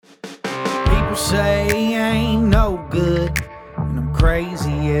say I ain't no good, and I'm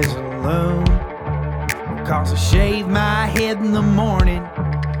crazy as a loon. Cause I shave my head in the morning,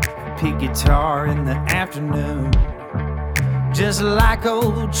 pick guitar in the afternoon. Just like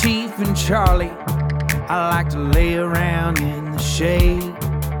old Chief and Charlie, I like to lay around in the shade.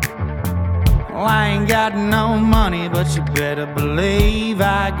 Well, I ain't got no money, but you better believe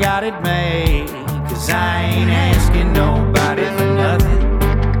I got it made. Cause I ain't asking nobody for nothing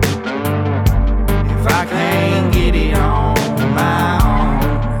if I can't get it on my own.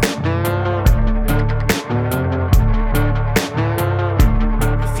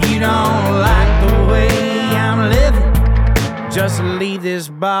 If you don't like the way I'm living, just leave this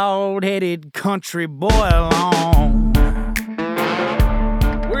bald-headed country boy alone.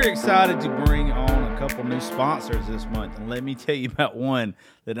 We're excited to bring on a couple new sponsors this month, and let me tell you about one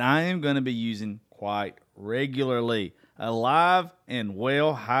that I am going to be using quite regularly: Alive and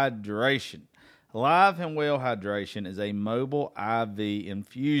Well Hydration. Alive and Well Hydration is a mobile IV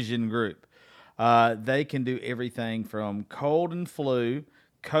infusion group. They can do everything from cold and flu,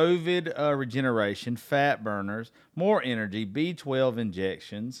 COVID regeneration, fat burners, more energy, B12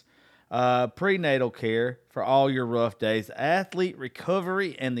 injections, prenatal care for all your rough days, athlete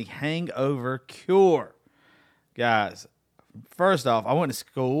recovery, and the hangover cure. Guys, first off, I went to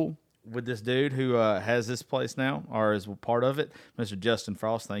school with this dude who has this place now, or is part of it, Mr. Justin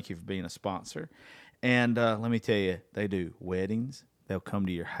Frost. Thank you for being a sponsor. And let me tell you, they do weddings. They'll come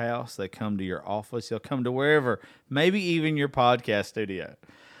to your house. They come to your office. They'll come to wherever, maybe even your podcast studio.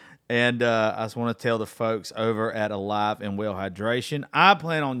 And I just want to tell the folks over at Alive and Well Hydration, I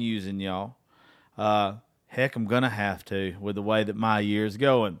plan on using y'all. Heck, I'm going to have to with the way that my year's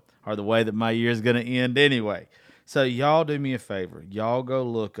going, or the way that my year's going to end anyway. So y'all do me a favor. Y'all go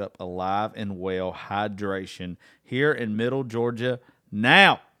look up Alive and Well Hydration here in Middle Georgia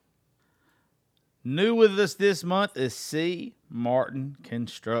now. New with us this month is C. Martin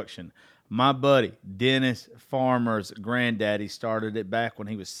Construction. My buddy, Dennis Farmer's granddaddy, started it back when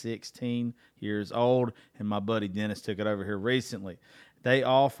he was 16 years old, and my buddy Dennis took it over here recently. They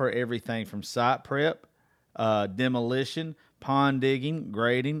offer everything from site prep, demolition, pond digging,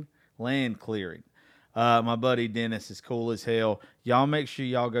 grading, land clearing. My buddy Dennis is cool as hell. Y'all make sure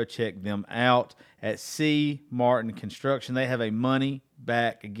y'all go check them out at C. Martin Construction. They have a money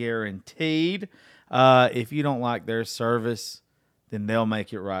back guaranteed. If you don't like their service, then they'll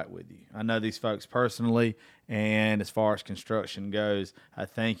make it right with you. I know these folks personally, and as far as construction goes, I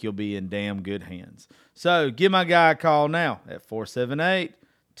think you'll be in damn good hands. So give my guy a call now at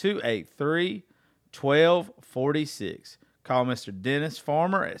 478-283-1246. Call Mr. Dennis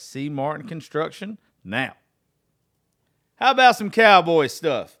Farmer at C. Martin Construction now. How about some cowboy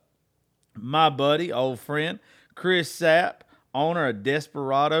stuff? My buddy, old friend, Chris Sapp, owner of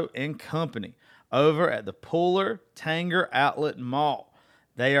Desperado and Company, over at the Pooler Tanger Outlet Mall.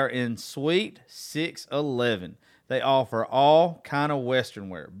 They are in Suite 611. They offer all kind of Western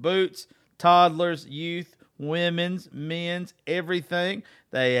wear. Boots, toddlers, youth, women's, men's, everything.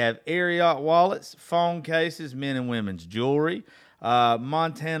 They have Ariat wallets, phone cases, men and women's jewelry,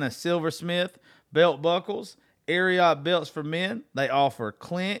 Montana silversmith, belt buckles, Ariat belts for men. They offer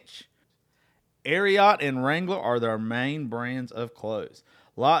clinch. Ariat and Wrangler are their main brands of clothes.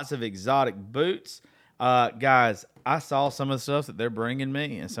 Lots of exotic boots. Guys, I saw some of the stuff that they're bringing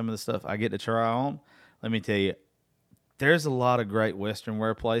me and some of the stuff I get to try on. Let me tell you, there's a lot of great Western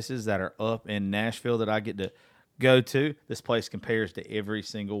wear places that are up in Nashville that I get to go to. This place compares to every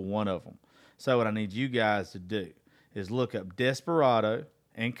single one of them. So what I need you guys to do is look up Desperado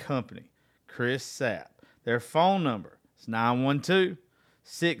and Company, Chris Sapp. Their phone number is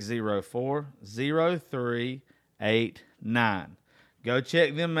 912-604-0389. Go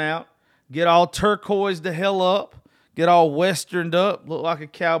check them out. Get all turquoise the hell up. Get all westerned up. Look like a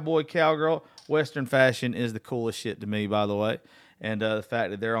cowboy, cowgirl. Western fashion is the coolest shit to me, by the way. And the fact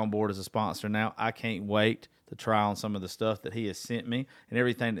that they're on board as a sponsor now, I can't wait to try on some of the stuff that he has sent me and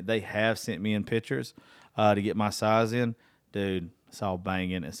everything that they have sent me in pictures to get my size in. Dude, it's all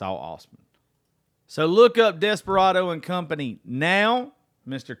banging. It's all awesome. So look up Desperado and Company now.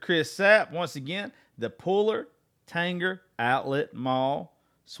 Mr. Chris Sapp, once again, the Pooler Tanger Outlet Mall,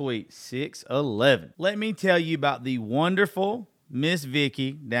 Suite 611. Let me tell you about the wonderful Miss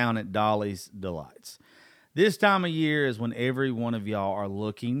Vicky down at Dolly's Delights. This time of year is when every one of y'all are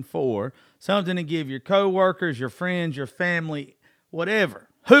looking for something to give your coworkers, your friends, your family, whatever,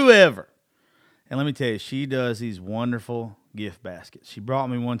 whoever. And let me tell you, she does these wonderful gift baskets. She brought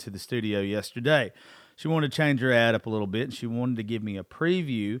me one to the studio yesterday. She wanted to change her ad up a little bit, and she wanted to give me a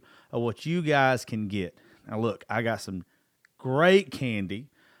preview of what you guys can get. Now, look, I got some great candy.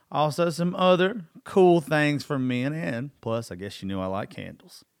 Also, some other cool things for men, and plus, I guess you knew I like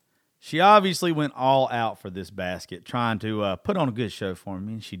candles. She obviously went all out for this basket, trying to put on a good show for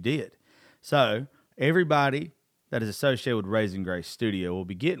me, and she did. So, everybody that is associated with Raising Grace Studio will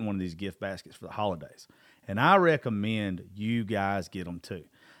be getting one of these gift baskets for the holidays. And I recommend you guys get them too.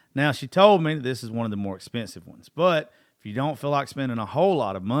 Now, she told me that this is one of the more expensive ones, but if you don't feel like spending a whole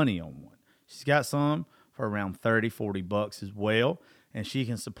lot of money on one, she's got some for around $30-$40 as well, and she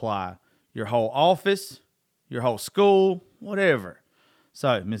can supply your whole office, your whole school, whatever.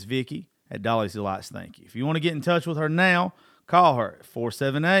 So, Miss Vicky at Dolly's Delights, thank you. If you want to get in touch with her now, call her at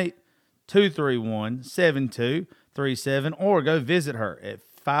 478-231-7237 or go visit her at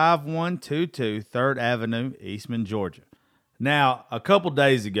 5122 3rd Avenue, Eastman, Georgia. Now, a couple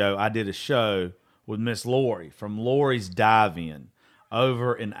days ago, I did a show with Miss Lori from Lori's Dive-In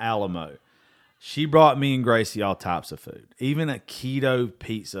over in Alamo. She brought me and Gracie all types of food, even a keto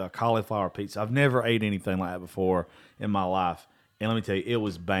pizza, a cauliflower pizza. I've never ate anything like that before in my life. And let me tell you, it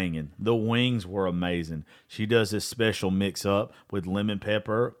was banging. The wings were amazing. She does this special mix-up with lemon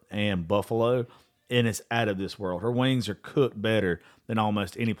pepper and buffalo, and it's out of this world. Her wings are cooked better than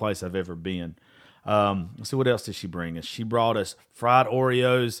almost any place I've ever been. So what else did she bring us? She brought us fried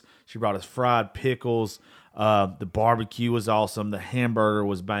Oreos. She brought us fried pickles. The barbecue was awesome. The hamburger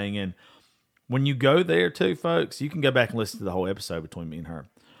was banging. When you go there too, folks, you can go back and listen to the whole episode between me and her.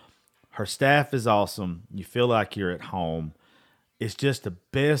 Her staff is awesome. You feel like you're at home. It's just the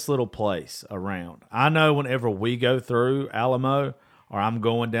best little place around. I know whenever we go through Alamo or I'm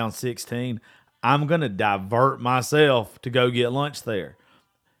going down 16, I'm going to divert myself to go get lunch there.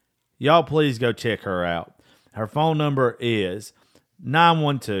 Y'all please go check her out. Her phone number is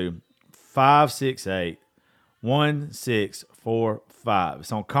 912-568-1645.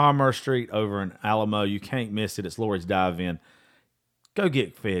 It's on Commerce Street over in Alamo. You can't miss it. It's Lori's Dive-In. Go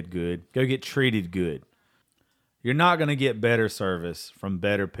get fed good. Go get treated good. You're not going to get better service from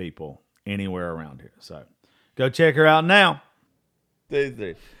better people anywhere around here. So go check her out now.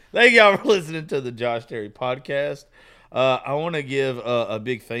 Thank y'all for listening to the Josh Terry podcast. I want to give a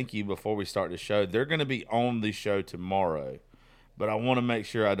big thank you before we start the show. They're going to be on the show tomorrow, but I want to make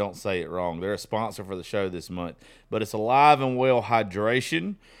sure I don't say it wrong. They're a sponsor for the show this month, but it's Alive and Well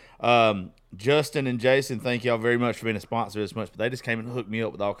Hydration. Justin and Jason, thank y'all very much for being a sponsor this month. But they just came and hooked me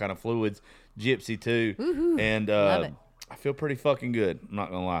up with all kind of fluids, Gypsy too. Woo-hoo. And Love it. I feel pretty fucking good. I'm not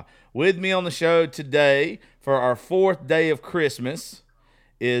going to lie. With me on the show today for our 4th day of Christmas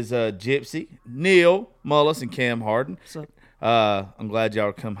is Gypsy, Neil Mullis, and Cam Harden. What's up? I'm glad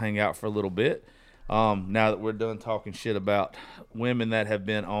y'all come hang out for a little bit. Now that we're done talking shit about women that have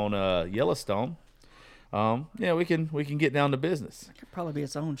been on Yellowstone, yeah, we can get down to business. It could probably be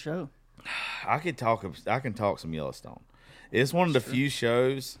its own show. I can talk some Yellowstone. It's one of the few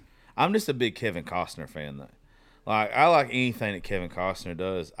shows. I'm just a big Kevin Costner fan though. Like I like anything that Kevin Costner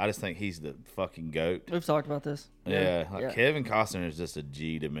does. I just think he's the fucking GOAT. We've talked about this. Yeah, Yeah. Kevin Costner is just a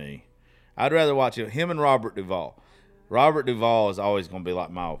G to me. I'd rather watch him and Robert Duvall. Robert Duvall is always going to be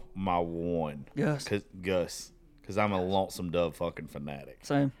like my one. Gus. Because I'm a Lonesome Dove fucking fanatic.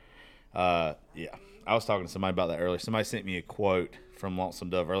 Same. Yeah. I was talking to somebody about that earlier. Somebody sent me a quote from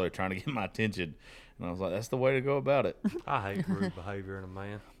Lonesome Dove earlier trying to get my attention. And I was like, that's the way to go about it. I hate rude behavior in a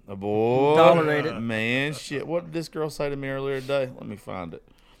man. A boy. Tolerate it. Man, shit. What did this girl say to me earlier today? Let me find it.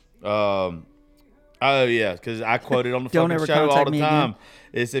 Oh, yeah, because I quote it on the Don't fucking ever show all contact the me time. again.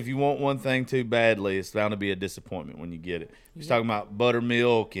 It's if you want one thing too badly, it's bound to be a disappointment when you get it. He's talking about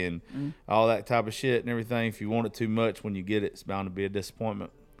buttermilk and all that type of shit and everything. If you want it too much when you get it, it's bound to be a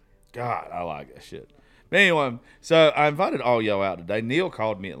disappointment. God, I like that shit. But anyway, so I invited all y'all out today. Neil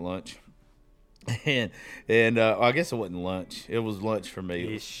called me at lunch. And I guess it wasn't lunch. It was lunch for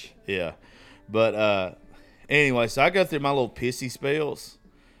me. Ish. Yeah. But anyway, so I go through my little pissy spells.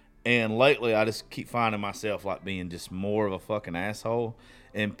 And lately, I just keep finding myself like being just more of a fucking asshole,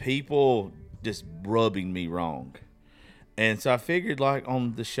 and people just rubbing me wrong. And so I figured, like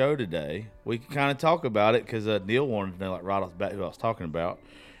on the show today, we could kind of talk about it because Neil wanted to know, like right off the bat, who I was talking about.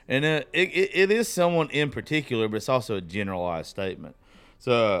 And it is someone in particular, but it's also a generalized statement.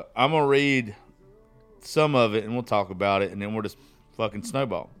 So I'm gonna read some of it, and we'll talk about it, and then we'll just fucking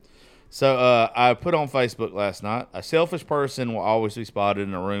snowball. So I put on Facebook last night, a selfish person will always be spotted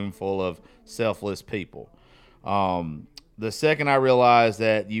in a room full of selfless people. The second I realize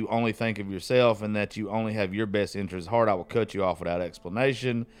that you only think of yourself and that you only have your best interests at heart, I will cut you off without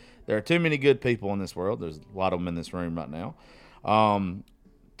explanation. There are too many good people in this world. There's a lot of them in this room right now.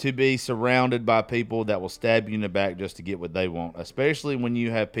 To be surrounded by people that will stab you in the back just to get what they want, especially when you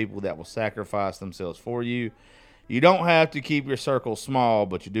have people that will sacrifice themselves for you. You don't have to keep your circle small,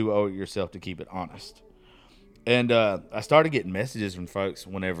 but you do owe it yourself to keep it honest. And I started getting messages from folks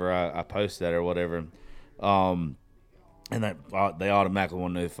whenever I post that or whatever. And they automatically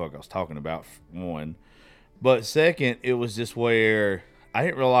want to know the fuck I was talking about, one. But second, it was just where I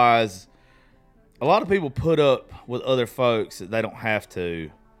didn't realize a lot of people put up with other folks that they don't have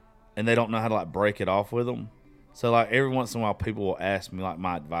to, and they don't know how to, like, break it off with them. So, like, every once in a while, people will ask me, like,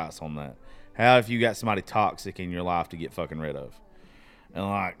 my advice on that. How if you got somebody toxic in your life to get fucking rid of? And,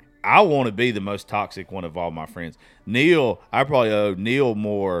 like, I want to be the most toxic one of all my friends. Neil, I probably owe Neil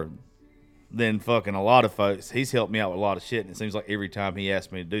more than fucking a lot of folks. He's helped me out with a lot of shit, and it seems like every time he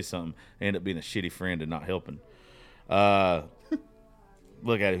asks me to do something, I end up being a shitty friend and not helping.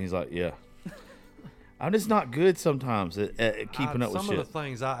 Look at him, he's like, yeah. I'm just not good sometimes at keeping up with shit. Some of the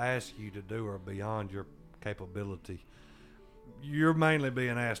things I ask you to do are beyond your capability. You're mainly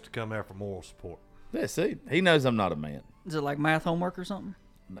being asked to come there for moral support. Yeah, see, he knows I'm not a man. Is it like math homework or something?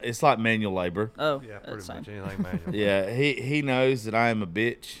 It's like manual labor. Oh, Yeah, that's pretty much same. anything manual. Yeah, he knows that I am a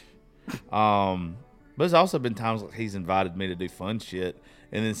bitch. But there's also been times like he's invited me to do fun shit,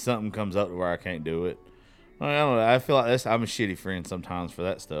 and then something comes up to where I can't do it. I don't know. I feel like I'm a shitty friend sometimes for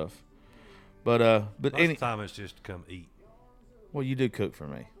that stuff. But Most of the time it's just to come eat. well, you do cook for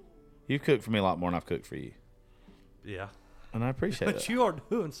me. You've cooked for me a lot more than I've cooked for you, Yeah. and I appreciate But that. you are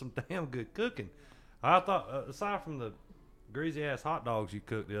doing some damn good cooking. I thought, aside from the greasy ass hot dogs you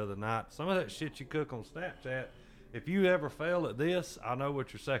cooked the other night, some of that shit you cook on Snapchat, if you ever fail at this, I know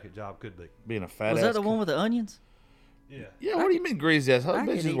what your second job could be. Being a fat Was ass that the one with the onions? Yeah. Yeah, what do you mean greasy ass? Those I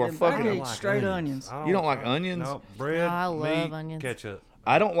can bitches eat were them. I fucking. can eat straight onions. You don't like onions? No, bread, I love meat, onions. ketchup.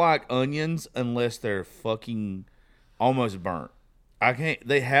 I don't like onions unless they're fucking almost burnt. I can't.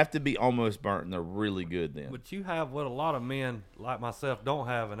 They have to be almost burnt, and they're really good then. But you have what a lot of men like myself don't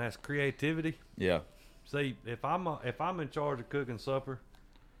have, and that's creativity. Yeah. See, if I'm in charge of cooking supper,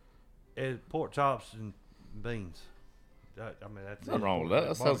 it's pork chops and beans. I mean, that's Nothing it. wrong with that.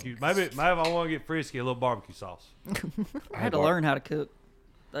 That sounds- Barbecue. Maybe I want to get frisky, a little barbecue sauce. I had to learn how to cook.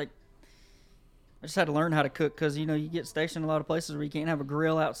 Like, I just had to learn how to cook because, you know, you get stationed in a lot of places where you can't have a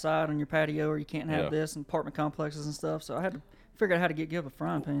grill outside on your patio, or you can't have Yeah. this in apartment complexes and stuff. So I had to figure out how to get good with a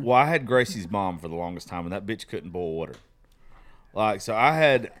frying pan. Well, I had Gracie's mom for the longest time, and that bitch couldn't boil water. Like, so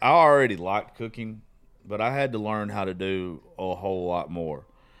I already liked cooking, but I had to learn how to do a whole lot more.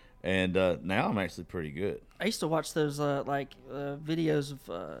 And now I'm actually pretty good. I used to watch those videos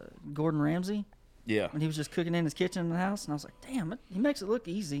of Gordon Ramsay Yeah. when he was just cooking in his kitchen in the house, and I was like, damn, he makes it look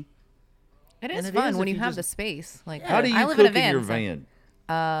easy. It And is it fun is when if you you have just- the space. Like, How do you I live cook in a van. your so- van?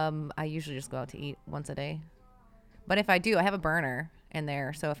 I usually just go out to eat once a day. But if I do, I have a burner in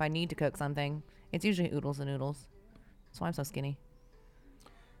there. So if I need to cook something, it's usually oodles and noodles. That's why I'm so skinny.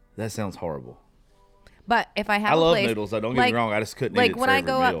 That sounds horrible. But if I have I a love place, noodles. Don't get me wrong. I just couldn't eat like it when for I every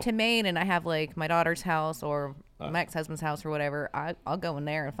go meal. up to Maine and I have like my daughter's house or my ex-husband's house or whatever, I'll go in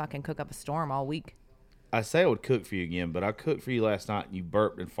there and fucking cook up a storm all week. I say I would cook for you again, but I cooked for you last night, and you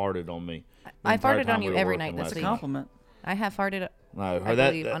burped and farted on me. the I entire farted time on you we were every working night this last It's a week. night. compliment. I have farted. No, I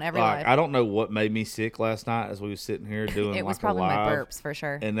that, believe on every like, live. I don't know what made me sick last night as we were sitting here doing It was like a probably my live, burps for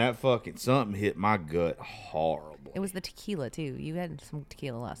sure. and that fucking something hit my gut horrible. It was the tequila too. You had some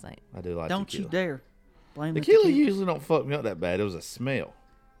tequila last night. I do like Don't tequila. you dare blame the Tequila tequila. usually don't fuck me up that bad. It was a smell.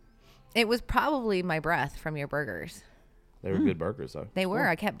 It was probably my breath from your burgers. They were good burgers though. They were.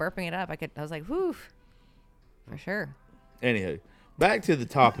 I kept burping it up. I was like, whoo, for sure. Anywho, back to the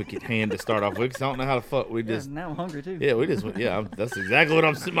topic at hand to start off with, because I don't know how the fuck we Yeah, just. now I'm hungry too. Yeah, we just went. Yeah, that's exactly what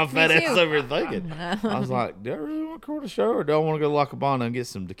I'm sitting my fat ass too. over here thinking. I was like, do I really want to record a show, or do I want to go to La Cabana and get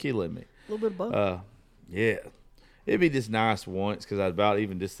some tequila in me? A little bit of both. Yeah, it'd be just nice once, because I about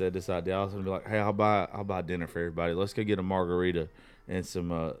even just said this idea. I was gonna be like, hey, I'll buy dinner for everybody. Let's go get a margarita and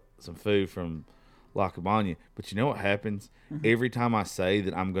some food from La Cabana. But you know what happens? Every time I say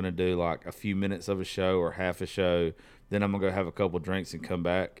that I'm gonna do like a few minutes of a show or half a show, then I'm gonna go have a couple drinks and come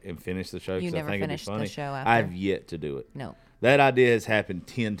back and finish the show. You 'cause I never think it'd be finished the funny. show after. I've yet to do it. No. That idea has happened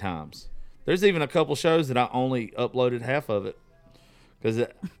 10 times. There's even a couple shows that I only uploaded half of it, because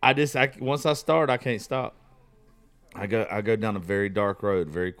once I start, I can't stop. I go down a very dark road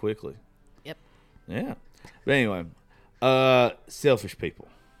very quickly. Yep. Yeah. But anyway, selfish people,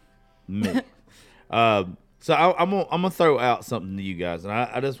 me. So I'm gonna throw out something to you guys, and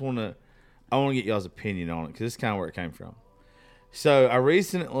I just want to get y'all's opinion on it, because this is kind of where it came from. So I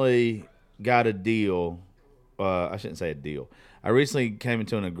recently got a deal. I shouldn't say a deal. I recently came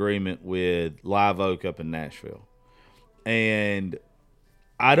into an agreement with Live Oak up in Nashville, and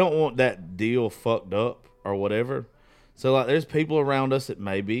I don't want that deal fucked up or whatever. So like, there's people around us that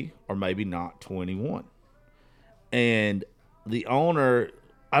maybe or maybe not 21, And the owner,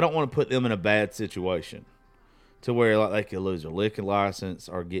 I don't want to put them in a bad situation to where like they could lose their liquor license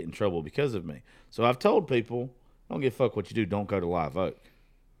or get in trouble because of me. So I've told people, don't give a fuck what you do, don't go to Live Oak.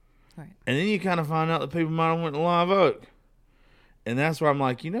 Right. And then you kind of find out that people might have went to Live Oak. And that's where I'm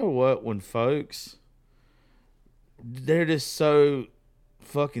like, you know what? When folks, they're just so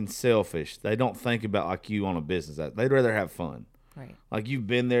fucking selfish. They don't think about like you on a business. They'd rather have fun. Right. Like you've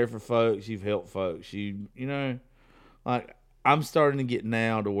been there for folks, you've helped folks, you know, like I'm starting to get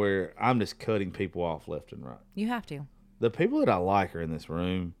now to where I'm just cutting people off left and right. You have to. The people that I like are in this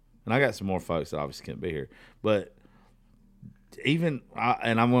room, and I got some more folks that obviously can't be here, but and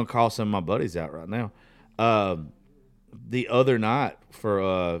I'm going to call some of my buddies out right now. The other night for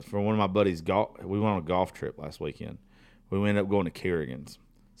one of my buddies, we went on a golf trip last weekend. We ended up going to Kerrigan's.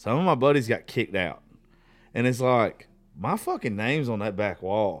 Some of my buddies got kicked out, and it's like my fucking name's on that back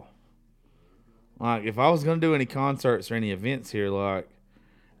wall. Like if I was going to do any concerts or any events here, like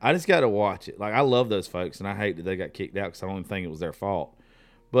I just got to watch it. Like I love those folks, and I hate that they got kicked out because I don't even think it was their fault.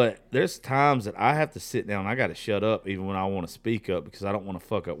 But there's times that I have to sit down. I got to shut up even when I want to speak up because I don't want to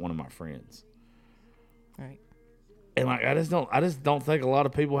fuck up one of my friends. Right. And like I just don't think a lot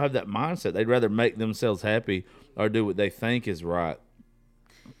of people have that mindset. They'd rather make themselves happy or do what they think is right.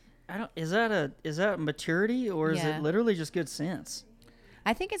 Is that maturity or is Yeah. it literally just good sense?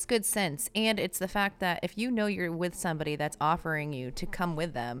 I think it's good sense. And it's the fact that if you know you're with somebody that's offering you to come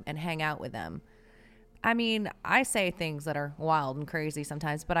with them and hang out with them. I mean, I say things that are wild and crazy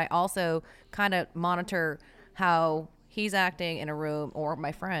sometimes, but I also kind of monitor how he's acting in a room or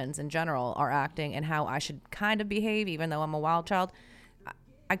my friends in general are acting and how I should kind of behave, even though I'm a wild child.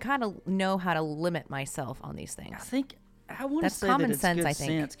 I kind of know how to limit myself on these things. I want to That's say common that it's sense, good I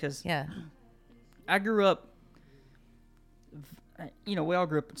think. sense because Yeah. I grew up. We all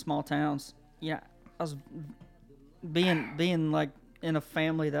grew up in small towns. Yeah, I was being like in a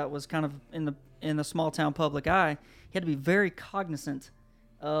family that was kind of in the small town public eye. You had to be very cognizant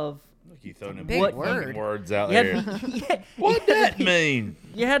of. Look, you throwing them Big big word. words out You had, there. to be- yeah, What'd that mean?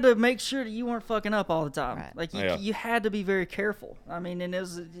 you had to make sure that you weren't fucking up all the time. Right. Like Yeah. you had to be very careful. I mean, and it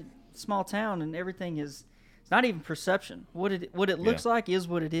was a small town, and everything is. It's not even perception. What it looks like is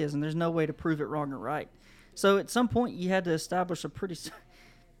what it is, and there's no way to prove it wrong or right. So at some point, you had to establish a pretty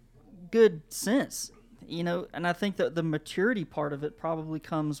good sense, And I think that the maturity part of it probably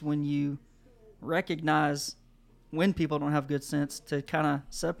comes when you recognize when people don't have good sense to kind of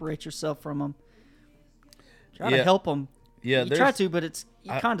separate yourself from them. Try to help them. Yeah, you try there's- to, but it's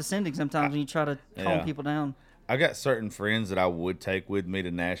condescending sometimes when you try to calm Yeah. people down. I got certain friends that I would take with me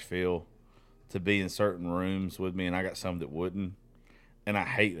to Nashville to be in certain rooms with me, and I got some that wouldn't. And I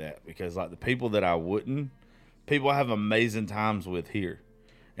hate that because, like, the people that I wouldn't, people I have amazing times with here.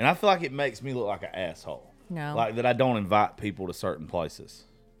 And I feel like it makes me look like an asshole. No. Like, that I don't invite people to certain places.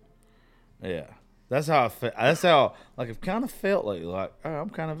 Yeah. That's how I felt. That's how, like, I've kind of felt lately. Like, oh, I'm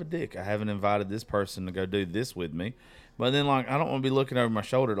kind of a dick. I haven't invited this person to go do this with me. But then, like, I don't want to be looking over my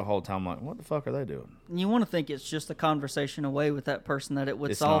shoulder the whole time. Like, what the fuck are they doing? You want to think it's just a conversation away with that person that it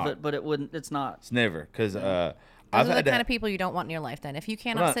would It's solve not. it, but it wouldn't. It's not. It's never. Because Those I've are had the to, kind of people you don't want in your life then. If you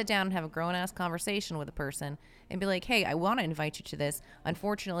cannot Right. sit down and have a grown-ass conversation with a person and be like, hey, I want to invite you to this.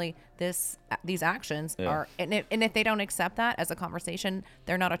 Unfortunately, these actions Yeah. are... And if they don't accept that as a conversation,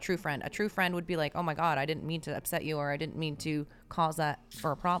 they're not a true friend. A true friend would be like, oh, my God, I didn't mean to upset you or I didn't mean to cause that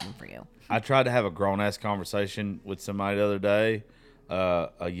for a problem for you. I tried to have a grown-ass conversation with somebody the other day,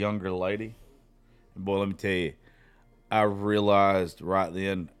 a younger lady. And boy, let me tell you, I realized right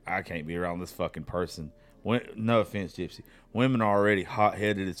then I can't be around this fucking person. No offense, Gypsy. Women are already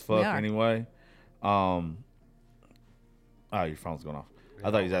hot-headed as fuck We are. anyway. Oh, your phone's going off. I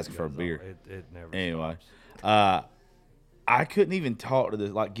thought he was asking for a beer. It never Anyway, stops. I couldn't even talk to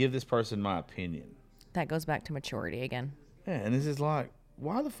this, like, give this person my opinion. That goes back to maturity again. Yeah, and this is like,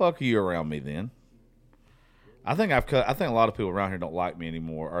 why the fuck are you around me then? I think a lot of people around here don't like me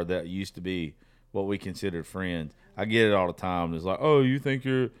anymore, or that used to be what we considered friends. I get it all the time. It's like, oh, you think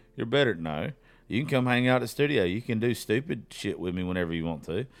you're better? No, you can come hang out at the studio. You can do stupid shit with me whenever you want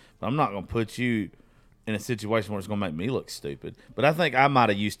to, but I'm not gonna put you in a situation where it's gonna make me look stupid. But I think I might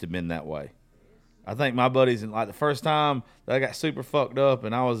have used to been that way. I think my buddies, like the first time that I got super fucked up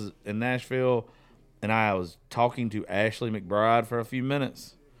and I was in Nashville and I was talking to Ashley McBride for a few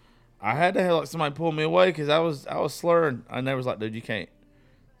minutes, I had to have like somebody pull me away because I was slurring. And they was like, dude, you can't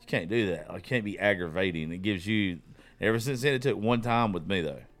do that. Like, you can't be aggravating. It gives you, ever since then, it took one time with me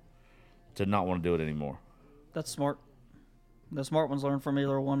though to not want to do it anymore. That's smart. The smart ones learn from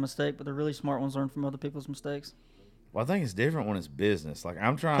either one mistake, but the really smart ones learn from other people's mistakes. Well, I think it's different when it's business. Like,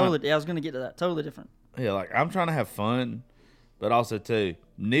 I'm trying. Totally. Yeah, I was going to get to that. Totally different. Yeah, like I'm trying to have fun, but also too,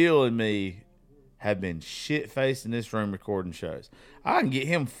 Neil and me have been shit faced in this room recording shows. I can get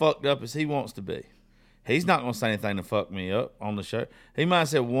him fucked up as he wants to be. He's not gonna say anything to fuck me up on the show. He might have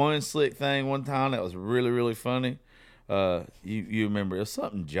said one slick thing one time that was really, really funny. You remember it was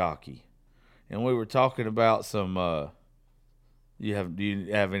something jockey. And we were talking about some do you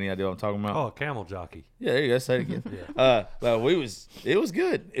have any idea what I'm talking about? Oh, a camel jockey. Yeah, there you go. Say it again. But it was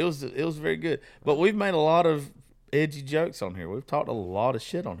good. It was very good. But we've made a lot of edgy jokes on here. We've talked a lot of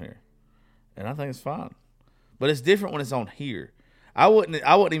shit on here, and I think it's fine. But it's different when it's on here. I wouldn't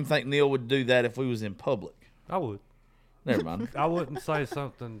even think Neil would do that if we was in public. I would. Never mind. I wouldn't say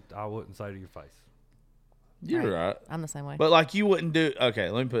something I wouldn't say to your face. You're right. I'm the same way. But like you wouldn't do. Okay,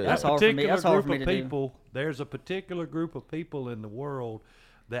 let me put it. That's that way. hard for me. That's hard for me Group to of do. people. There's a particular group of people in the world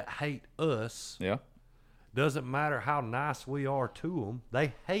that hate us. Yeah. Doesn't matter how nice we are to them,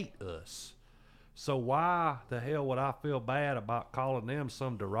 they hate us. So why the hell would I feel bad about calling them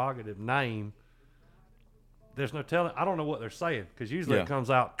some derogative name? There's no telling. I don't know what they're saying because usually Yeah. it comes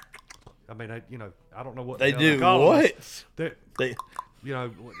out. I mean, I don't know what They the hell they're do calling us. what? They, They,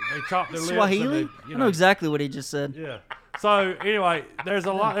 they chop their lips. Swahili? And I know exactly what he just said. Yeah. So anyway, there's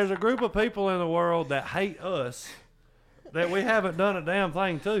a group of people in the world that hate us that we haven't done a damn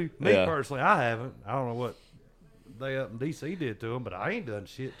thing to. Me Yeah. personally, I haven't. I don't know what they up in DC did to them, but I ain't done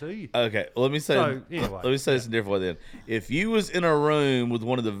shit to you. okay, let me say. So, anyway, let me say this a different way. Then, if you was in a room with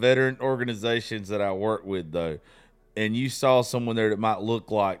one of the veteran organizations that I work with, though, and you saw someone there that might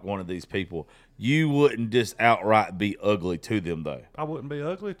look like one of these people, you wouldn't just outright be ugly to them, though. I wouldn't be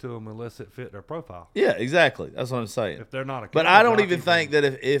ugly to them unless it fit their profile. Yeah, exactly. That's what I'm saying. If they're not a But camel I don't jockey, even think that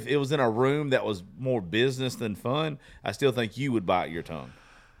if it was in a room that was more business than fun, I still think you would bite your tongue.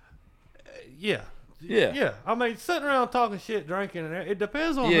 Yeah. Yeah. Yeah. I mean, sitting around talking shit, drinking, and it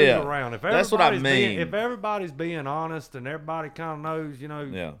depends on Yeah. who's around. If That's what I everybody's being- mean. If everybody's being honest and everybody kind of knows,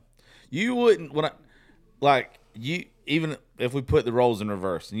 Yeah, you wouldn't even if we put the roles in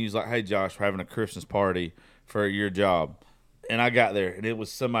reverse and you was like, "Hey, Josh, we're having a Christmas party for your job," and I got there and it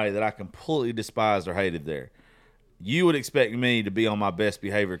was somebody that I completely despised or hated there. You would expect me to be on my best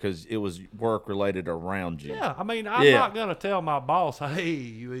behavior because it was work related around you. Yeah, I mean, I'm Yeah. not gonna tell my boss, "Hey,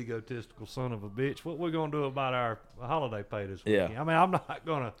 you egotistical son of a bitch, what we gonna do about our holiday pay this Yeah. weekend?" I mean, I'm not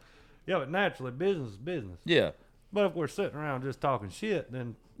gonna. Yeah, but naturally, business is business. Yeah. But if we're sitting around just talking shit,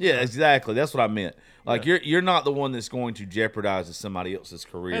 then Yeah, exactly. That's what I meant. Like Yeah. you're not the one that's going to jeopardize somebody else's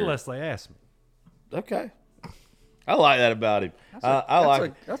career. unless they ask me, Okay. I like that about him.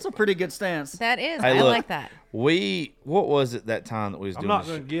 That's a pretty good stance. That is. Hey, I look, like that. What was it that time that we was I'm doing not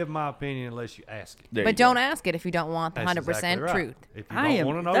this gonna give my opinion unless you ask it. There But you go. don't ask it if you don't want the That's 100% exactly right. truth. If you I don't am.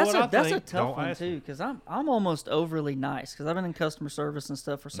 want to know That's what a I that's think, a tough don't one ask too, me. because I'm almost overly nice because I've been in customer service and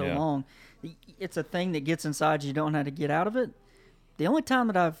stuff for so Yeah. long. It's a thing that gets inside you. Don't know how to get out of it. The only time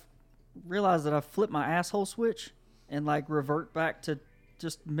that I've realized that I've flipped my asshole switch and like revert back to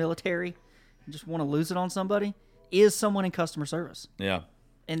just military, and just want to lose it on somebody, is someone in customer service. Yeah.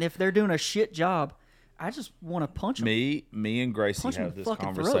 And if they're doing a shit job, I just want to punch them. Me and Gracie Punch him have in the this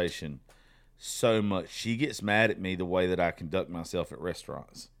fucking throat. conversation so much. She gets mad at me the way that I conduct myself at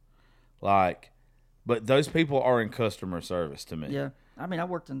restaurants. Like, but those people are in customer service to me. Yeah, I mean, I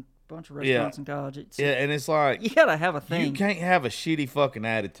worked in a bunch of Yeah. restaurants in college. Yeah, and it's like You gotta have a you thing. can't have a shitty fucking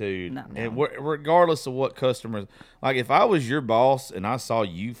attitude. No. And regardless of what customers, like if I was your boss and I saw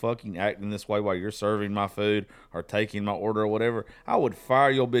you fucking acting this way while you're serving my food or taking my order or whatever, I would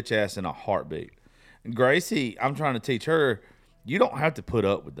fire your bitch ass in a heartbeat. And Gracie, I'm trying to teach her, you don't have to put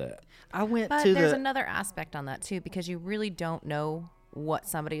up with that. I went But to there's the. another aspect on that too, because you really don't know what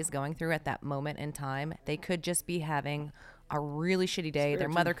somebody is going through at that moment in time. They could just be having a really shitty day. Their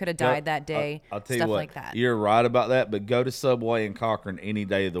mother could have died that day. I'll tell stuff you what, like that. you're right about that, but go to Subway in Cochran any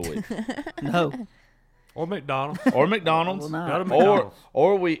day of the week. No, Or McDonald's. Or McDonald's. Well, Go to not.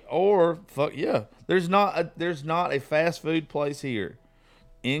 McDonald's. Fuck yeah. There's not a fast food place here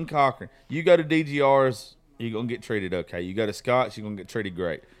in Cochran. You go to DGR's, you're gonna get treated okay. You go to Scott's, you're gonna get treated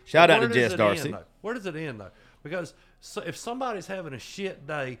great. Shout out Where to does Jess it Darcy. end, though? Where does it end though? Because if somebody's having a shit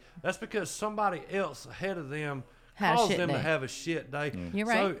day, that's because somebody else ahead of them Had a caused shit them to day. have a shit day. You're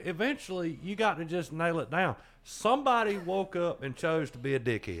So right. eventually, you got to just nail it down. Somebody woke up and chose to be a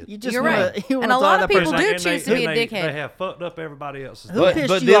dickhead. you just You're wanna, right. You And wanna a throw lot that of people person- do And choose to be a they dickhead. have fucked up everybody else's Who day. pissed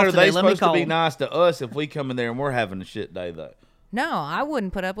But you then off are today? they Let me supposed to call be them. nice to us if we come in there and we're having a shit day though? No, I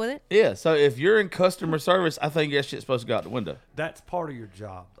wouldn't put up with it. Yeah, so if you're in customer service, I think that shit's supposed to go out the window. That's part of your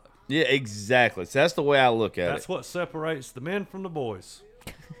job, though. Yeah, exactly. So that's the way I look at That's it. what separates the men from the boys,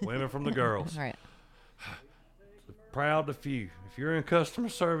 women from the girls. All right. proud of you. If you're in customer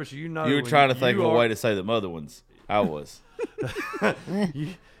service, you know You were when trying to think of a are- way to say the other ones. I was.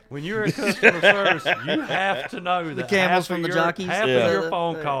 When you're in customer service, you have to know that camels half from of the your, jockeys? half Yeah. of your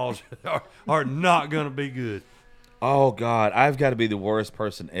phone calls are not going to be good. Oh God, I've got to be the worst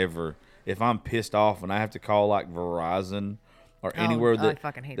person ever if I'm pissed off and I have to call like Verizon or anywhere I that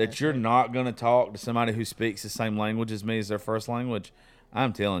fucking hate that that you're shit. not going to talk to somebody who speaks the same language as me as their first language.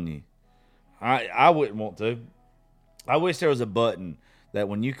 I'm telling you, I wouldn't want to. I wish there was a button that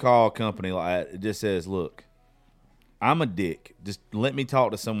when you call a company like that, it just says, "Look, I'm a dick. Just let me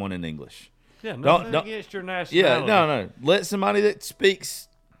talk to someone in English." Yeah, nothing don't- against your Yeah, nationality. no. Let somebody that speaks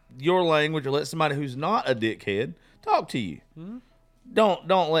your language or let somebody who's not a dickhead talk to you. Mm-hmm.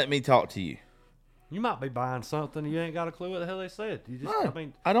 Don't let me talk to you. You might be buying something you ain't got a clue what the hell they said. You just, No, I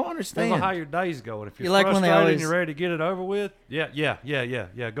mean, I don't depends understand. on how your day's going. If you're You like when they frustrated always- and you're ready to get it over with, yeah.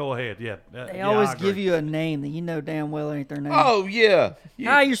 Go ahead, yeah. They yeah, always I give agree. you a name that you know damn well ain't their name. Oh yeah,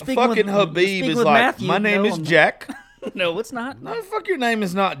 You're speaking with- fucking you're Habib speaking is with like, Matthew. my name No, is I'm not." Jack. No, it's not. No, fuck, your name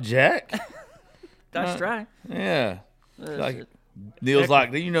is not Jack. That's right. Yeah, like shit. Neil's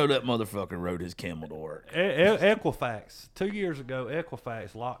like, do you know that motherfucker rode his camel to work? Equifax. 2 years ago,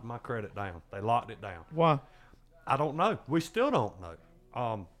 Equifax locked my credit down. They locked it down. Why? I don't know. We still don't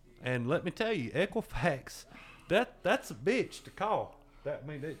know. And let me tell you, Equifax, that's a bitch to call.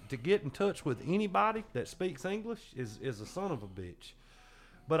 To get in touch with anybody that speaks English is a son of a bitch.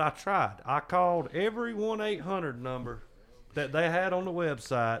 But I tried. I called every 1-800 number that they had on the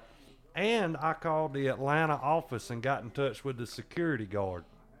website, and I called the Atlanta office and got in touch with the security guard.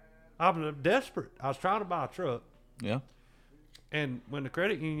 I was desperate. I was trying to buy a truck, Yeah. and when the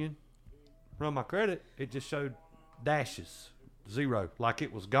credit union run my credit, it just showed dashes, 0, like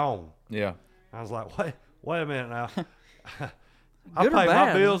it was gone. Yeah. I was like, wait a minute now. I Good or pay my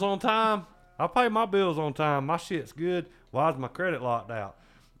bad? bills on time. My shit's good. Why is my credit locked out?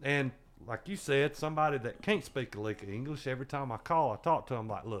 And like you said, somebody that can't speak a lick of English, every time I call, I talk to them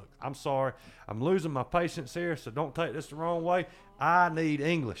like, look, I'm sorry. I'm losing my patience here, so don't take this the wrong way. I need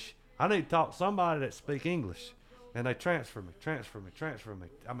English. I need to talk to somebody that speak English. And they transfer me.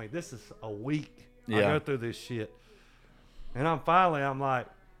 I mean, this is a week. I Yeah. go through this shit. And I'm like,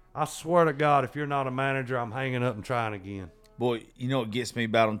 I swear to God, if you're not a manager, I'm hanging up and trying again. Boy, you know what gets me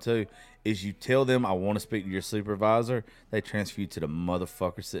about them too is you tell them I want to speak to your supervisor, they transfer you to the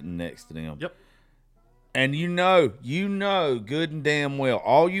motherfucker sitting next to them. Yep. And you know good and damn well,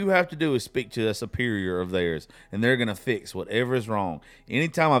 all you have to do is speak to a superior of theirs, and they're going to fix whatever is wrong.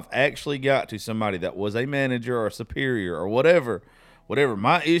 Anytime I've actually got to somebody that was a manager or a superior or whatever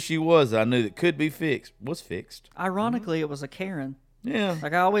my issue was that I knew that could be fixed, was fixed. Ironically, it was a Karen. Yeah.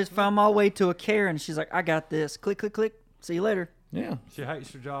 Like I always found my way to a Karen. She's like, I got this. Click, click, click. See you later. Yeah. She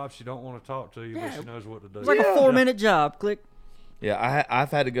hates her job. She don't want to talk to you, Yeah. but she knows what to do. It's like a 4-minute job. Click. Yeah,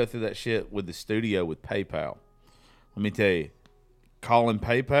 I've had to go through that shit with the studio with PayPal. Let me tell you, calling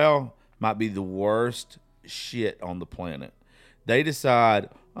PayPal might be the worst shit on the planet. They decide,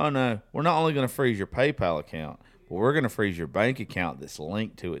 oh no, we're not only going to freeze your PayPal account, but we're going to freeze your bank account that's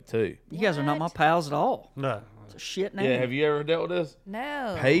linked to it too. You guys are not my pals at all. No. It's a shit name. Yeah, have you ever dealt with this?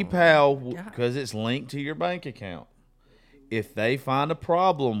 No. PayPal, God. because it's linked to your bank account. If they find a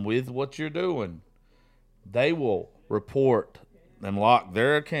problem with what you're doing, they will report and lock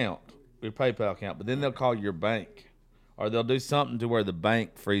their account, your PayPal account, but then they'll call your bank. Or they'll do something to where the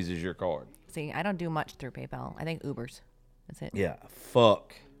bank freezes your card. See, I don't do much through PayPal. I think Ubers. That's it. Yeah,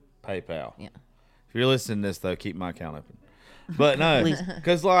 fuck PayPal. Yeah. If you're listening to this, though, keep my account open. But no, Please.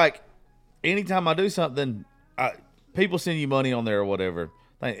 because, like, anytime I do something, people send you money on there or whatever.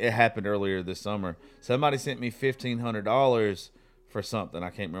 I think it happened earlier this summer. Somebody sent me $1,500 for something. I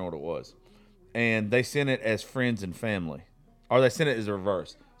can't remember what it was. And they sent it as friends and family. Or they sent it as a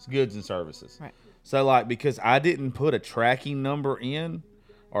reverse. It's goods and services. Right. So, like, because I didn't put a tracking number in,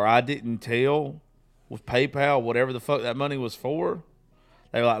 or I didn't tell with PayPal whatever the fuck that money was for,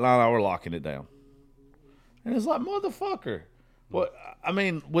 they were like, no, we're locking it down. And it's like, motherfucker. What? I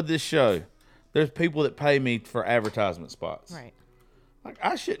mean, with this show, there's people that pay me for advertisement spots. Right. Like,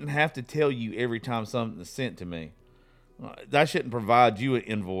 I shouldn't have to tell you every time something is sent to me. I shouldn't provide you an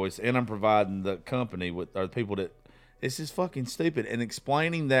invoice, and I'm providing the company with, or the people that, it's just fucking stupid. And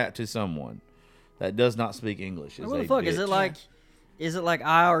explaining that to someone that does not speak English is What a the fuck? bitch. Is it like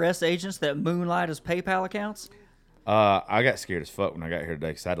IRS agents that moonlight as PayPal accounts? I got scared as fuck when I got here today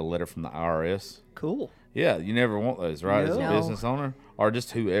because I had a letter from the IRS. Cool. Yeah, you never want those, right? As a No. business owner or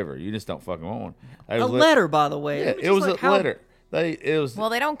just whoever. You just don't fucking want one. It A was letter, by the way. Yeah, It's it just was like a how- letter. Well,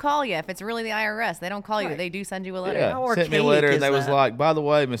 they don't call you if it's really the IRS. They don't call you. Right. They do send you a letter. Yeah, How sent me a archaic letter is and they was that? like, by the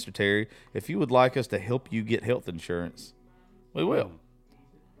way, Mr. Terry, if you would like us to help you get health insurance, we will.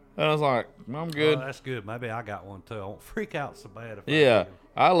 And I was like, I'm good. Oh, that's good. Maybe I got one too. I won't freak out so bad if Yeah. I do.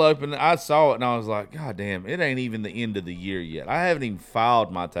 I opened it, I saw it, and I was like, God damn, it ain't even the end of the year yet. I haven't even filed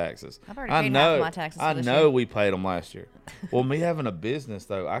my taxes. I've already I paid know, half of my taxes I for this know year. we paid them last year. Well, me having a business,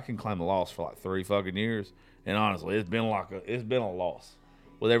 though, I can claim a loss for like 3 fucking years. And honestly, it's been a loss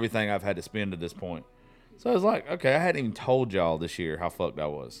with everything I've had to spend to this point. So I was like, okay, I hadn't even told y'all this year how fucked I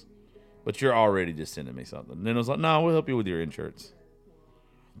was. But you're already just sending me something. And then I was like, no, we'll help you with your insurance.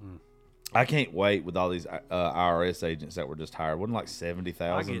 I can't wait with all these IRS agents that were just hired. Wasn't it like I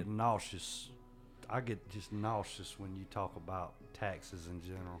 70,000? get nauseous. I get just nauseous when you talk about taxes in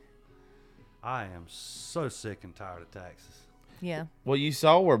general. I am so sick and tired of taxes. Yeah. Well, you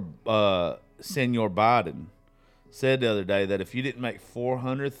saw where Senor Biden said the other day that if you didn't make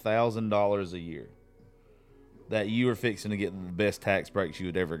 $400,000 a year, that you were fixing to get the best tax breaks you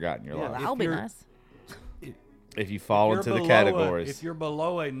had ever got in your Yeah. life. That'll If be you're- nice. If you fall You're into the below categories. if you're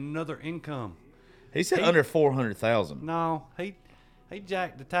below another income, He said under 400,000. no, he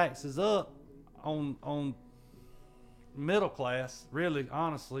jacked the taxes up on middle class. Really,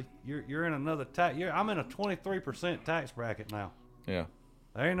 honestly, you're in another tax. I'm in a 23% tax bracket now. Yeah.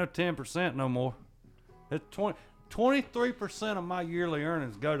 There ain't no 10% no more. It's 23% of my yearly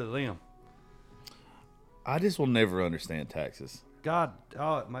earnings go to them. I just will never understand taxes. God,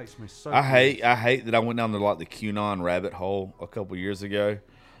 oh, it makes me so. I hate that I went down to like the QAnon rabbit hole a couple years ago,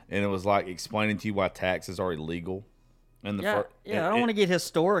 and it was like explaining to you why taxes are illegal. And the I don't want to get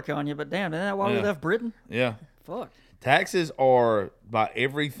historic on you, but damn, isn't that why we Yeah. left Britain? Yeah, Fuck. taxes are by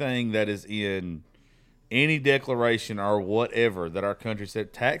everything that is in any declaration or whatever that our country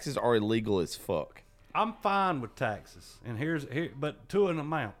said. Taxes are illegal as fuck. I'm fine with taxes, and but to an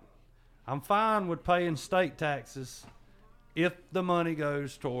amount. I'm fine with paying state taxes if the money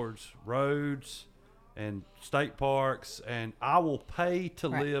goes towards roads and state parks, and I will pay to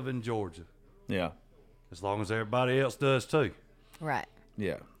Right. live in Georgia Yeah, as long as everybody else does too. Right.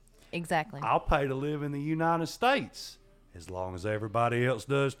 yeah. Exactly. I'll pay to live in the United States as long as everybody else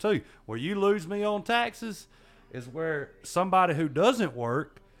does too. Where you lose me on taxes is where somebody who doesn't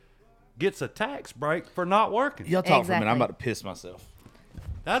work gets a tax break for not working. Y'all talk for a minute. I'm Exactly. about to piss myself.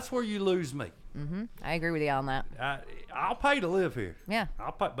 That's where you lose me. I agree with you on that. I'll pay to live here. Yeah.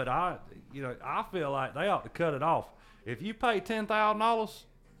 I'll pay, but I feel like they ought to cut it off. If you pay $10,000,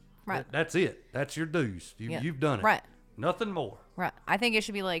 Right. that's it. That's your dues. Yeah. You've done it. Right. Nothing more. Right. I think it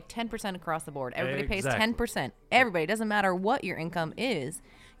should be like 10% across the board. Everybody pays Exactly. 10%. Everybody. Doesn't matter what your income is.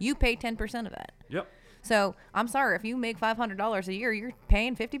 You pay 10% of that. Yep. So I'm sorry if you make $500 a year, you're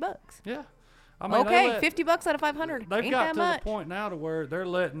paying $50. Yeah. I mean, Okay, $50 out of 500. They've Ain't got that to much. the point now to where they're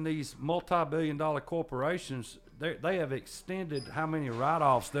letting these multi-billion-dollar corporations. They have extended how many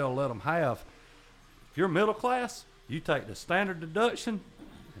write-offs they'll let them have. If you're middle class, you take the standard deduction,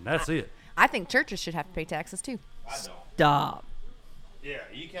 and that's it. I think churches should have to pay taxes too. Stop. Yeah,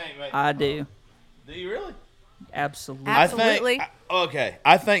 you can't make. I do. Do you really? Absolutely. Absolutely.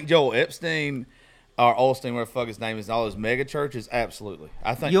 I think Joel Epstein or Olstein, whatever the fuck his name is, all those mega churches, absolutely.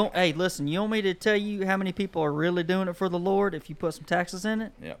 I think. Hey, listen. You want me to tell you how many people are really doing it for the Lord if you put some taxes in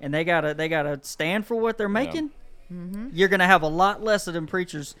it, Yep. and they gotta stand for what they're making? You're gonna have a lot less of them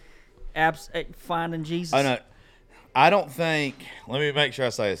preachers finding Jesus. I know. I don't think. Let me make sure I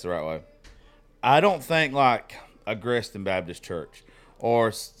say this the right way. I don't think like a Greston Baptist Church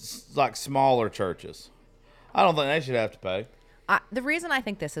or like smaller churches. I don't think they should have to pay. The reason I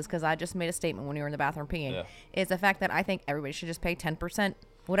think this is because I just made a statement when you were in the bathroom peeing. Yeah. Is the fact that I think everybody should just pay 10%.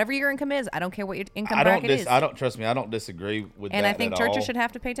 Whatever your income is, I don't care what your income I don't. bracket is. I don't trust me. I don't disagree with And that I think at churches all. should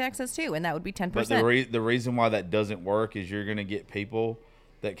have to pay taxes too, and that would be 10%. But the reason why that doesn't work is you're going to get people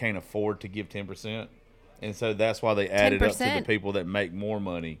that can't afford to give 10%, and so that's why they added up to the 10%. people that make more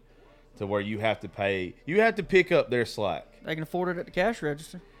money, to where you have to pay. You have to pick up their slack. They can afford it at the cash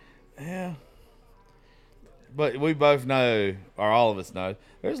register. Yeah. But we both know, or all of us know,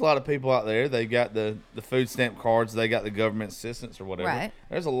 there's a lot of people out there. They got the food stamp cards. They got the government assistance or whatever. Right.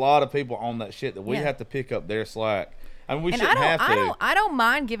 There's a lot of people on that shit that we Yeah. have to pick up their slack. I mean, we and shouldn't have to. I don't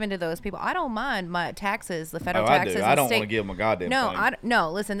mind giving to those people. I don't mind my taxes, the federal Oh, I taxes. do. and I don't state- want to give them a goddamn No, thing. no.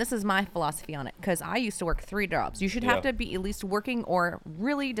 Listen, this is my philosophy on it because I used to work 3 jobs. You should have Yeah. to be at least working or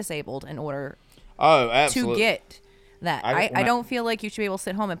really disabled in order Oh, to absolutely. get that. I- I don't feel like you should be able to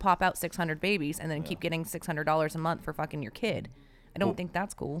sit home and pop out 600 babies and then keep getting $600 a month for fucking your kid. I don't think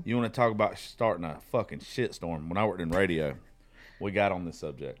that's cool. You want to talk about starting a fucking shitstorm? When I worked in radio, we got on this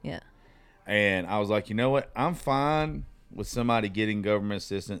subject. Yeah. And I was like, you know what? I'm fine with somebody getting government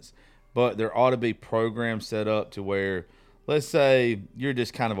assistance, but there ought to be programs set up to where, let's say you're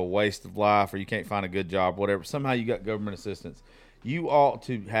just kind of a waste of life or you can't find a good job, whatever. Somehow you got government assistance. You ought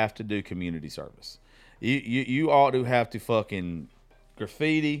to have to do community service. You ought to have to fucking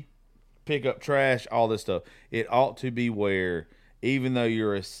graffiti, pick up trash, all this stuff. It ought to be where, even though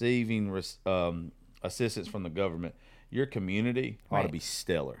you're receiving assistance from the government, your community ought to Right. be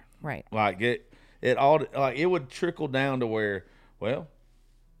stellar. Right. Like it all like it would trickle down to where, well,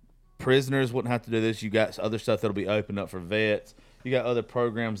 prisoners wouldn't have to do this. You got other stuff that'll be opened up for vets. You got other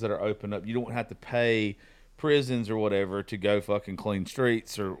programs that are open up. You don't have to pay prisons or whatever to go fucking clean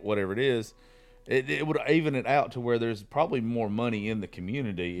streets or whatever it is. It would even it out to where there's probably more money in the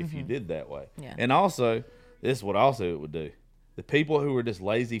community if you did that way. Yeah. And also, this is what also it would do. The people who were just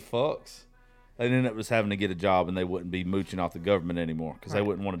lazy fucks, they'd end up just having to get a job and they wouldn't be mooching off the government anymore because they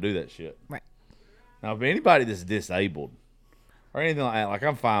wouldn't want to do that shit. Right. Now, if anybody that's disabled or anything like that, like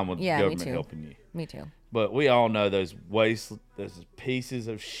I'm fine with Yeah, me government too. helping you. Me too. But we all know those those pieces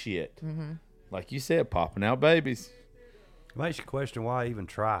of shit. Mm-hmm. Like you said, popping out babies. It makes you question why even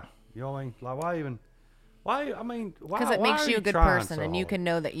try. You know what I mean? Like why even? Why? I mean, why? Because it why makes are you a good trying person, so and you hard? can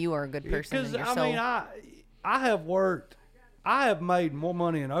know that you are a good person. Because And you're I so, mean, I have worked. I have made more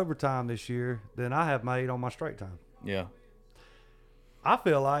money in overtime this year than I have made on my straight time. Yeah. I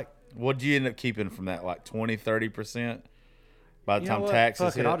feel like What'd you end up keeping from that? Like 20, 30%? By the you know time what? taxes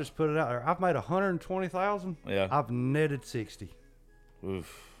Fuck hit? it, I'll just put it out there. I've made 120,000. Yeah. I've netted 60.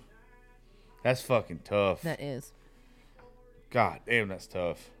 Oof. That's fucking tough. that is. God damn, that's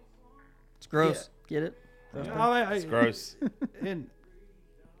tough. It's gross. Get it? I mean, It's gross. and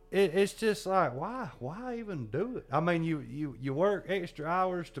it's just like why even do it? I mean, you work extra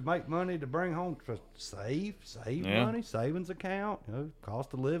hours to make money to bring home to save Yeah. money, savings account. You know,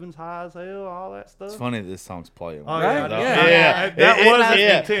 cost of living's high as hell, all that stuff. It's funny that this song's playing. Oh, Right? yeah, Yeah. that wasn't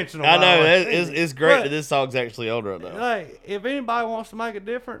intentional. I by the know. way. It's great But- that this song's actually older though. Like, if anybody wants to make it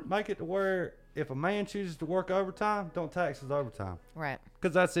different, make it to where if a man chooses to work overtime, don't tax his overtime. Right.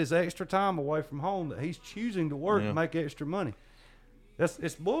 Because that's his extra time away from home that he's choosing to work Yeah. and make extra money.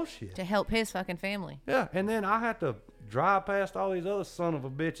 It's bullshit. To help his fucking family. Yeah, and then I have to drive past all these other son of a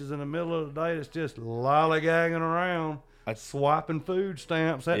bitches in the middle of the day that's just lollygagging around, swiping food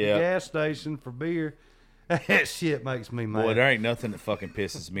stamps at Yeah. the gas station for beer. That shit makes me mad. Boy, there ain't nothing that fucking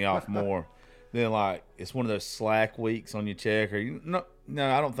pisses me off more than like it's one of those slack weeks on your check or no,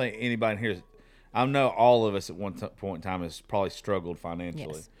 I don't think anybody here. I know all of us at one point in time has probably struggled financially,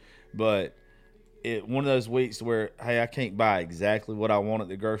 Yes. but one of those weeks where hey, I can't buy exactly what I want at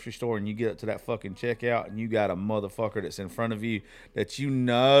the grocery store, and you get up to that fucking checkout and you got a motherfucker that's in front of you that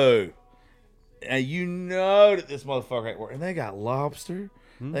and you know that this motherfucker ain't working. And they got lobster,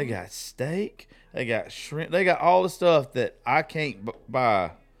 they got steak, they got shrimp, they got all the stuff that I can't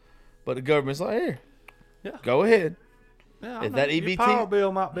buy, but the government's like, here, Yeah. go ahead. Yeah, I If know. that Your EBT power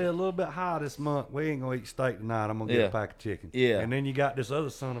bill might be a little bit high this month. We ain't gonna eat steak tonight. I'm gonna get Yeah. a pack of chicken. Yeah. And then you got this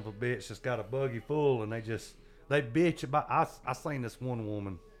other son of a bitch that's got a buggy full, and they bitch about. I seen this one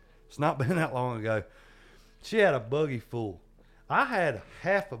woman. It's not been that long ago. She had a buggy full. I had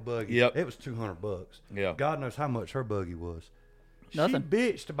half a buggy. Yep. It was $200. Yeah. God knows how much her buggy was. Nothing. She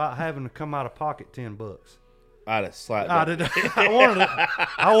bitched about having to come out of pocket $10. I'd have slapped I that. did.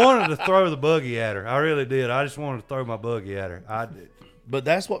 I wanted to throw the buggy at her. I really did. I just wanted to throw my buggy at her. I did. But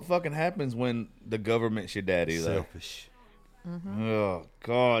that's what fucking happens when the government's your daddy, though. Selfish. Oh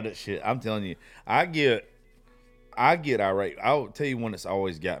God, that shit! I'm telling you, I get irate. I'll tell you one that's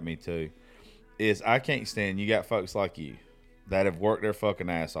always got me too. Is I can't stand. You got folks like you that have worked their fucking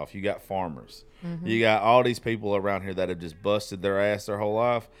ass off. You got farmers. You got all these people around here that have just busted their ass their whole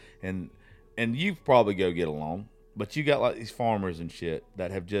life, and you probably go get along. But you got like these farmers and shit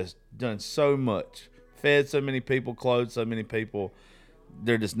that have just done so much, fed so many people, clothed so many people.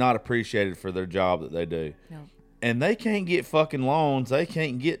 They're just not appreciated for their job that they do. No. And they can't get fucking loans. They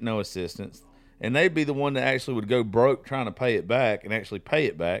can't get no assistance. And they'd be the one that actually would go broke trying to pay it back and actually pay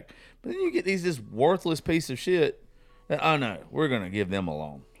it back. But then you get these just worthless piece of shit that, oh no, we're going to give them a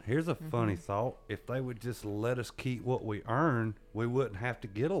loan. Here's a funny thought. If they would just let us keep what we earn, we wouldn't have to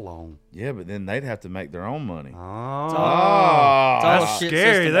get a loan. Yeah, but then they'd have to make their own money. It's Oh, all that's shit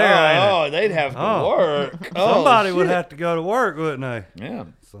scary system. there, ain't it? Oh, they'd have to Oh. work. Oh, Somebody would shit. have to go to work, wouldn't they? Yeah.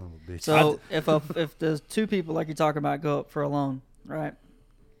 Son of a bitch. So if there's two people like you're talking about go up for a loan, right?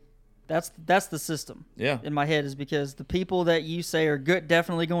 That's the system. Yeah. In my head is because the people that you say are good,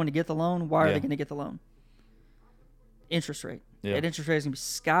 definitely going to get the loan. Why are Yeah. they going to get the loan? Interest rate. Yeah. That interest rate is going to be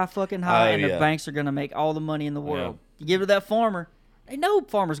sky fucking high, Oh, and yeah. the banks are going to make all the money in the world. You give it to that farmer, They know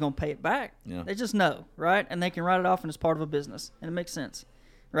farmers gonna pay it back. Yeah. They just know, right? And they can write it off, and it's part of a business, and it makes sense,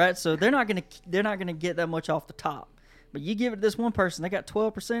 right? So they're not gonna get that much off the top. But you give it to this one person, they got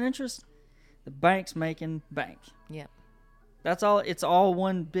 12% interest. The bank's making bank. Yep. That's all. It's all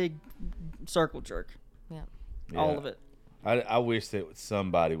one big circle jerk. Yep. All Yeah. of it. I wish that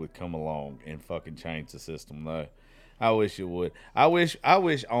somebody would come along and fucking change the system, though. I wish it would. I wish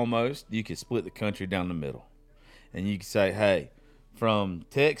almost you could split the country down the middle, and you could say, hey, from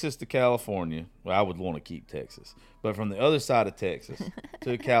Texas to California. Well, I would want to keep Texas, but from the other side of Texas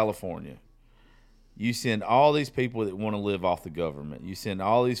to California, you send all these people that want to live off the government. You send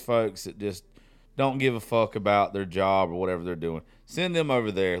all these folks that just don't give a fuck about their job or whatever they're doing. Send them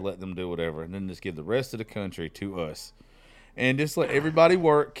over there, let them do whatever, and then just give the rest of the country to us. And just let everybody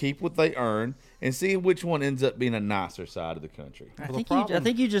work, keep what they earn, and see which one ends up being a nicer side of the country. I problem-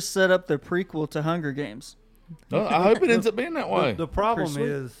 think you just set up the prequel to Hunger Games. Well, I hope it ends up being that way. The problem Pretty sweet.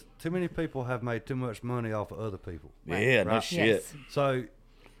 is too many people have made too much money off of other people. Yeah, no Right. shit. Yes. So,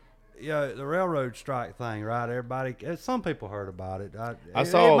 the railroad strike thing, right? Everybody, some people heard about it. I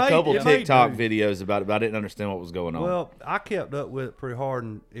saw a couple it made TikTok news. videos about it, but I didn't understand what was going on. Well, I kept up with it pretty hard,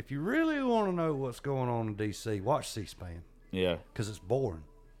 and if you really want to know what's going on in D.C., watch C-SPAN yeah. because it's boring.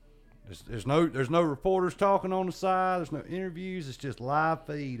 There's no reporters talking on the side. There's no interviews. It's just live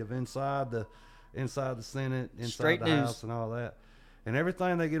feed of inside the Senate, inside Straight the news. House, and all that. And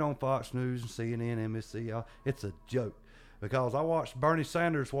everything they get on Fox News and CNN, MSC, it's a joke. Because I watched Bernie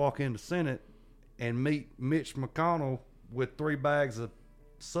Sanders walk in the Senate and meet Mitch McConnell with 3 bags of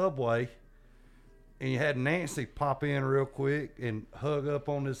Subway, and you had Nancy pop in real quick and hug up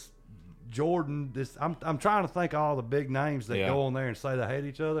on this Jordan. I'm trying to think of all the big names that Yeah. go on there and say they hate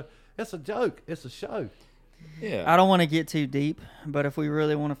each other. It's a joke. It's a show. Yeah. I don't want to get too deep, but if we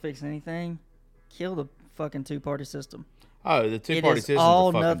really want to fix anything, kill the fucking two-party system. Oh, the It two-party is system's all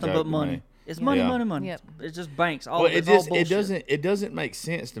a fucking nothing joke but to money. me. It's money, Yeah. money, money. Yep. It's just banks. All Well, it's all bullshit. it doesn't make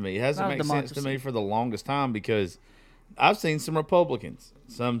sense to me. It hasn't Not a made sense to democracy. me for the longest time because I've seen some Republicans,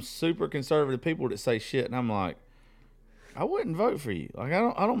 some super conservative people that say shit, and I'm like, I wouldn't vote for you. Like I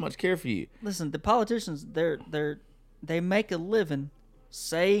don't much care for you. Listen, the politicians, they make a living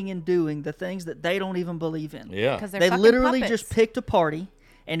saying and doing the things that they don't even believe in. Yeah. Because they're They fucking literally puppets. just picked a party,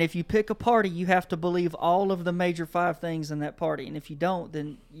 and if you pick a party, you have to believe all of the major 5 things in that party. And if you don't,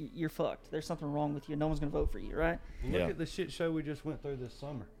 then you're fucked. There's something wrong with you. No one's going to vote for you, right? Look Yeah. at the shit show we just went through this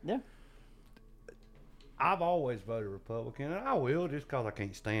summer. Yeah. I've always voted Republican, and I will just because I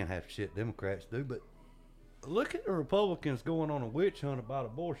can't stand half the shit Democrats do. But look at the Republicans going on a witch hunt about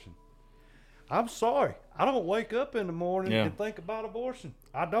abortion. I'm sorry. I don't wake up in the morning Yeah. and think about abortion.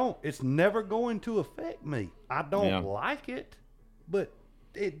 I don't. It's never going to affect me. I don't Yeah. like it, but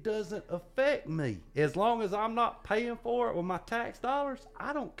it doesn't affect me. As long as I'm not paying for it with my tax dollars,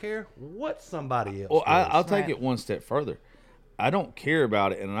 I don't care what somebody else Well, does. I'll take Right. it one step further. I don't care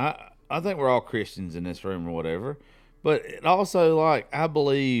about it, and I think we're all Christians in this room or whatever. But it also, like, I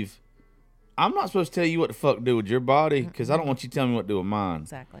believe I'm not supposed to tell you what the fuck to do with your body because I don't want you to tell me what to do with mine.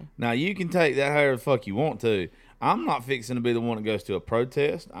 Exactly. Now, you can take that however the fuck you want to. I'm not fixing to be the one that goes to a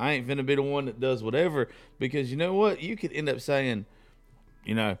protest. I ain't finna be the one that does whatever because you know what? You could end up saying,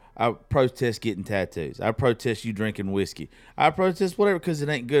 you know, I protest getting tattoos. I protest you drinking whiskey. I protest whatever because it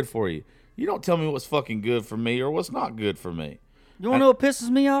ain't good for you. You don't tell me what's fucking good for me or what's not good for me. You want to know what pisses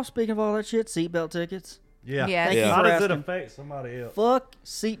me off? Speaking of all that shit, seatbelt tickets. Yeah. Yes. Thank you Yeah. How for does it asking. affect somebody else? Fuck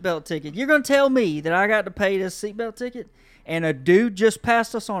seatbelt ticket. You're going to tell me that I got to pay this seatbelt ticket and a dude just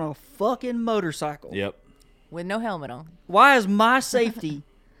passed us on a fucking motorcycle. Yep. With no helmet on. Why is my safety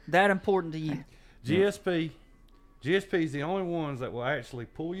that important to you? GSP is the only ones that will actually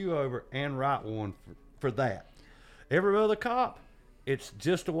pull you over and write one for that. Every other cop, it's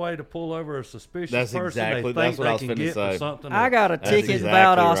just a way to pull over a suspicious That's person exactly- they that's think what I they was can finna get say. for something. I got a That's ticket in exactly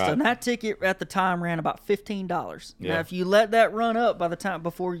Val right. Austin. That ticket at the time ran about $15. Yeah. Now, if you let that run up by the time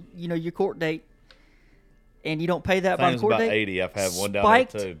before your court date, and you don't pay that by the Thing's court about date, 80. I've had one down there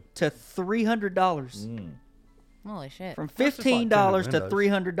spiked too. to $300. Holy shit. From That's just like $15 to tinted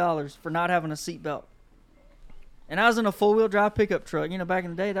windows. $300 for not having a seatbelt. And I was in a 4-wheel drive pickup truck. Back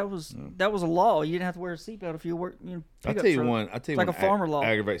in the day, that was a law. You didn't have to wear a seatbelt if you work. I Pickup tell you truck. one. I tell you It's like one a farmer law.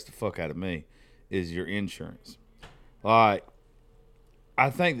 aggravates the fuck out of me is your insurance. Like, I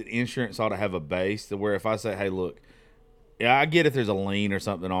think that insurance ought to have a base to where if I say, hey, look, yeah, I get if there's a lien or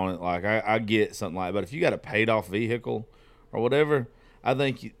something on it. Like, I get something like that. But if you got a paid off vehicle or whatever, I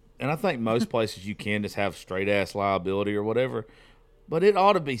think most places you can just have straight ass liability or whatever. But it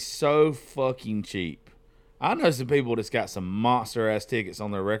ought to be so fucking cheap. I know some people that's got some monster ass tickets on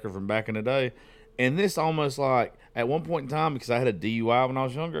their record from back in the day, And this almost like at one point in time, because I had a DUI when I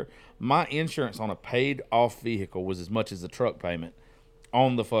was younger, my insurance on a paid off vehicle was as much as the truck payment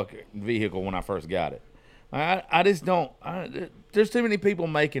on the fucking vehicle when I first got it. I just don't. There's too many people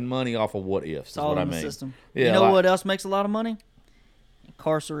making money off of what ifs. It's all what in I the mean. system. Yeah, you know like- what else makes a lot of money?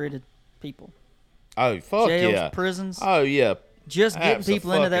 Incarcerated people. Oh fuck Jails, yeah! prisons. Oh yeah. Just getting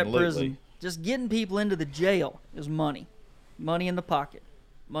people into that Abso-fucking-lutely. prison. Just getting people into the jail is money. Money in the pocket.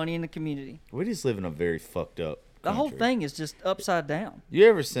 Money in the community. We just live in a very fucked up. The whole country. thing is just upside down. You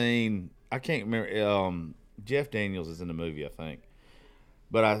ever seen? I can't remember. Jeff Daniels is in the movie, I think.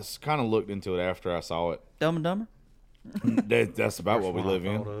 But I kind of looked into it after I saw it. Dumb and Dumber? That's about what we live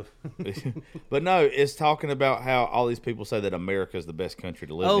Thought in. of. But no, it's talking about how all these people say that America is the best country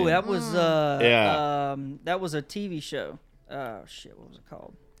to live in. Oh, that was Yeah. that was a TV show. Oh shit, what was it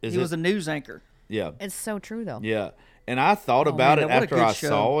called? Is He it- was a news anchor. Yeah, It's so true though. yeah. And I thought Oh, about man, it what a after good I show.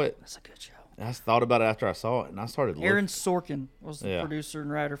 saw it. That's a good show. I thought about it after I saw it, and I started looking. Aaron Sorkin was the Yeah. producer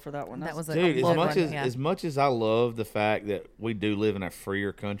and writer for that one. That was a Dude, good as one, yeah. much as I love the fact that we do live in a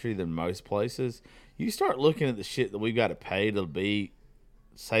freer country than most places, you start looking at the shit that we've got to pay to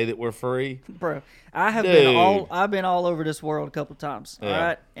say that we're free. Bro, I have Dude. I've been all over this world a couple times. Yeah. All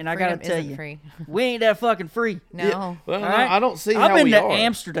right, and I Freedom gotta tell isn't you, free. we ain't that fucking free. No. Yeah. Well, All no, right? I don't see I've how been we to are.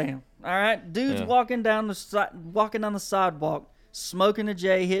 Amsterdam. All right, dudes Yeah. walking down the sidewalk, smoking a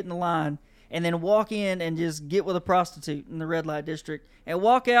J, hitting the line, and then walk in and just get with a prostitute in the red light district, and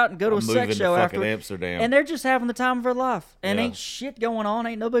walk out and go to I'm a sex moving to show fucking after. Amsterdam. And they're just having the time of their life, and Yeah. ain't shit going on.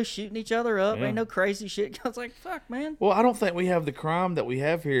 Ain't nobody shooting each other up. Yeah. Ain't no crazy shit. I was like, fuck, man. Well, I don't think we have the crime that we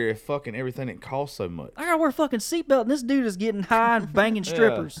have here if fucking everything didn't cost so much. I gotta wear a fucking seatbelt, and this dude is getting high and banging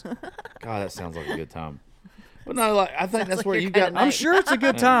strippers. God, that sounds like a good time. But no, like I think that's like where your you kinda got. night. I'm sure it's a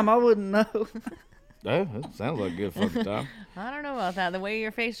good time. I wouldn't know. Oh, that sounds like a good fucking time. I don't know about that. The way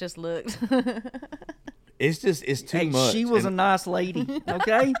your face just looked. It's too Hey, much. she was a and nice lady.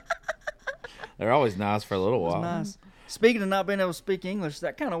 Okay, they're always nice for a little while. nice. Speaking of not being able to speak English,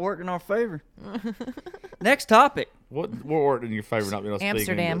 that kind of worked in our favor. Next topic. What worked in your favor not being able to speak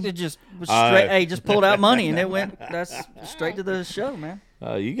Amsterdam. English? It just was Oh. straight. Hey, just pulled out money and it went. That's straight to the show, man.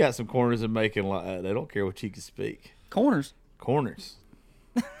 You got some corners in making like they don't care what you can speak. Corners. Corners.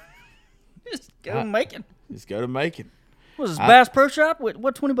 Just go making. Just go to Macon. What is this, Bass Pro Shop? What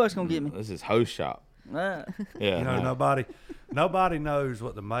 $20 gonna get me? This is Host Shop. Ah. Yeah. You know, no. nobody knows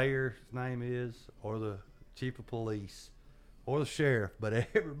what the mayor's name is, or the chief of police, or the sheriff, but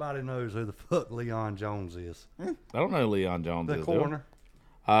everybody knows who the fuck Leon Jones is. I don't know who Leon Jones The is. do I? coroner.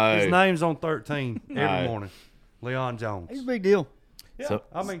 Oh, His name's on 13 every No. morning. Leon He's Jones. a big deal. Yeah, So-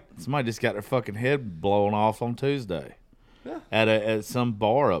 I mean, somebody just got their fucking head blown off on Tuesday. Yeah. At some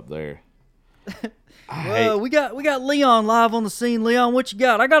bar up there. I hate, We got Leon live on the scene. Leon, what you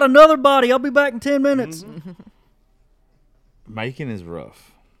got? I got another body. I'll be back in 10 minutes. Macon is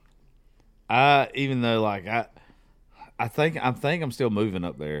rough. Even though like I think I'm still moving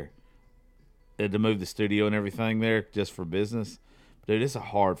up there to move the studio and everything there just for business. Dude, it's a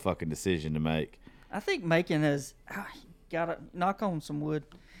hard fucking decision to make. I think Macon has gotta knock on some wood,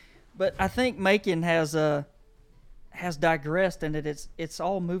 but I think Macon has digressed and it's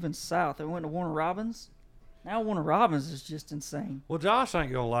all moving south. It went to Warner Robins. Now Warner Robins is just insane. well, Josh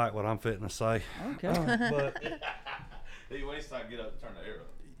ain't gonna like what I'm fitting to say, Okay. but Hey, wait till I get up, turn the air up.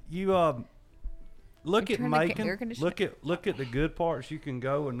 you look You at turn the Macon. air conditioner- Look at the good parts you can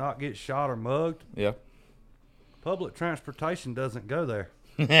go and not get shot or mugged. Yeah. Public transportation doesn't go there.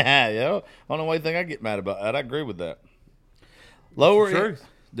 Yeah. Only thing I get mad about that. I agree with that. Lower the truth.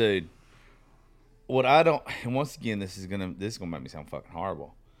 dude. What I don't, and once again, this is gonna make me sound fucking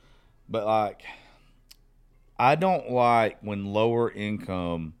horrible, but like, I don't like when lower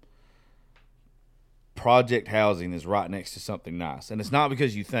income project housing is right next to something nice, and it's not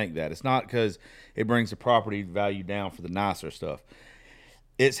because you think that. It's not because it brings the property value down for the nicer stuff.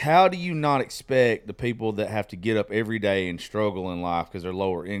 It's how do you not expect the people that have to get up every day and struggle in life because they're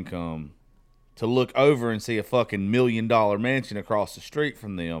lower income to look over and see a fucking $1 million mansion across the street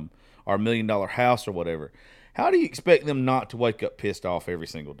from them or $1 million house or whatever? How do you expect them not to wake up pissed off every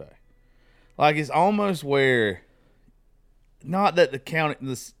single day? Like, it's almost where, not that the county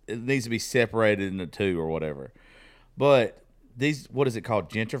it needs to be separated into two or whatever, but these, what is it called,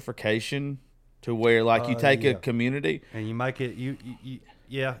 gentrification, to where like you take a yeah. community. And you make it you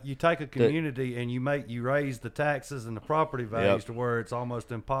take a community and you raise the taxes and the property values to where it's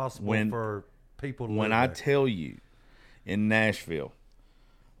almost impossible for people to When live I there. tell you, in Nashville,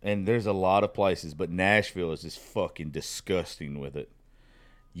 and there's a lot of places, but Nashville is just fucking disgusting with it.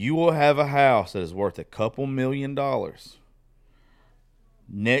 You will have a house that is worth a couple $1 million.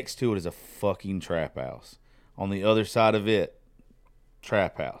 Next to it is a fucking trap house. On the other side of it,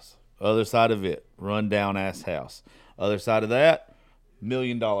 trap house. Other side of it, run down ass house. Other side of that, $1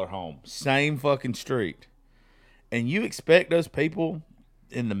 million home. Same fucking street. And you expect those people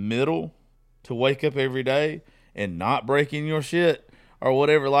in the middle to wake up every day and not break in your shit or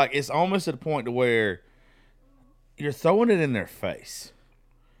whatever? Like, it's almost at a point to where you're throwing it in their face.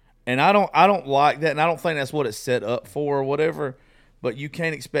 And I don't like that, and I don't think that's what it's set up for or whatever, but you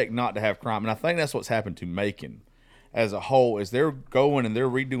can't expect not to have crime. And I think that's what's happened to Macon as a whole, is they're going and they're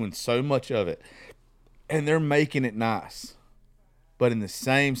redoing so much of it, and they're making it nice. But in the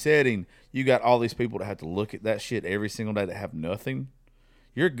same setting, you got all these people that have to look at that shit every single day that have nothing.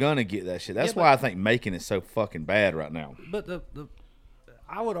 You're going to get that shit. That's why I think Macon is so fucking bad right now. But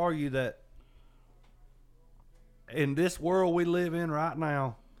I would argue that in this world we live in right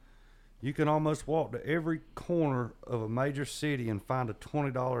now, you can almost walk to every corner of a major city and find a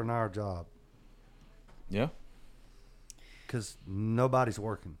 $20 an hour job Yeah. because nobody's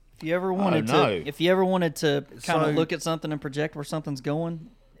working. If you ever wanted to kind of look at something and project where something's going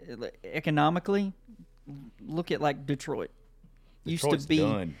economically, look at like Detroit. Detroit's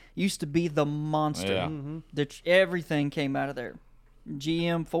done. Used to be the monster. Yeah. Mm-hmm. Everything came out of there.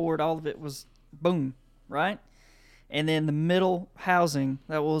 GM, Ford, all of it was boom, right? And then the middle housing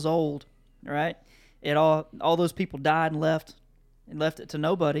that was old, right? It all those people died and left it to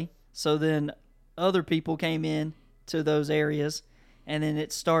nobody. So then other people came in to those areas, and then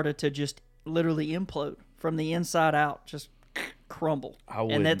it started to just literally implode from the inside out, just crumble.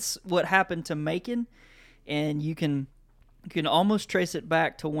 And that's what happened to Macon. And you can almost trace it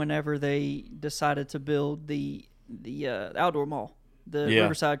back to whenever they decided to build the outdoor mall, the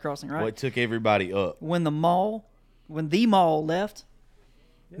Riverside Crossing, right? Well, it took everybody up. When the mall left,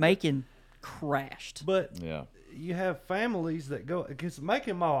 Macon crashed. But you have families that go, because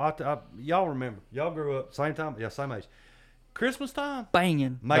Macon Mall, y'all remember, y'all grew up same time, same age. Christmas time,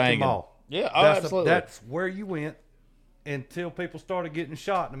 Banging. Macon Mall. Yeah, absolutely. That's where you went until people started getting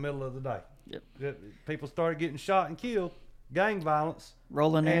shot in the middle of the day. Yep. People started getting shot and killed, gang violence.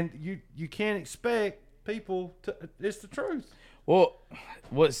 Rolling in. And you can't expect people to, it's the truth. Well,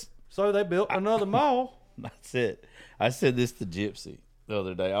 So they built another mall. That's it. I said this to Gypsy the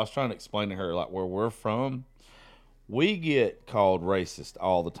other day. I was trying to explain to her, like, where we're from, we get called racist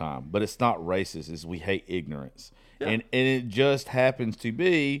all the time, but it's not racist. It's we hate ignorance. Yeah. And it just happens to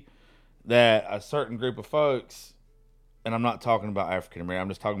be that a certain group of folks, and I'm not talking about African American, I'm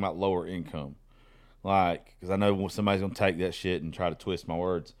just talking about lower income. Like, because I know somebody's going to take that shit and try to twist my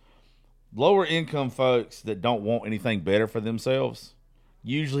words. Lower income folks that don't want anything better for themselves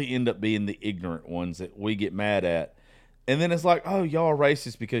usually end up being the ignorant ones that we get mad at. And then it's like, oh, y'all are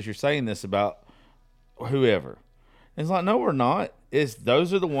racist because you're saying this about whoever. And it's like, no, we're not.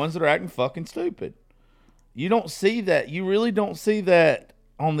 Those are the ones that are acting fucking stupid. You don't see that. You really don't see that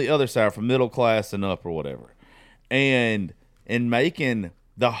on the other side from middle class and up or whatever. And in Macon,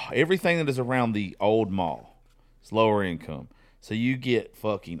 everything that is around the old mall is lower income. So you get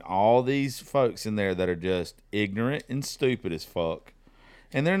fucking all these folks in there that are just ignorant and stupid as fuck.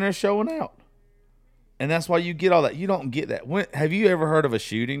 And they're in there showing out. And that's why you get all that. You don't get that. Have you ever heard of a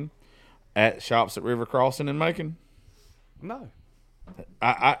shooting at shops at River Crossing in Macon? No.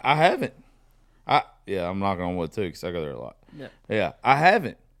 I haven't. I'm knocking on wood too because I go there a lot. Yeah, I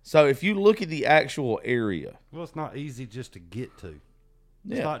haven't. So if you look at the actual area. Well, it's not easy just to get to.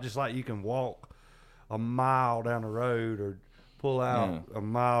 Yeah. It's not just like you can walk a mile down the road or pull out a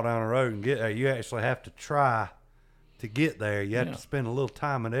mile down the road and get there. You actually have to try to get there. You have to spend a little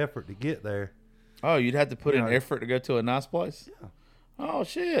time and effort to get there. Oh, you'd have to put in effort to go to a nice place? Yeah. Oh,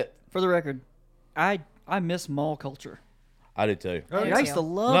 shit. For the record, I miss mall culture. I do too. I used to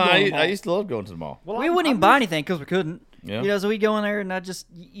love No, going to the mall. I used to love going to the mall. Well, we wouldn't even buy anything because we couldn't. Yeah. You know, so we go in there and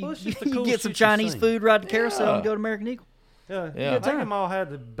you get some Chinese food, ride the carousel, and go to American Eagle. Yeah. Macon Mall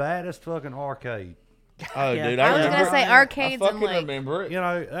had the baddest fucking arcade. Oh, Yeah. dude. I was gonna say arcades I and fucking like remember it. You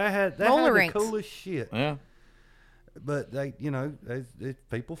know, they had Roller the rinks. coolest shit. Yeah. But they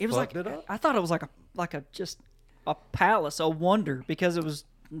people It was fucked like it up. I thought it was like a just a palace, a wonder, because it was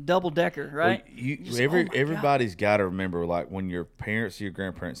double decker, right? Well, everybody's got to remember, like when your parents or your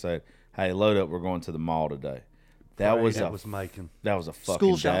grandparents said, "Hey, load up, we're going to the mall today." That was Macon. That was a fucking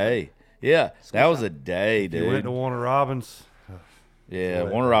School shopping. day. Yeah, that was a day, dude. You went to Warner Robins. Yeah,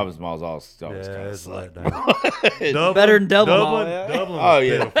 Warner Robins Mall's always kind of It's sucked. let down. Better than Dublin Mall. Dublin Oh was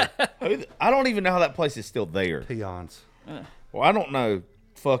yeah, pitiful. I don't even know how that place is still there. Peons. Well, I don't know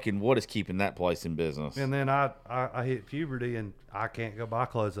fucking what is keeping that place in business. And then I hit puberty and I can't go buy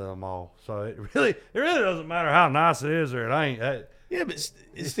clothes at the mall. So it really doesn't matter how nice it is or it ain't. Yeah, but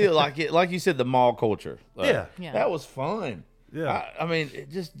it's still like you said, the mall culture. Yeah. Yeah. That was fun. Yeah. I mean,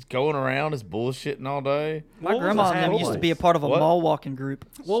 just going around is bullshitting all day. My What was grandma the and them hat used to place? be a part of a What? mall walking group.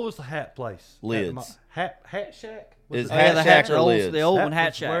 What was the hat place? Lids. Hat Shack? Is Oh, yeah, the Shack hat, or the old, Lids? the old That one, Hat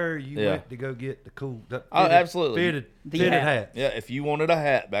was Shack. where you Yeah. went to go get the cool. Oh, absolutely. Fitted The hat. hat. Yeah, if you wanted a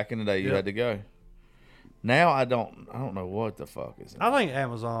hat back in the day, you Yeah. had to go. Now I don't know what the fuck is. I think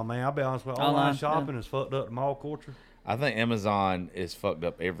Amazon, man. I'll be honest with you. Online, Online shopping yeah. has fucked up the mall culture. I think Amazon is fucked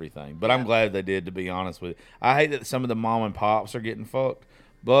up everything, but I'm glad they did. To be honest with you, I hate that some of the mom and pops are getting fucked,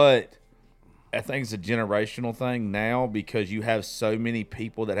 but I think it's a generational thing now because you have so many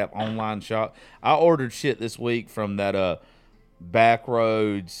people that have online shop. I ordered shit this week from that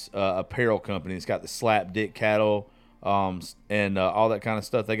Backroads apparel company. It's got the slap dick cattle and all that kind of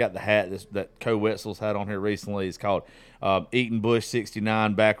stuff. They got the hat that Co Wetzel's had on here recently. It's called Eaton Bush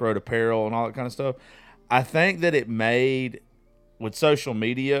 69 Backroad Apparel and all that kind of stuff. I think that it made, with social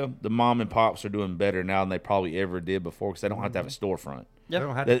media, the mom and pops are doing better now than they probably ever did before because they don't have to have a storefront. They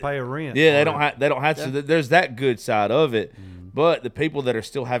don't have They- to pay a rent. Yeah, they for don't it. have. They don't have to. There's that good side of it, but the people that are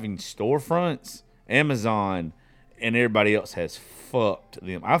still having storefronts, Amazon, and everybody else has fucked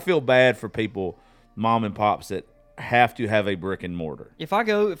them. I feel bad for people, mom and pops, that have to have a brick and mortar. If I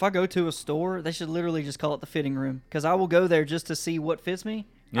go to a store, they should literally just call it the fitting room because I will go there just to see what fits me.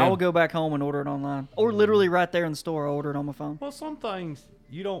 Yeah. I will go back home and order it online, or literally right there in the store, I'll order it on my phone. Well, some things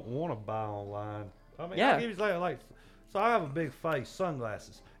you don't want to buy online. I mean, Yeah. I'll give you like, so I have a big face,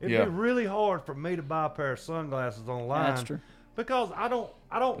 sunglasses. It'd Yeah. be really hard for me to buy a pair of sunglasses online. That's true. Because I don't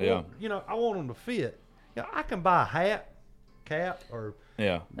Yeah. want, I want them to fit. I can buy a hat, cap, or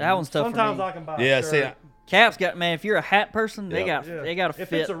Yeah, That one's tough sometimes for me. I can buy a yeah. shirt. See, Caps got, man. If you're a hat person, they Yeah. got to If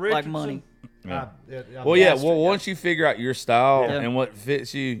fit it's a like Richardson, money. Yeah. I'm well, yeah. That's Well, true, once you figure out your style Yeah. and what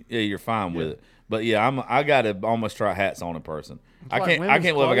fits you, yeah, you're fine with it. But yeah, I got to almost try hats on in person. I like can't women's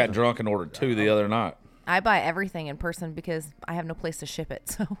believe I got clothing. drunk and ordered two the other night. I buy everything in person because I have no place to ship it.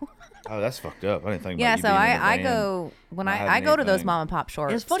 So Oh, that's fucked up. I didn't think. yeah, about you so being in a I van. go when not I having go to those anything. mom and pop It's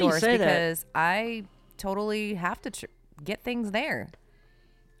funny you stores say that. because I totally have to get things there.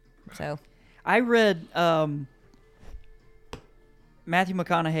 So I read Matthew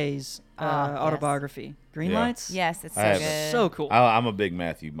McConaughey's Yes. autobiography, Green Yeah. Lights. yes, it's I so haven't. good. So cool. I'm a big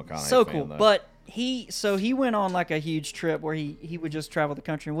Matthew McConaughey. So fan, cool. though. But he went on like a huge trip where he would just travel the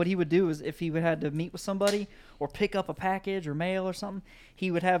country. And what he would do is if he would had to meet with somebody or pick up a package or mail or something, he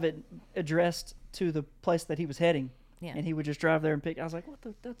would have it addressed to the place that he was heading. Yeah. And he would just drive there and pick. I was like,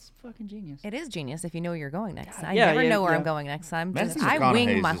 that's fucking genius. It is genius if you know where you're going next. I Yeah, never yeah, know where yeah. I'm going next. I'm just Matthew I McConaughey's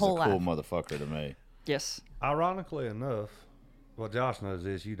wing my just whole a cool life. motherfucker to me. Yes. Ironically enough, well, Josh knows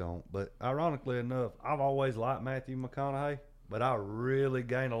this, you don't, but ironically enough, I've always liked Matthew McConaughey, but I really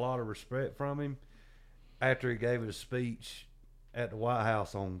gained a lot of respect from him after he gave a speech at the White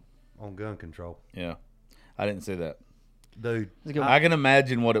House on gun control. Yeah, I didn't see that. Dude, He's a good I can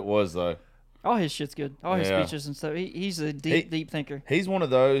imagine what it was though. All his shit's good. All his Yeah. speeches and stuff. He's a deep thinker. He's one of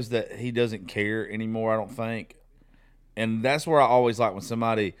those that he doesn't care anymore. I don't think, and that's where I always like when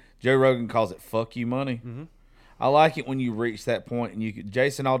somebody. Joe Rogan calls it "fuck you money." Mm-hmm. I like it when you reach that point and you could.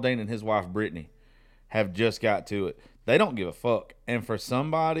 Jason Aldean and his wife Brittany have just got to it. They don't give a fuck, and for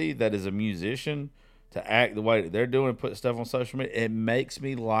somebody that is a musician to act the way that they're doing and put stuff on social media, it makes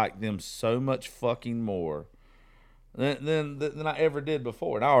me like them so much fucking more than I ever did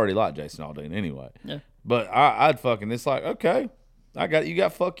before. And I already like Jason Aldean anyway. Yeah. But I'd fucking, it's like, okay, you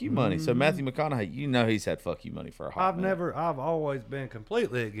got fuck you money. So Matthew McConaughey, you know he's had fuck you money for a hot minute. I've always been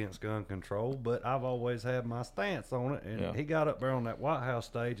completely against gun control, but I've always had my stance on it. And Yeah. he got up there on that White House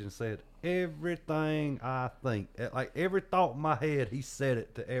stage and said everything I think, like every thought in my head, he said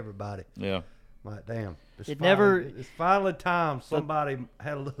it to everybody. Yeah. Like, damn, it's It finally time somebody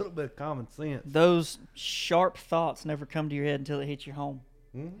had a little bit of common sense. Those sharp thoughts never come to your head until it hits your home.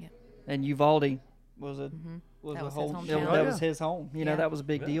 Mhm. Yeah. And Uvalde was a was That a was his home. hometown. That Oh, was yeah. his home. You know, Yeah. that was a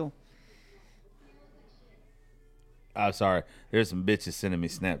big Yeah. deal. I'm sorry. There's some bitches sending me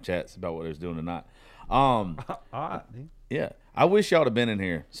Snapchats about what they was doing tonight. Um, All right, then. yeah. I wish y'all would have been in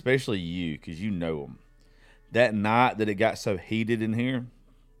here, especially you, because you know them. That night that it got so heated in here,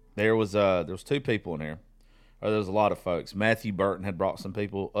 there was two people in here. Or there was a lot of folks. Matthew Burton had brought some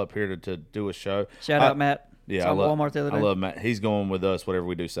people up here to do a show. Shout out, Matt. Yeah, Saw him at Walmart the other day. I love Matt. He's going with us whatever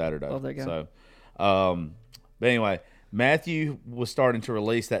we do Saturday. Love that guy. So, but anyway, Matthew was starting to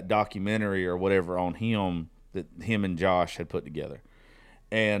release that documentary or whatever on him that him and Josh had put together,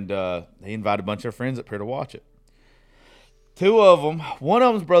 and he invited a bunch of friends up here to watch it. Two of them, one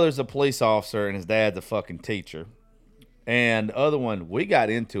of them's brother's a police officer and his dad's a fucking teacher, and the other one, we got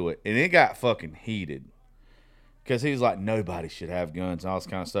into it and it got fucking heated. because he was like, nobody should have guns and all this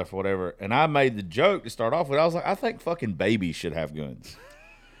kind of stuff or whatever. And I made the joke to start off with. I was like, I think fucking babies should have guns.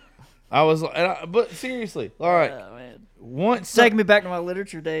 I was like, but seriously, all right. Oh, man. Once Taking me back to my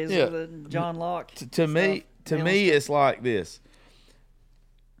literature days Yeah. with John Locke. to me, it's like this.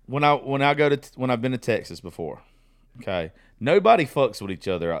 When I've been to Texas before, okay, nobody fucks with each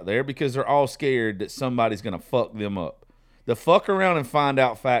other out there because they're all scared that somebody's gonna fuck them up. The fuck around and find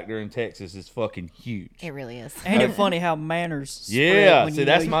out factor in Texas is fucking huge. It really is. Ain't it funny how manners spread Yeah, when see, you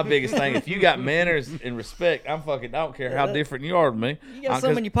that's know my biggest thing. If you got manners and respect, I don't care how different you are to me. You got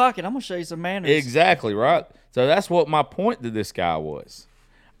something in your pocket. I'm going to show you some manners. Exactly, right? So that's what my point to this guy was.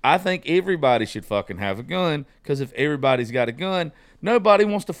 I think everybody should fucking have a gun, because if everybody's got a gun, nobody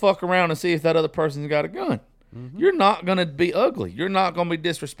wants to fuck around and see if that other person's got a gun. You're not going to be ugly. You're not going to be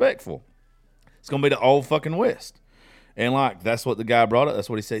disrespectful. It's going to be the old fucking West. And, like, that's what the guy brought up. That's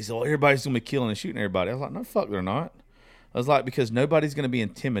what he said. He said, everybody's going to be killing and shooting everybody. I was like, no, fuck, they're not. I was like, because nobody's going to be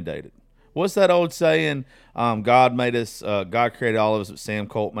intimidated. What's that old saying? God created all of us, but Sam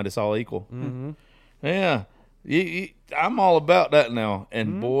Colt made us all equal. Mm-hmm. Yeah. I'm all about that now.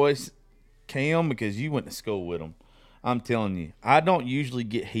 And, boys, Cam, because you went to school with him, I'm telling you, I don't usually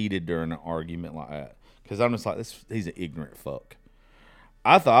get heated during an argument like that, because I'm just like, he's an ignorant fuck.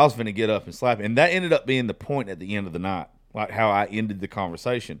 I thought I was going to get up and slap him. And that ended up being the point at the end of the night, like how I ended the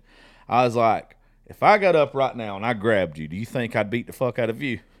conversation. I was like, if I got up right now and I grabbed you, do you think I'd beat the fuck out of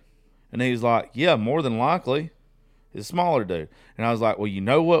you? And he was like, yeah, more than likely. He's a smaller dude. And I was like, well, you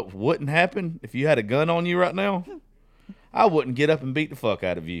know what wouldn't happen if you had a gun on you right now? I wouldn't get up and beat the fuck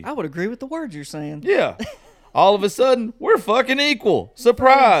out of you. I would agree with the words you're saying. Yeah. All of a sudden, we're fucking equal.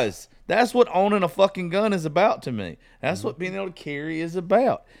 Surprise. That's what owning a fucking gun is about to me. That's what being able to carry is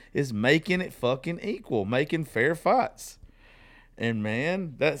about, is making it fucking equal, making fair fights. And,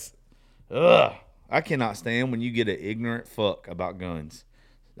 man, I cannot stand when you get an ignorant fuck about guns.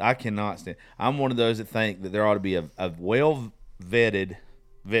 I cannot stand. I'm one of those that think that there ought to be a well-vetted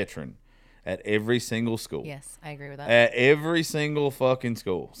veteran at every single school. Yes, I agree with that. At every single fucking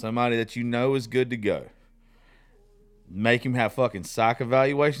school. Somebody that you know is good to go. Make him have fucking psych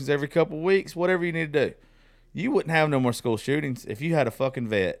evaluations every couple of weeks, whatever you need to do. You wouldn't have no more school shootings if you had a fucking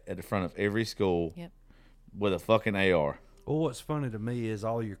vet at the front of every school with a fucking AR. Well, what's funny to me is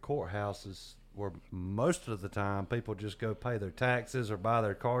all your courthouses where most of the time people just go pay their taxes or buy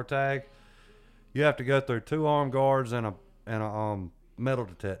their car tag. You have to go through 2 armed guards and a metal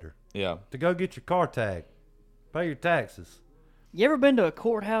detector. Yeah. To go get your car tag. Pay your taxes. You ever been to a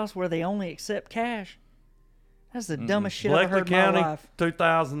courthouse where they only accept cash? That's the dumbest shit I've Blakely heard County, in my life.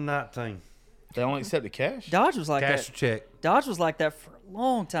 2019. They only accept the cash? Dodge was like Cash that. check. Dodge was like that for a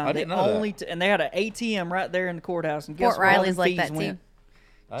long time. I didn't know that. And they had an ATM right there in the courthouse. And guess Fort where all Riley's them like fees that too. went?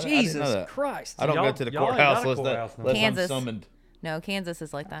 I didn't know Jesus that. Christ. I don't Y'all- go to the y'all ain't courthouse got a unless courthouse no more. I'm Kansas. summoned. No, Kansas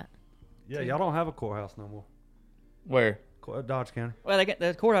is like that. Yeah, y'all don't have a courthouse no more. Where? Dodge County. Well, they got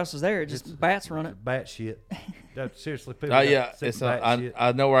the courthouse is there. Just bats run it. Bat shit. Seriously, people. Oh, got yeah. sick It's bat shit.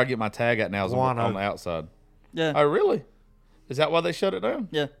 I know where I get my tag at now is on Guano. the outside. Yeah. Oh, really? Is that why they shut it down?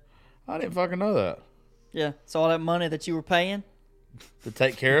 Yeah. I didn't fucking know that. Yeah. So all that money that you were paying. To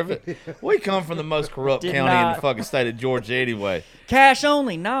take care of it. We come from the most corrupt Did county in not. the fucking state of Georgia anyway. Cash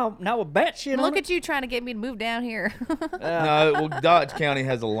only. No, not with bat shit on Look it. at you trying to get me to move down here. No, well, Dodge County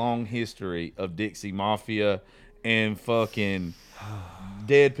has a long history of Dixie Mafia and fucking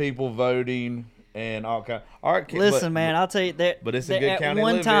dead people voting and all kind. All right, Listen, man, I'll tell you that. but it's a good at county to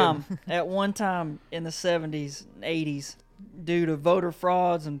one live time, at one time in the 70s, and 80s, due to voter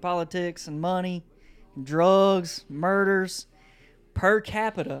frauds and politics and money, drugs, murders, per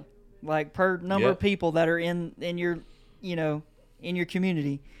capita, like per number of Yep. people that are in your, in your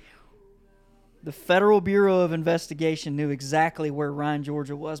community, the Federal Bureau of Investigation knew exactly where Ryan,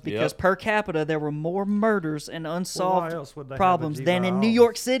 Georgia was because Yep. per capita there were more murders and unsolved else would they have a problems than in GBI New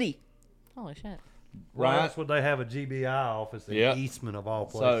York City. Holy shit. Why Right. else would they have a GBI office in Yeah. Eastman of all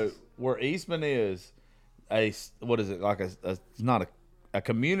So places? where Eastman is, what is it like? It's not a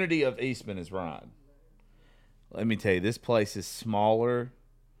community of Eastman is Ryan. Let me tell you, this place is smaller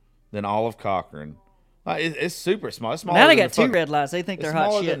than all of Cochran. It's super small. It's smaller Now they than got the two fucking- red lights. They think It's they're hot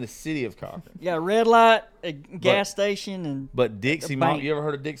smaller shit. than the city of Cochran. You got a red light, a gas station, and But Dixie bank. Mafia, you ever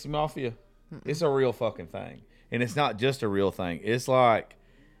heard of Dixie Mafia? It's a real fucking thing. And it's not just a real thing. It's like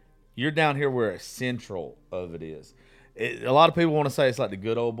you're down here where a central of it is. A lot of people want to say it's like the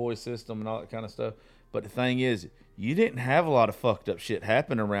good old boy system and all that kind of stuff. But the thing is, you didn't have a lot of fucked up shit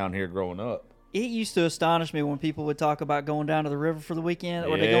happen around here growing up. it used to astonish me when people would talk about going down to the river for the weekend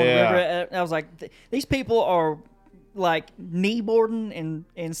or they go on the Yeah. river. I was like, these people are like kneeboarding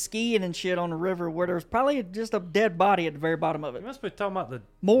and skiing and shit on the river where there's probably just a dead body at the very bottom of it. You must be talking about the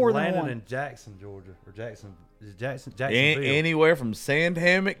More than landing one. in Jackson, Georgia, or Jacksonville. Anywhere from Sand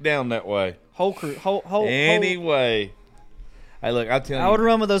Hammock down that way. Whole crew, whole. Anyway. Hey, look, I tell you. I would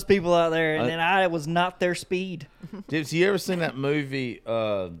run with those people out there, and then I was not their speed. Dips, you ever seen that movie?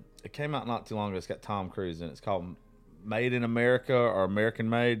 It came out not too long ago. It's got Tom Cruise in it. It's called Made in America or American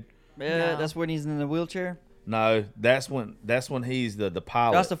Made. Yeah, No. that's when he's in the wheelchair. No, that's when he's the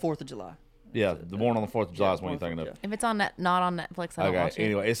pilot. That's the 4th of July. Yeah, the one on the 4th of July is what you're thinking of. If it's on not on Netflix, I don't watch Okay, it.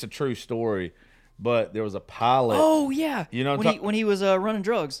 anyway, it's a true story, but there was a pilot. Oh yeah, You know what when I'm he talk- when he was running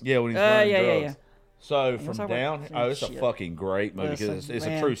drugs. Yeah, when he's running yeah, drugs. yeah. So was from talking down, about it's a shit. fucking great movie Listen, because it's a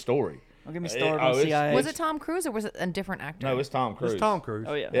man. true story. Don't get me started Oh, on it's- CIA. Was it Tom Cruise or was it a different actor? No, it's Tom Cruise. It's Tom Cruise.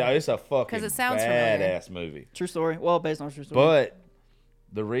 Oh yeah, Yeah, it's a fucking 'Cause it sounds familiar. badass movie. true story. Well, based on a true story. But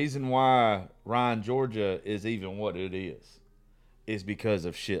the reason why Ryan, Georgia is even what it is because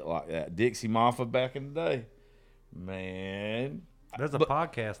of shit like that. Dixie Mafia back in the day, man. There's a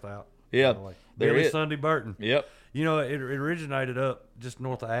podcast out. Yeah, by the way. there Billy is. Sunday Burton. Yep. You know, it originated up just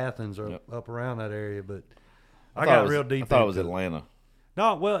north of Athens or Yep. up around that area, but I thought got it was- real deep. I thought it was into Atlanta.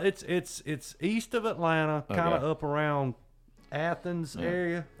 No, well, it's east of Atlanta, kind of Okay. up around Athens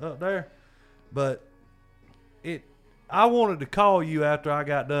area up there. But I wanted to call you after I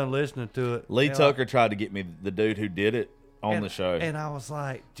got done listening to it. Lee And Tucker tried to get me the dude who did it on the show. and I was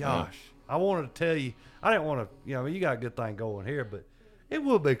like, Josh, I wanted to tell you. I didn't want to, you got a good thing going here, but it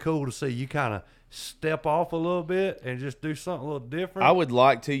would be cool to see you kind of step off a little bit and just do something a little different. I would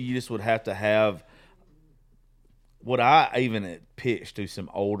like to. You just would have to have what I even had pitched to some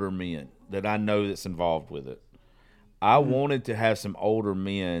older men that I know that's involved with it. I wanted to have some older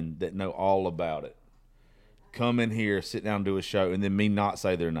men that know all about it come in here, sit down, do a show, and then me not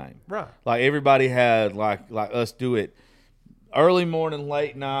say their name. Right. Like everybody had, like us do it early morning,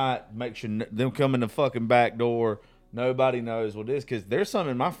 late night. Make sure them come in the fucking back door. Nobody knows what it is because there's some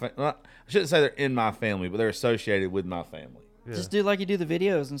in my family. I shouldn't say they're in my family, but they're associated with my family. Yeah. Just do like you do the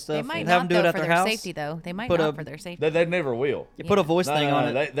videos and stuff. They might and have not them do it though at for their their house. safety though. They might Put not a- for their safety. They never will. You put a voice thing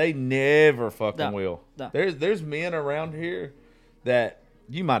on it. They never fucking No, will. no. There's men around here that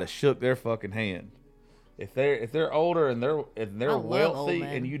you might have shook their fucking hand. If they're older and they're I love old wealthy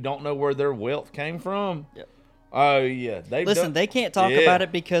men. and you don't know where their wealth came from. Yep. Oh yeah, Listen, they can't talk about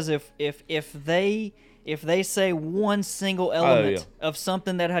it because if they say one single element of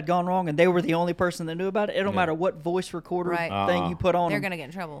something that had gone wrong and they were the only person that knew about it, it don't matter what voice recorder Right. thing you put on They're them. gonna get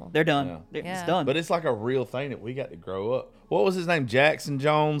in trouble. They're done. Yeah. It's Yeah. done. But it's like a real thing that we got to grow up. What was his name? Jackson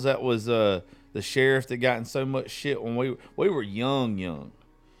Jones. That was the sheriff that got in so much shit when we were young.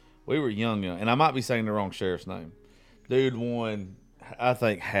 We were young, and I might be saying the wrong sheriff's name. Dude won. I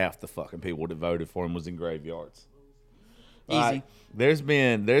think half the fucking people that voted for him was in graveyards. Easy. Like, there's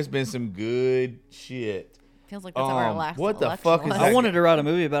been some good shit. Feels like that's our Um, last what the election fuck is was. that? I wanted to write a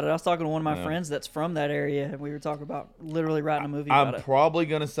movie about it. I was talking to one of my Yeah. friends that's from that area, and we were talking about literally writing a movie I'm about it. probably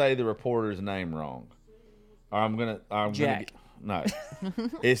gonna say the reporter's name wrong. Or I'm Jack. gonna no.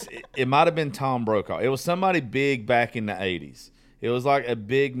 It might have been Tom Brokaw. It was somebody big back in the 80s. It was like a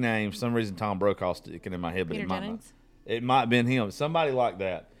big name. For some reason Tom Brokaw sticking in my head, but Peter it might Jennings? not. It might have been him. Somebody like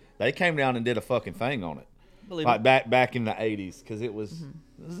that. They came down and did a fucking thing on it. Believe Like it. back in the 80s because it was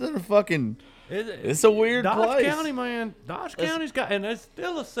this is a fucking It's a weird Dodge place. County, man. Dodge County's got, and there's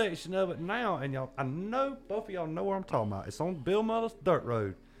still a section of it now. And y'all, I know both of y'all know where I'm talking about. It's on Bill Mullis Dirt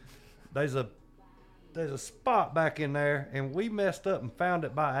Road. There's a spot back in there, and we messed up and found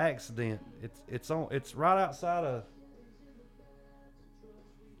it by accident. It's right outside of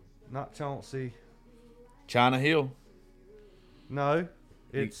not Chauncey. China Hill. No,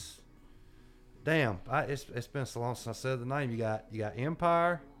 it's damn. It's been so long since I said the name. You got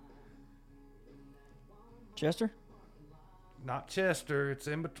Empire, Chester? not Chester. It's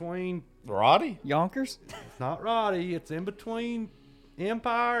in between. Roddy? Yonkers? It's not Roddy. It's in between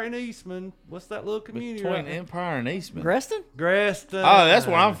Empire and Eastman. What's that little community? Between right there? Empire and Eastman. Greston? Greston. Oh, that's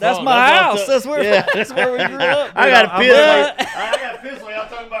where I'm from. That's my what I'm house. ta- That's where Yeah. that's where we grew up. I got a I'm piss. glad- I got a piss when y'all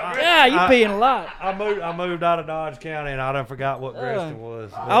talking about Greston. Yeah, you peeing a lot. I moved out of Dodge County and I done forgot what Greston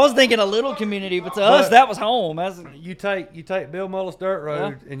was. I was thinking a little community, but to us that was home. That's, You take Bill Mullis Dirt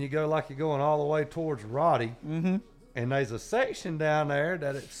Road and you go like you're going all the way towards Roddy. Mm-hmm. And there's a section down there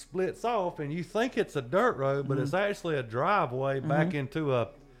that it splits off, and you think it's a dirt road, but it's actually a driveway back into a.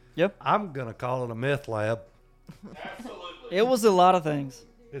 Yep. I'm gonna call it a meth lab. it was a lot of things.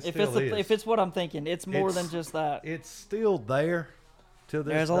 It If still is. if it's what I'm thinking, it's more It's- than just that. It's still there to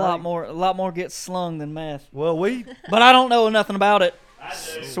this There's a day. lot more gets slung than meth. Well, we But I don't know nothing about it.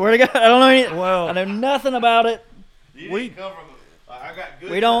 Swear to God, I don't know anything. Well- I know nothing about it. we I got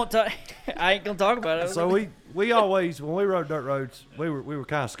good. We don't. I ain't gonna talk about it. so we always when we rode dirt roads, we were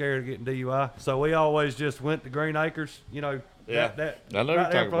kind of scared of getting DUI. So we always just went to Green Acres, you know, Yeah. that I know what right you're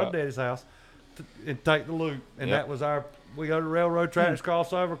there talking in front of about. Daddy's house, and take the loop. And Yep. that was our. We go to railroad tracks,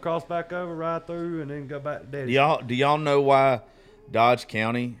 cross over, cross back over, ride through, and then go back to Daddy's. Do y'all know why Dodge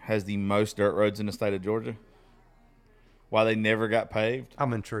County has the most dirt roads in the state of Georgia? Why they never got paved?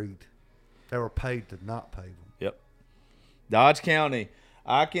 I'm intrigued. They were paid to not pave them. Yep. Dodge County,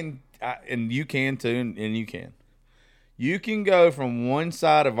 and you can too, and you can. You can go from one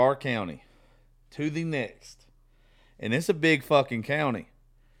side of our county to the next, and it's a big fucking county.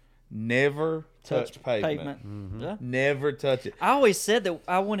 Never touch pavement. Yeah. Never touch it. I always said that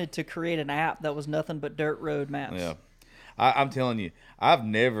I wanted to create an app that was nothing but dirt road maps. Yeah. I'm telling you, I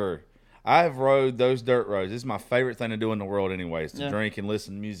have rode those dirt roads. This is my favorite thing to do in the world anyways, to Yeah. drink and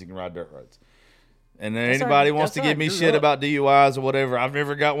listen to music and ride dirt roads. And then That's anybody how- wants to that's how give me I grew shit up. about DUIs or whatever, I've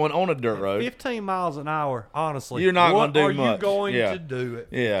never got one on a dirt road. 15 miles an hour, honestly. You're not what gonna do are much. you going Yeah. to do at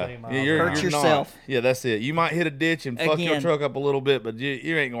 15 Yeah, miles you're, an Hurt hour? you're yourself. Not. Yeah, that's it. You might hit a ditch and fuck your Again. truck up a little bit, but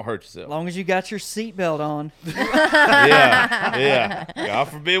you ain't gonna hurt yourself. As long as you got your seatbelt on. yeah. God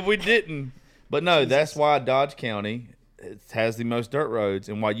forbid we didn't. But no, that's why Dodge County has the most dirt roads,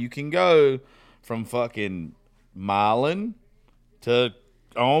 and why you can go from fucking Milan to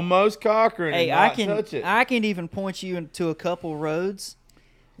almost Cochran Hey, and not touch it. I can even point you into a couple roads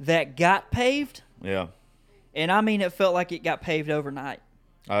that got paved, Yeah. and I mean it felt like it got paved overnight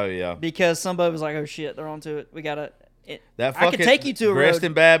Oh yeah. because somebody was like, "Oh shit, they're onto it. We gotta." That I fucking could take you to a Greston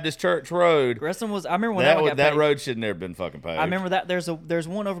road. Baptist Church Road. Greston was. I remember when that one got That paved. road should never been fucking paved. I remember that. There's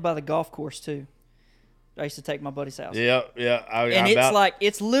one over by the golf course too. I used to take my buddy's house. Yeah, yeah. And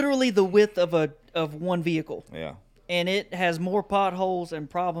it's literally the width of one vehicle, yeah. and it has more potholes and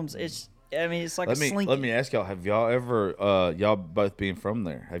problems. It's like Let a me slinky. let me ask y'all: have y'all ever, y'all both being from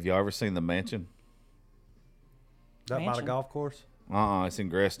there, have y'all ever seen the mansion? That by the Mansion. golf course? It's in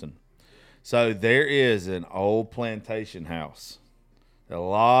Greston. So there is an old plantation house.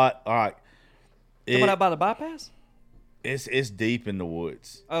 All right. Coming out by the bypass? It's deep in the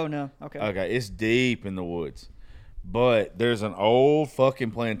woods. Oh no. Okay. Okay, it's deep in the woods. But there's an old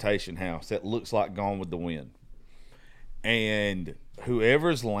fucking plantation house that looks like Gone with the Wind. And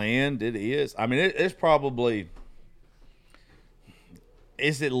whoever's land it is, I mean, it's probably,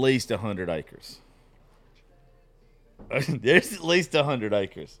 it's at least 100 acres. There's at least 100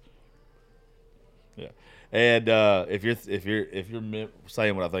 acres. Yeah. And if you're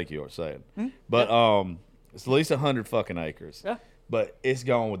saying what I think you are saying, but it's at least 100 fucking acres. Yeah. But it's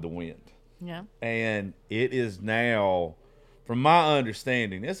Gone with the Wind. Yeah. And it is now, from my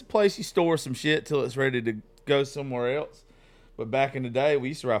understanding, it's a place you store some shit till it's ready to go somewhere else. But back in the day, we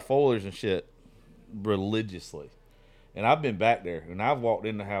used to ride foilers and shit religiously. And I've been back there, and I've walked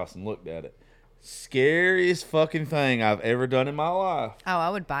in the house and looked at it. Scariest fucking thing I've ever done in my life. Oh, I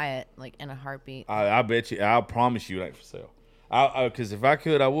would buy it like in a heartbeat. I bet you, I'll promise you it ain't for sale. Because if I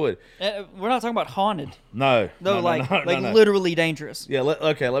could, I would. We're not talking about haunted. No. No, no. literally dangerous. Yeah,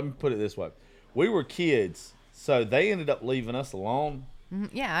 okay, let me put it this way. We were kids, so they ended up leaving us alone. Mhm.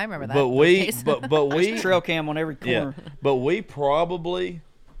 Yeah, I remember that. But those we, days. but we, Trail cam on every yeah, corner. but we probably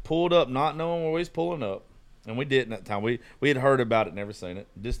pulled up not knowing where we was pulling up, and we didn't at the time. We had heard about it, never seen it.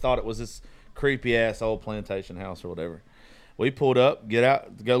 Just thought it was this creepy ass old plantation house or whatever. We pulled up, get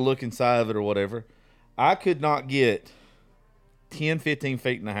out, go look inside of it or whatever. I could not get 10, 15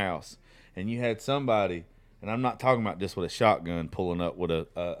 feet in the house, and you had somebody, and I'm not talking about just with a shotgun pulling up with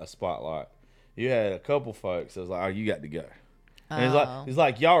a spotlight. You had a couple folks that was like, "Oh, you got to go." And Oh. it's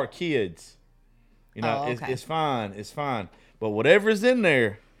like y'all are kids, you know. Oh, okay. It's fine. But whatever's in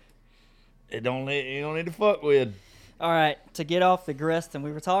there, you don't need to fuck with. All right, to get off the Greston,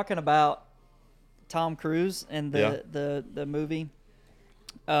 we were talking about Tom Cruise and the movie.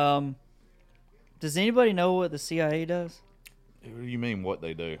 Does anybody know what the CIA does? What do you mean? What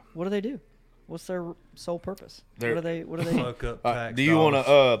they do? What do they do? What's their sole purpose? They're- What do they? Fuck up tax Do you want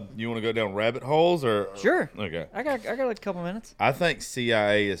dollars. to go down rabbit holes or? Sure. Okay. I got a couple minutes. I think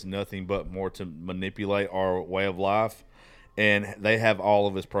CIA is nothing but more to manipulate our way of life, and they have all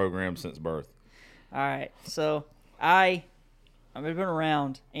of his programs since birth. All right, so I've been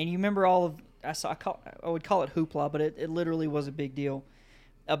around, and you remember all of I would call it hoopla, but it literally was a big deal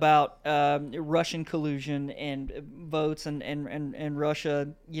about Russian collusion and votes and Russia,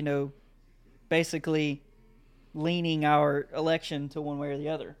 basically leaning our election to one way or the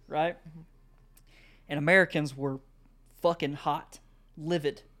other, right? And Americans were fucking hot,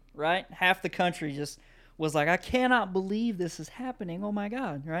 livid, right? Half the country just was like, I cannot believe this is happening. Oh my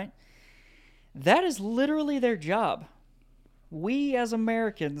God, right? That is literally their job. We as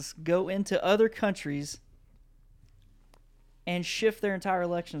Americans go into other countries and shift their entire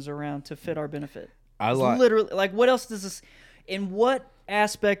elections around to fit our benefit. I It's like. literally, like, what else does this? In what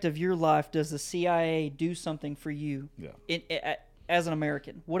aspect of your life does the CIA do something for you? Yeah. As an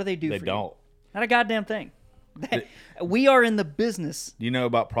American, what do they do? They for don't. You? Not a goddamn thing. We are in the business. Do you know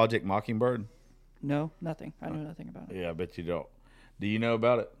about Project Mockingbird? No, nothing. I know nothing about it. Yeah, I bet you don't. Do you know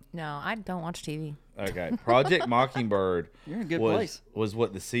about it? No, I don't watch TV. Okay. Project Mockingbird You're in a good was, place. was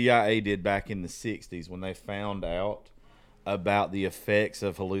what the CIA did back in the 60s when they found out about the effects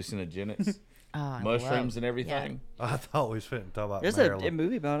of hallucinogenics, mushrooms and everything. I thought we was fitting to talk about There's Maryland. a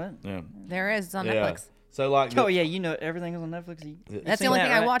movie about it. Yeah. There is on Yeah. Netflix. So like Oh yeah, you know everything is on Netflix. That's the only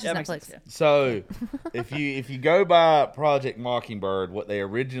thing I watch is That makes Netflix. sense, So, if you go by Project Mockingbird, what they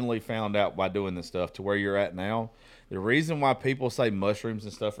originally found out by doing this stuff to where you're at now, the reason why people say mushrooms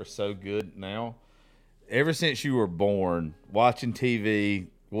and stuff are so good now, ever since you were born, watching TV,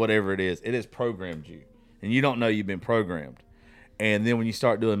 whatever it has programmed you, and you don't know you've been programmed. And then when you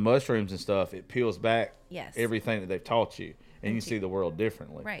start doing mushrooms and stuff, it peels back Yes. everything that they've taught you, and you see the world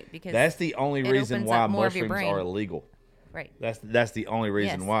differently. Right, because that's the only it reason opens why up more of your mushrooms brain. are illegal. Right. That's the only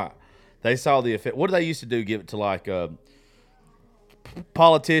reason Yes. why. They saw the effect. What do they used to do? Give it to like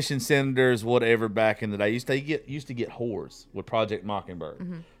politicians, senators, whatever. Back in the day, used to get whores with Project Mockingbird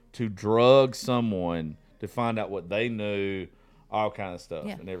Mm-hmm. to drug someone to find out what they knew, all kind of stuff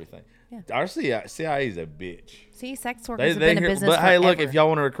Yeah. and everything. Yeah. Our CIA is a bitch. See, sex workers They have been in hear, business but hey, look, forever. if y'all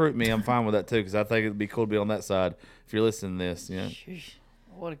want to recruit me, I'm fine with that too, because I think it'd be cool to be on that side. If you're listening to this, yeah. Sheesh,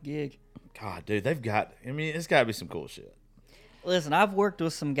 what a gig. God, dude, they've got. I mean, it's got to be some cool shit. Listen, I've worked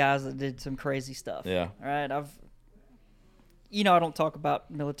with some guys that did some crazy stuff. Yeah. All right. I don't talk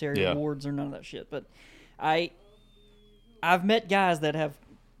about military Yeah. awards or none of that shit, but I've met guys that have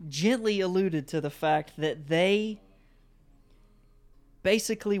gently alluded to the fact that they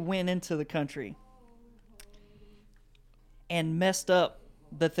basically went into the country and messed up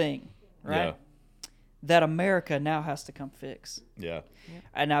the thing, right? Yeah. That America now has to come fix. Yeah.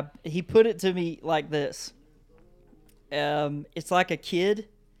 And he put it to me like this. It's like a kid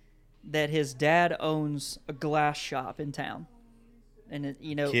that his dad owns a glass shop in town. And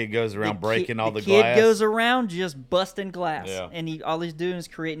Kid goes around the breaking all the kid glass. goes around just busting glass. Yeah. And all he's doing is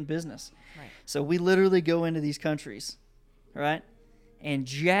creating business. Right. So we literally go into these countries, right? And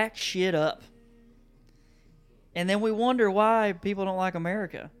jack shit up. And then we wonder why people don't like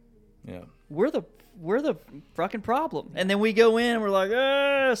America. Yeah. We're the fucking problem. And then we go in and we're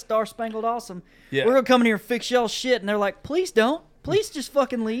like, Star Spangled Awesome. Yeah. We're gonna come in here and fix y'all shit. And they're like, please don't. Please just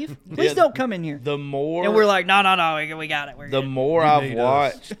fucking leave. Please Yeah, don't come in here. The more And we're like, no, we got it. We're the good. more You I've need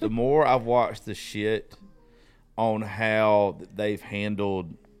watched, the more I've watched the shit on how they've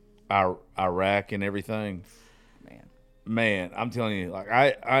handled Iraq and everything. Man, I'm telling you, like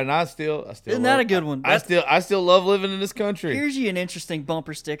I still Isn't that love- a good one? I still love living in this country. Here's you an interesting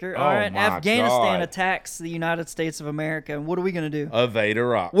bumper sticker. Oh All right, my Afghanistan God. attacks the United States of America. And what are we gonna do? Evade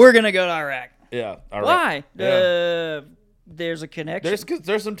Iraq. We're gonna go to Iraq. Yeah. Iraq. Why? Yeah. There's a connection.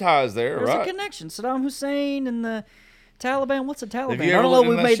 There's some ties there, There's right? a connection. Saddam Hussein and the Taliban. What's a Taliban? you I ever don't know. looked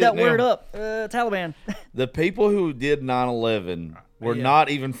We in that made that shit word now? up. Taliban. The people who did 9/11 were Yeah. not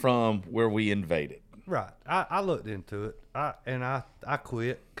even from where we invaded. Right. I looked into it. I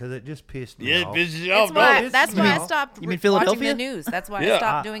quit because it just pissed me Yeah, off. bitches, That's why, it's that's why I small. stopped You mean watching Philadelphia? the news. That's why Yeah. I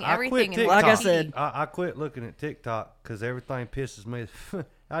stopped doing I everything. quit in Like I TV. said, I quit looking at TikTok because everything pisses me.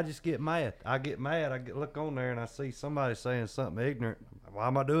 I just get mad. I get mad. Look on there and I see somebody saying something ignorant. Why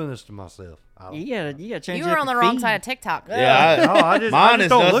am I doing this to myself? you gotta change. You up were on the your wrong feed. side of TikTok. Yeah, No, I just mine is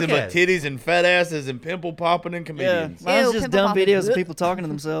don't nothing look but at it. titties and fat asses and pimple popping and Yeah, comedians. mine's Ew, just pimple dumb popping. videos of people talking to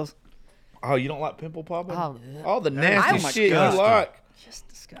themselves. Oh, you don't like pimple popping? Oh, All the Oh nasty my shit God. you like. Just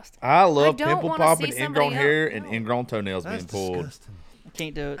disgusting. I love don't pimple wanna popping, see ingrown somebody hair, else. and No. ingrown toenails That's being pulled. disgusting. I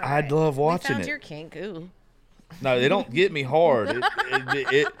can't do it. I love We watching found it. your kink. Ooh. No, they don't get me hard.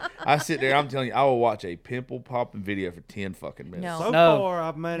 I sit there. I'm telling you, I will watch a pimple popping video for 10 fucking minutes. No. So No. far,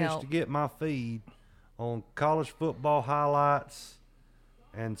 I've managed No. to get my feed on college football highlights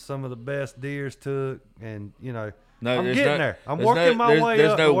and some of the best deers took, and No, I'm there's getting no, there. I'm there's working no, my there's, way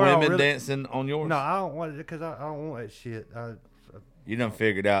There's up no to where I women really- dancing on yours. No, I don't want it because I don't want that shit. You done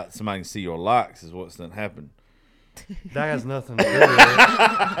figured out somebody can see your likes is what's done happened. That has nothing to do with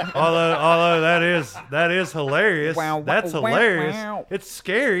it. Although that is hilarious. Wow, That's wow, wow, hilarious. wow. It's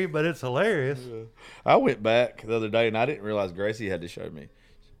scary, but it's hilarious. I went back the other day and I didn't realize Gracie had to show me.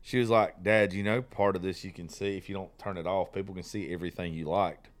 She was like, "Dad, part of this you can see if you don't turn it off. People can see everything you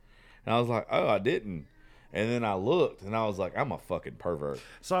liked." And I was like, "Oh, I didn't." And then I looked, and I was like, I'm a fucking pervert.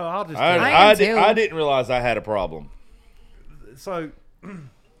 So I'll just. I am too. I didn't realize I had a problem. So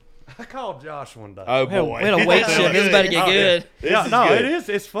I called Josh one day. Oh, We had- boy. we had a weight shift. This is about to get good. yeah, is no, good. it is.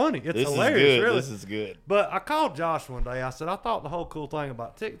 It's funny. It's This hilarious. is good. Really. This is good. But I called Josh one day. I said, I thought the whole cool thing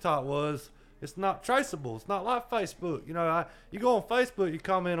about TikTok was it's not traceable. It's not like Facebook. You know, you go on Facebook, you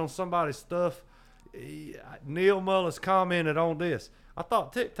comment on somebody's stuff. Neil Mullis commented on this. I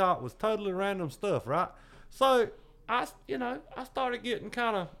thought TikTok was totally random stuff, right? So I started getting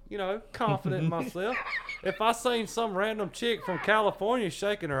kind of, confident in myself. If I seen some random chick from California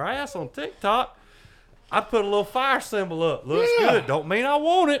shaking her ass on TikTok, I'd put a little fire symbol up. Looks good. Don't mean I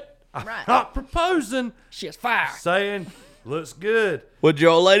want it. I'm Right. not proposing. Shit's fire. Saying, looks good. What'd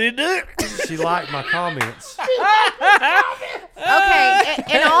your old lady do? She liked my comments. Okay,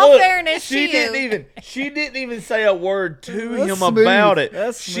 in all Look, fairness she to you, didn't even say a word to That's him smooth. about it.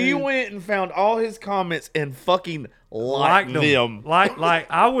 That's she smooth. went and found all his comments and fucking Liked liked them. Like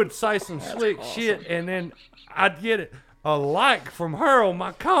I would say some slick shit and then I'd get a like from her on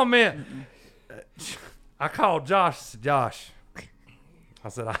my comment. I called Josh. Josh, I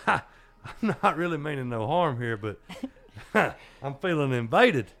said, I'm not really meaning no harm here, but I'm feeling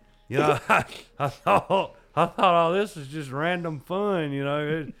invaded. You know, I thought all this was just random fun. You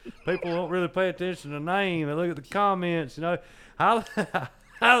know, people don't really pay attention to name. They look at the comments. You know, how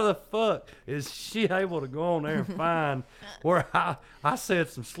the fuck is she able to go on there and find where I said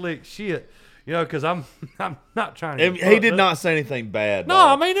some slick shit? You know, because I'm not trying to. And he did not say anything bad. No, though.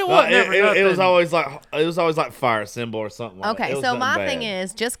 I mean, it wasn't Like, never it was nothing. always like fire symbol or something. Like that. okay. It was So nothing my thing bad.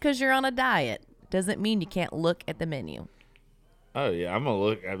 is, just because you're on a diet doesn't mean you can't look at the menu. Oh yeah, I'm gonna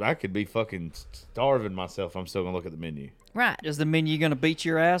look. I could be fucking starving myself. I'm still gonna look at the menu. Right. Is the menu gonna beat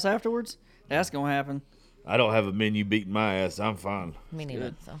your ass afterwards? That's gonna happen. I don't have a menu beating my ass. I'm fine. Me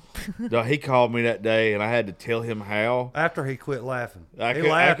neither. So. No, he called me that day, and I had to tell him how. After he quit laughing. I He could-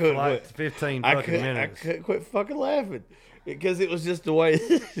 I laughed for couldn't like quit. 15 I fucking minutes. couldn't quit fucking laughing because it was just the way.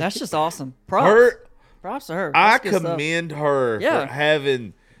 That's just awesome. Props. her. Props to her. I That's good stuff. commend her Yeah. for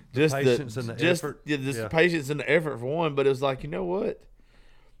having just patience and the effort. Yeah, just Yeah. the patience and the effort for one. But it was like, you know what?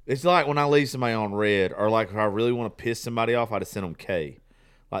 It's like when I leave somebody on red, or like if I really want to piss somebody off, I just send them K,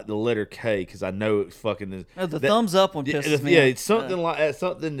 like the letter K, because I know it's fucking. Oh, the thumbs up one pisses me yeah, off. it's something like that.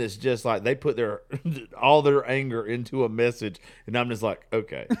 Something that's just like they put their all their anger into a message, and I'm just like,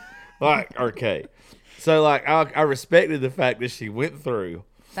 okay, like okay. So like I respected the fact that she went through.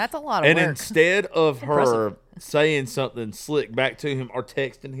 That's a lot of And work. instead of her Impressive. saying something slick back to him, or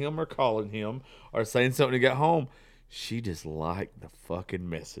texting him, or calling him, or saying something to get home, she just liked the fucking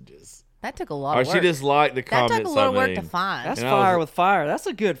messages. That took a lot Or of work. she just liked the that comments. took a little I work mean. to find. That's And I was fire like- with fire. That's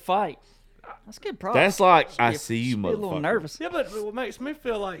a good fight. That's good props. That's like, I Should see you, be a little motherfucker. nervous. Yeah, but what makes me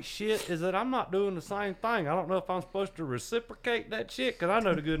feel like shit is that I'm not doing the same thing. I don't know if I'm supposed to reciprocate that shit because I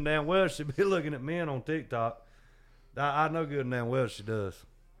know the good and damn well she be looking at men on TikTok. I know good and damn well she does.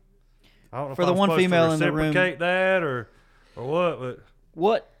 I don't know For if the I'm one supposed to female in the room. reciprocate that or what, but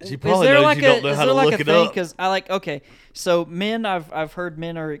What She is probably there knows like you don't know is how there to like look a it thing? up. Because I like so men I've heard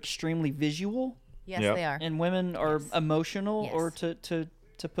men are extremely visual yes, Yep. they are. and women are emotional Yes. or to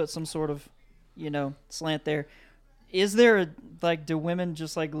put some sort of slant there. Is there do women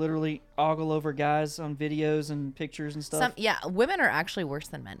just like literally ogle over guys on videos and pictures and stuff? Women are actually worse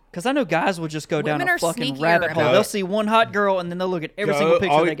than men. Because I know guys will just go down Women a are fucking sneakier rabbit hole. about They'll it. see one hot girl and then they'll look at every Go- single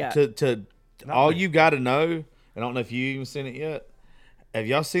picture all, they got. All me. you got to know, I don't know if you even seen it yet. Have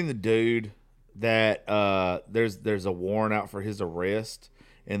y'all seen the dude that there's a warrant out for his arrest,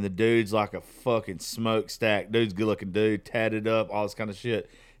 and the dude's like a fucking smokestack. Dude's good looking dude, tatted up, all this kind of shit.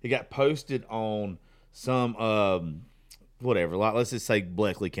 He got posted on some whatever, like let's just say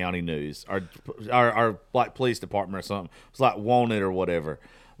Bleckley County News or like police department or something. It's like wanted or whatever.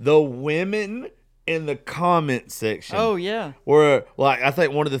 The women in the comment section. Oh yeah. Where, like, I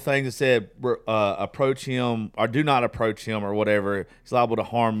think one of the things that said, approach him or do not approach him or whatever. He's liable to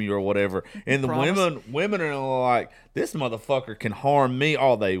harm you or whatever. And the Promise. women are like, this motherfucker can harm me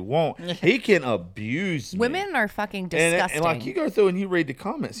all they want. He can abuse me. Women are fucking and, disgusting. and like you go through and you read the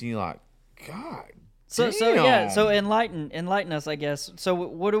comments and you're like, God. So damn. yeah. So enlighten us, I guess. So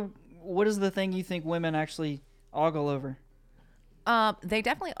what is the thing you think women actually ogle over? They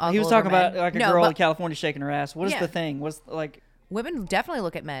definitely. He was ogle talking over about men. like a No, girl but in California shaking her ass. What is Yeah. the thing? What's like? Women definitely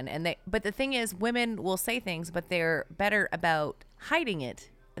look at men, but the thing is, women will say things, but they're better about hiding it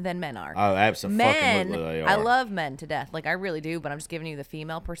than men are. Oh, absolutely. Men, They I are. love men to death. Like I really do, but I'm just giving you the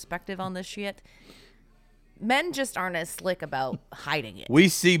female perspective on this shit. men just aren't as slick about hiding it. We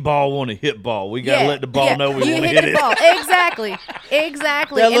see ball want to hit ball. We gotta let the ball know we you want to hit hit the it. ball. Exactly.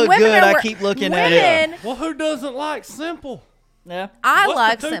 That And look women good. are I wor- keep looking at it. women, Well, who doesn't like simple? Yeah. I What's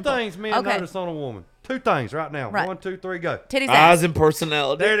like the two simple. things men Okay. notice on a woman? Two things right now. Right. 1, 2, 3, go. Titties, Eyes ass. and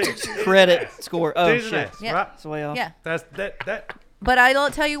personality. There it is. Credit score. Oh, Titties and shit. ass, Yeah. right? That's way off. Yeah. That's that. But I'll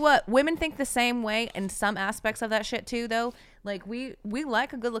tell you what, women think the same way in some aspects of that shit too, though. Like we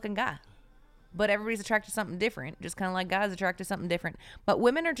like a good-looking guy, but everybody's attracted to something different. Just kind of like guys attracted to something different. But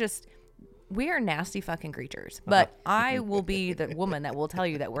women are just, we are nasty fucking creatures. But I will be the woman that will tell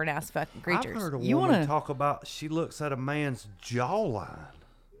you that we're nasty fucking I've creatures. heard a You woman wanna- talk about she looks at a man's jawline.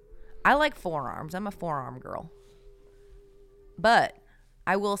 I like forearms. I'm a forearm girl. But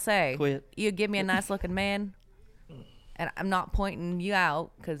I will say, Quit. you give me a nice looking man, and I'm not pointing you out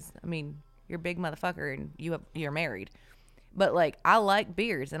because I mean you're a big motherfucker and you're married. But like I like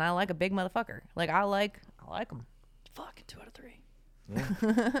beards and I like a big motherfucker. Like I like them. Fucking 2 out of 3.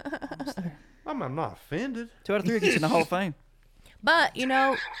 I'm not offended. 2 out of 3 gets you in the Hall of Fame. But you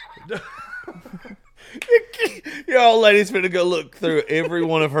know, Your old lady's finna go look through every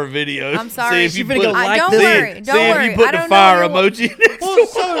one of her videos. I'm sorry. See if She you finna put, go like don't this. worry. see Don't worry. if you put I the don't fire know your- emoji.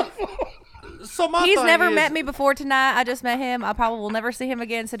 Well, so my He's thing never is, met me before tonight. I just met him. I probably will never see him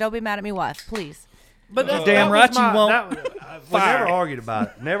again. So don't be mad at me, wife. Please. But that's Damn that right was you my- won't. we never argued about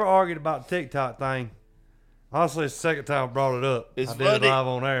it. Never argued about the TikTok thing. Honestly, it's the second time I brought it up. It's I did it funny. live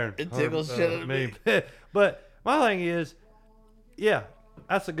on air. It tickles shit out of me. But my thing is, yeah,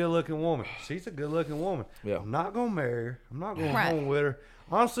 that's a good-looking woman. She's a good-looking woman. Yeah. I'm not gonna marry her. I'm not going Right. home with her.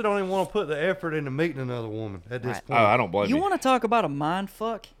 Honestly, don't even want to put the effort into meeting another woman at this Right. Oh, point. I don't blame you. You want to talk about a mind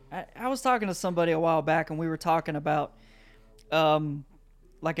fuck? I was talking to somebody a while back, and we were talking about,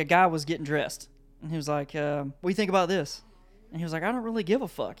 like a guy was getting dressed, and he was like, "What do you think about this?" And he was like, "I don't really give a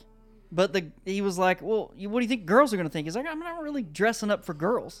fuck." But he was like, "Well, what do you think girls are gonna think?" He's like, "I'm not really dressing up for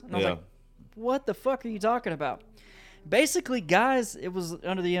girls." And I was Yeah. like, "What the fuck are you talking about?" Basically, guys, it was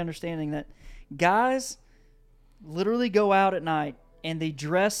under the understanding that guys literally go out at night and they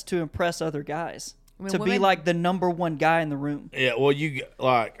dress to impress other guys. I mean, To be women- like the number one guy in the room. Yeah, well, you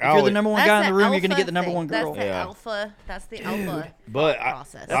like. If you're the number one guy in the room, you're gonna alpha get the number thing. one girl. That's the Yeah. alpha. That's the alpha But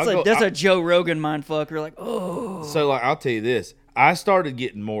process. That's a Joe Rogan mindfuck. You're like, oh, So like, I'll tell you this: I started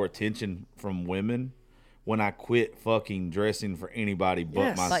getting more attention from women when I quit fucking dressing for anybody but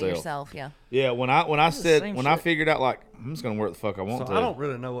Yes. myself. But yourself, yeah. Yeah, when I the said same when I shit. figured out like I'm just gonna wear what the fuck I want So to. I don't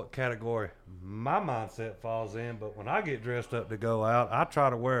really know what category my mindset falls in, but when I get dressed up to go out, I try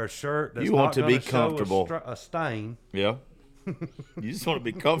to wear a shirt that's You want not to be gonna show comfortable. a stain. Yeah. You just want to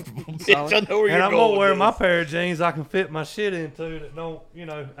be comfortable, bitch. I know where And you're I'm going. gonna wear with my this. pair of jeans I can fit my shit into that don't, ain't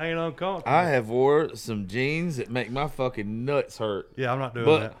uncomfortable. I have wore some jeans that make my fucking nuts hurt. Yeah, I'm not doing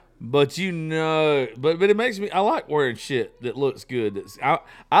But that. but but it makes me. I like wearing shit that looks good.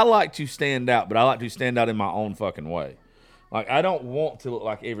 I like to stand out, but I like to stand out in my own fucking way. Like I don't want to look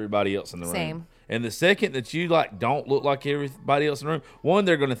like everybody else in the room. Same. And the second that you like don't look like everybody else in the room, one,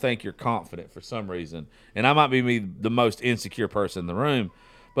 they're going to think you're confident for some reason, and I might be the most insecure person in the room,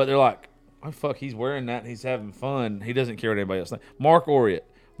 but they're like, oh fuck, he's wearing that, and he's having fun. He doesn't care what anybody else thinks. Mark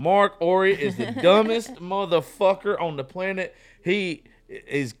Oriot is the dumbest motherfucker on the planet. He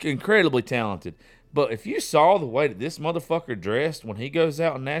is incredibly talented. But if you saw the way that this motherfucker dressed when he goes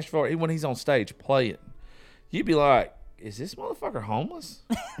out in Nashville, even when he's on stage playing, you'd be like, is this motherfucker homeless?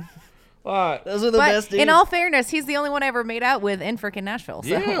 Like, those are the But best dudes. in all fairness, he's the only one I ever made out with in freaking Nashville. So.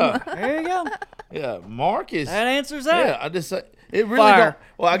 yeah, there you go. yeah. Mark is. That answers that. Yeah, I just say it really Fire. don't.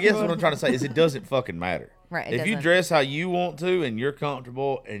 Well, I guess what I'm trying to say is it doesn't fucking matter. Right, it If you doesn't. dress how you want to and you're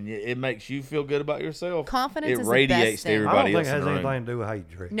comfortable and it makes you feel good about yourself, Confidence it is the radiates best to thing. I don't everybody think else it in has the room. anything to do with how you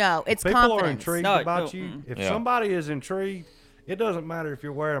dress. No, it's People confidence. are intrigued No, about no, you. If Yeah. somebody is intrigued, it doesn't matter if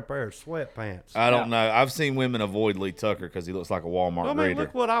you're wearing a pair of sweatpants. I don't know. I've seen women avoid Lee Tucker because he looks like a Walmart I mean, greeter.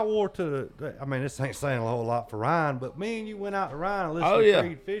 look what I wore to the. I mean, this ain't saying a whole lot for Ryan, but me and you went out to Ryan and listened Oh, to yeah.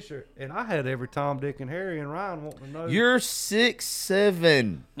 Creed Fisher, and I had every Tom, Dick, and Harry and Ryan wanting to know. You're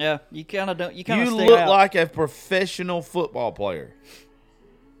 6'7". Yeah, you kind of don't. You kind of You stay look out. like a professional football player.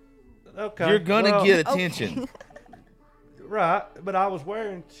 okay. You're gonna well, get attention. right, but I was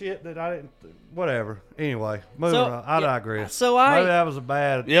wearing shit that I didn't. Whatever. Anyway, moving So, on. I yeah, digress. so Maybe that was a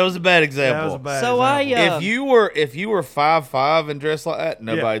bad. Yeah, it was a bad That example. was a bad. So I, example. If you were 5'5" and dressed like that,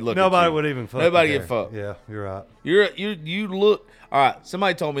 nobody Yeah, look. Nobody at you. would even. Fuck Nobody you give a there. fuck. Yeah, you're right. You look all right.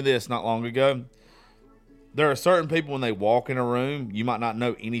 Somebody told me this not long ago. There are certain people when they walk in a room, you might not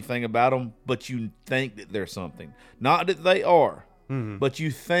know anything about them, but you think that they're something. Not that they are, but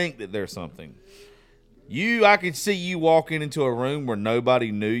you think that they're something. I could see you walking into a room where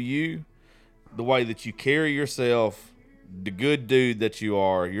nobody knew you, the way that you carry yourself, the good dude that you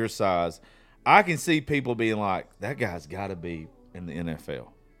are, your size, I can see people being like, that guy's got to be in the NFL.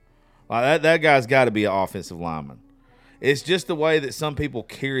 Like that guy's got to be an offensive lineman. It's just the way that some people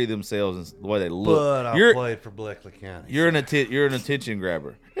carry themselves and the way they look. But I played for Bleckley County. You're an attention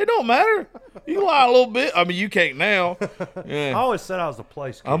grabber. It don't matter. You lie a little bit. I mean, you can't now. I Yeah. always said I was the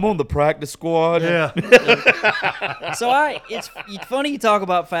place kicker. I'm on the practice squad. Yeah. So it's funny you talk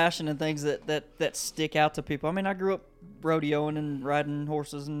about fashion and things that stick out to people. I mean, I grew up rodeoing and riding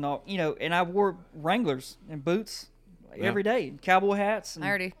horses and all, and I wore Wranglers and boots every day, cowboy hats. And, I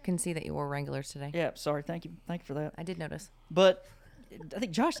already can see that you wore Wranglers today. yeah, sorry, thank you for that. I did notice. But I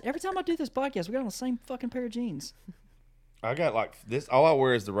think Josh, every time I do this podcast, we got on the same fucking pair of jeans. I got like this. All I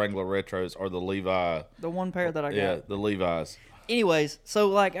wear is the Wrangler Retros or the Levi. The one pair that I got. Yeah, the Levi's. Anyways, so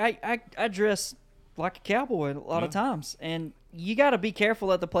like I dress like a cowboy a lot of times, and you got to be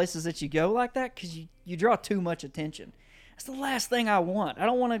careful at the places that you go like that because you draw too much attention. That's the last thing I want. I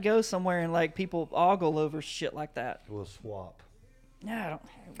don't want to go somewhere and like people ogle over shit like that. We'll swap. Yeah, I don't.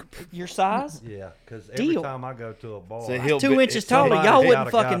 Your size? Yeah, because every Deal. time I go to a bar, So he'll 2 be- inches it's taller. somebody's Y'all got wouldn't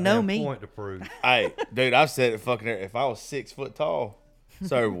a fucking know goddamn me. Point to prove. Hey, dude, I've said it fucking. If I was 6 foot tall,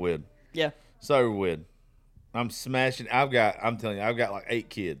 so would. Yeah. So would. I'm smashing. I'm telling you, I've got like 8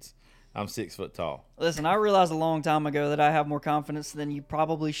 kids. I'm 6 foot tall. Listen, I realized a long time ago that I have more confidence than you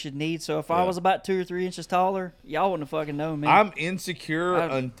probably should need. So if I Yeah. was about 2 or 3 inches taller, y'all wouldn't have fucking known me. I'm insecure.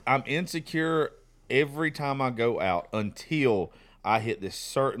 I'm insecure every time I go out until I hit this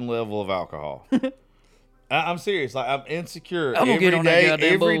certain level of alcohol. I'm serious. Like I'm insecure I'm gonna get on that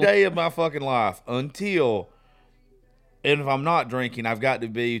goddamn every bull. day of my fucking life until. And if I'm not drinking, I've got to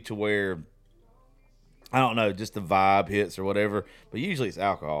be to where. I don't know, just the vibe hits or whatever. But usually it's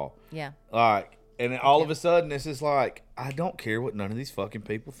alcohol. Yeah. Like, and then all of a sudden it's just like I don't care what none of these fucking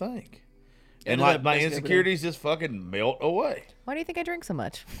people think. And do like that my basically every day. insecurities just fucking melt away. Why do you think I drink so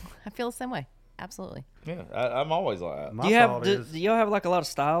much? I feel the same way. Absolutely. Yeah, I'm always like that. My do you have thought do, is, do y'all have like a lot of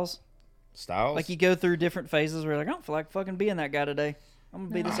styles? Styles. Like you go through different phases where you're like, I don't feel like fucking being that guy today. I'm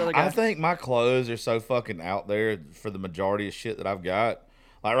gonna be this other guy. I think my clothes are so fucking out there for the majority of shit that I've got.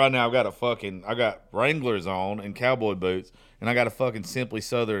 Like right now, I got Wranglers on and cowboy boots, and I got a fucking Simply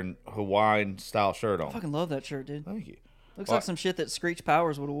Southern Hawaiian style shirt on. I fucking love that shirt, dude. Thank you. Looks Well, like some shit that Screech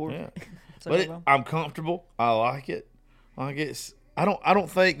Powers would have wore. Yeah, So but well. I'm comfortable. I like it. Like it's. I don't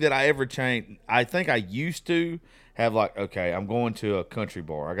think that I ever changed. I think I used to have like, okay, I'm going to a country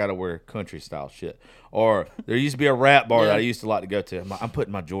bar. I got to wear country style shit. Or there used to be a rap bar that I used to like to go to. I'm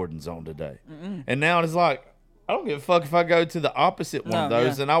putting my Jordans on today. And now it's like, I don't give a fuck if I go to the opposite one of No,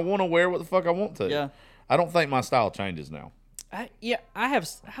 those, yeah. and I want to wear what the fuck I want to. Yeah. I don't think my style changes now. I have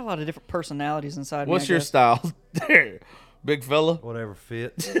a lot of different personalities inside What's me. your style there, big fella? whatever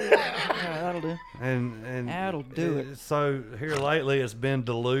fits. Yeah, that'll do. and That'll do it. So here lately, it's been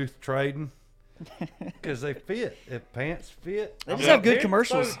Duluth trading because they fit. If pants fit, They just have good Here-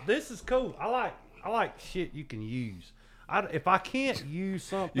 commercials. So this is cool. I like shit you can use. If I can't use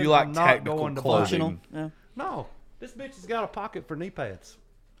something, You like I'm not technical going to clothing. buy it. Functional. Yeah. No, this bitch has got a pocket for knee pads.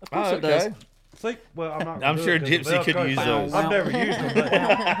 Of course it does. See, well, I'm not. gonna I'm do sure it 'cause of Gypsy could Velcro. use those. I've never used them.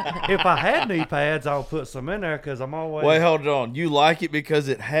 But if I had knee pads, I'll put some in there because I'm always. Wait, hold on. You like it because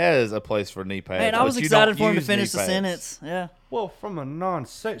it has a place for knee pads. Man, I but was you excited don't for him to use finish knee the pads. sentence. Yeah. Well, from a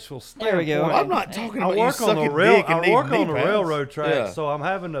non-sexual There standpoint, we go. I'm not talking I about you work on the sucking rail. dick and I needing work knee on the pads. railroad track, Yeah. so I'm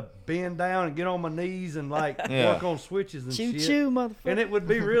having to bend down and get on my knees and like Yeah. work on switches and Choo shit. choo, motherfucker. And it would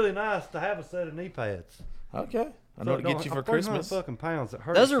be really nice to have a set of knee pads. Okay. I So know it what to get don't- you for 300 Christmas. fucking pounds. It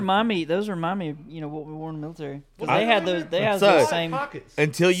hurts. Those remind me. Those remind me. What we wore in the military. 'Cause I- they had those. They had So- those same. pockets.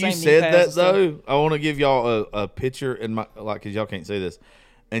 Until you Same knee said pads that and stuff. though, I want to give y'all a picture in my because y'all can't see this.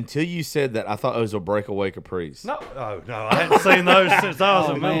 Until you said that, I thought it was a breakaway capris. No, I hadn't seen those since I was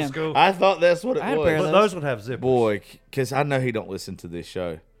Oh, in middle man. school. I thought that's what it I had a was. pair of But those. those would have zippers. Boy, because I know he don't listen to this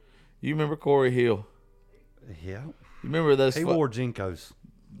show. You remember Corey Hill? Yeah, You remember those? he wore Jinkos.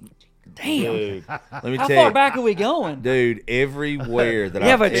 Damn. Dude, let me How tell far you, back are we going? dude. Everywhere that You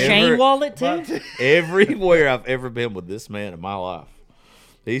have I've a chain ever, wallet too. everywhere I've ever been with this man in my life.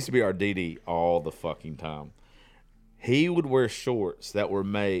 He used to be our DD all the fucking time. He would wear shorts that were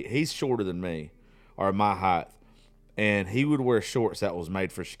made. He's shorter than me, or my height, and he would wear shorts that was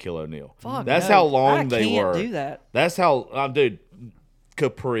made for Shaquille O'Neal. Fuck That's no. how long I they can't were. do that. That's how, dude.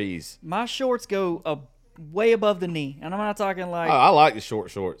 Capris. My shorts go way above the knee, and I'm not talking like I like the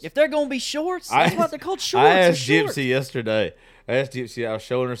short shorts. if they're gonna be shorts. That's what they're called. Shorts. I They're asked shorts. Gypsy yesterday. I was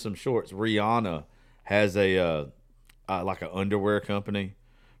showing her some shorts. Rihanna has a like an underwear company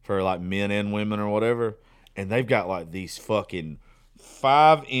for like men and women or whatever, and they've got like these fucking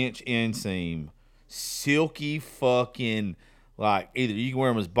 5-inch inseam, silky fucking, like, either you can wear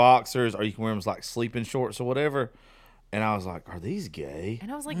them as boxers or you can wear them as like sleeping shorts or whatever. And I was like, are these gay?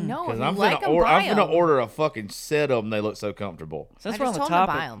 And I was like, no, if Because you I'm like them, gonna buy I'm gonna 'em. order a fucking set of them. They look so comfortable. Since I we're on just the told 'em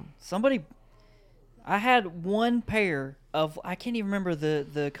to topic, buy 'em. somebody, I had one pair of, I can't even remember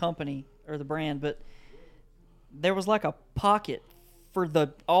the company or the brand, but there was like a pocket for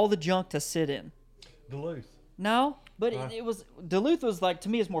all the junk to sit in. Duluth. No, but it was Duluth was like, to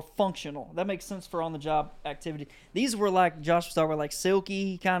me, it's more functional. That makes sense for on the job activity. These were like Josh was talking about, like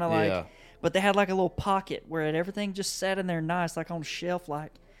silky kind of like, Yeah. but they had like a little pocket where everything just sat in there nice, like on a shelf,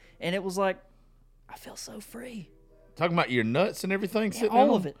 like, and it was like, I feel so free. Talking about your nuts and everything sitting all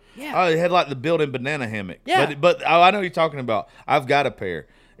in of them? it. Yeah. Oh, it had like the built-in banana hammock. Yeah. But oh, I know what you're talking about. I've got a pair.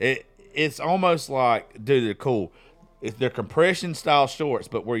 It's almost like, dude, they're cool. They're compression style shorts,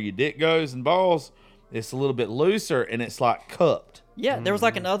 but where your dick goes and balls, it's a little bit looser and it's like cupped. Yeah, there was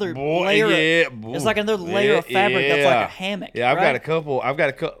like another Boy, layer. yeah, It's like another layer of fabric that's like yeah. a hammock. Yeah, I've right? got a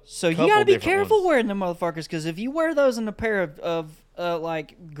couple. So you couple got to be different careful ones. wearing them motherfuckers, because if you wear those in a pair of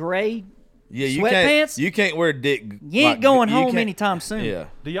like gray, Yeah, you sweatpants, You can't wear dick. you ain't like, going you home can't- anytime soon. Yeah,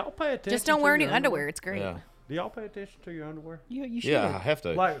 Do y'all pay attention? Just don't to wear any your underwear. It's great. yeah, Do y'all pay attention to your underwear? You should. yeah. I have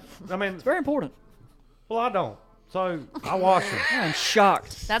to. Like, I mean, It's very important. well, I don't. So I wash them. I'm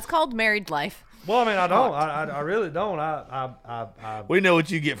shocked. That's called married life. Well, I mean, I don't. I really don't. I We know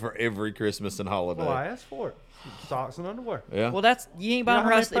what you get for every Christmas and holiday. well, I asked for it. Socks and underwear. Yeah. Well, that's you ain't buying Yeah, the how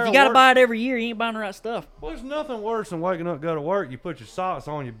right many stuff. pair If you of got to work- buy it every year, you ain't buying the right stuff. Well, there's nothing worse than waking up, go to work, you put your socks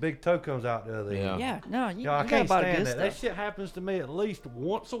on, your big toe comes out the other Yeah. end. Yeah, no, you, Yo, I you got to can't buy the stand good that. That stuff. shit happens to me at least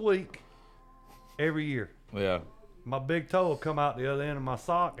once a week, every year. Yeah. My big toe will come out the other end of my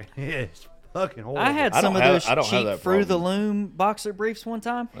sock, and it's fucking horrible. I had I some don't of have- those I don't have cheap that Fruit of the problem. Loom boxer briefs one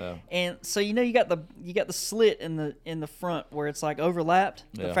time, Yeah. and so you know you got the slit in the front where it's like overlapped,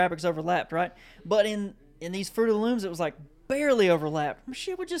 the Yeah. fabric's overlapped, right? But in these Fruit of the Looms, it was like barely overlapped.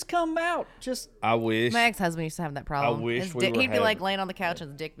 Shit would just come out. Just I wish. My ex-husband used to have that problem. wish His we dick, were he'd be like having- laying on the couch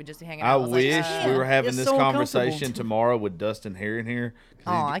and his dick would just be hanging I out. was wish like, we were having It's this so uncomfortable. conversation tomorrow with Dustin Herring here.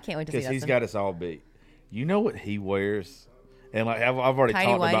 Aw, I can't wait to see Because he's Dustin. got us all beat. You know what he wears? And like I've already Tidy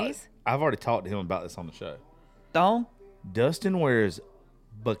talked about. whities? I've already talked to him about this on the show. thong. Dustin wears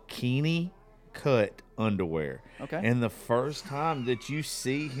bikini cut underwear. Okay. And the first time that you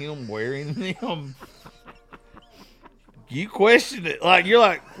see him wearing them, you question it. Like you're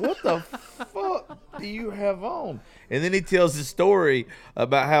like, what the fuck do you have on? And then he tells the story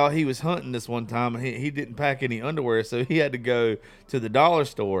about how he was hunting this one time and he didn't pack any underwear, so he had to go to the dollar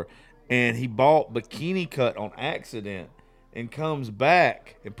store and he bought bikini cut on accident and comes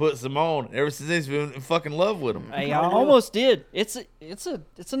back and puts them on. Ever since then, he's been in fucking love with them. Hey, I almost did. It's an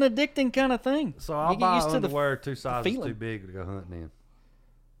addicting kind of thing. So I you get buy used to the underwear two sizes feeling. too big to go hunting in.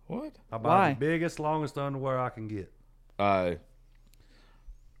 What? I buy Why? the biggest, longest underwear I can get.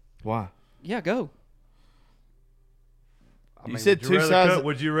 Why? Yeah, go. I said would two rather sizes-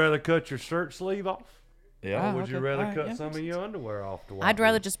 Would you rather cut your shirt sleeve off? Yeah. Oh, Would you okay. rather Alright, cut yeah, some makes of your underwear off to walk I'd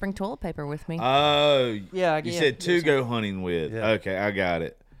rather in? just bring toilet paper with me. Oh, Yeah, you yeah, said two yes. go hunting with. Yeah. Okay, I got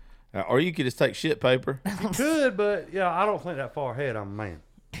it. Or you could just take shit paper. You could, but yeah, I don't think that far ahead. I'm a man.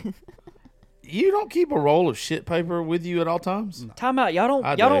 You don't keep a roll of shit paper with you at all times? Time out. Y'all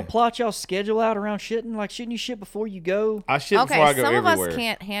I don't do. plot y'all schedule out around shitting. Like, shouldn't you shit before you go? I shit okay, before I go some everywhere. of us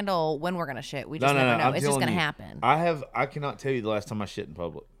can't handle when we're gonna shit. We No, just no, never no. know. I'm It's just telling gonna you, happen. I cannot tell you the last time I shit in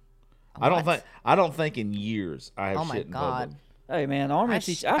public. I What? don't think in years I have Oh my shit in God. public. Hey man, the army I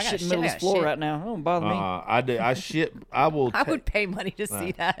teach. sh- I I shit gotta in the middle shit, of I the floor gotta right now. It don't bother me. I do. I shit. I will. I would pay money to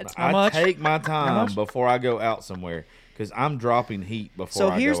see that. How I much? take my time much? before I go out somewhere because I'm dropping heat before So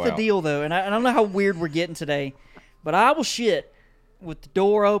I here's go the out. deal, though, and I don't know how weird we're getting today, but I will shit with the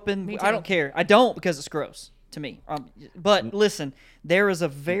door open. Me I too. don't care. I don't because it's gross to me. But listen, there is a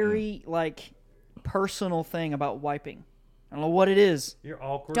very like personal thing about wiping. I don't know what it is. You're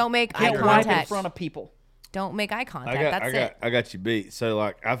awkward. Don't make eye Can't wipe in contact. front of people. Don't make eye contact. That's it. I got you beat. So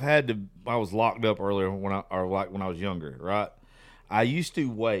like I was locked up earlier when I was younger, right? I used to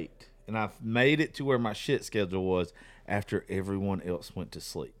wait, and I've made it to where my shit schedule was after everyone else went to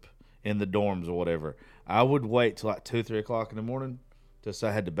sleep in the dorms or whatever. I would wait till like 2, 3 o'clock in the morning, just so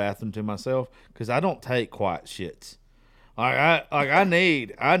I had the bathroom to myself, because I don't take quiet shits.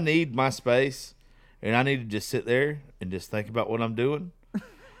 I need my space, and I need to just sit there and just think about what I'm doing.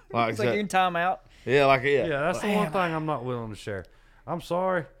 Like, It's like you're in timeout. yeah. Yeah, that's the one thing I'm not willing to share. I'm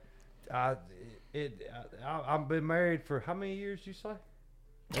sorry. I've been married for how many years? You say?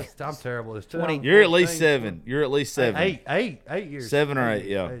 I'm terrible. It's 20. You're at least 2014. seven. You're at least 7. 8 years. 7 or 8,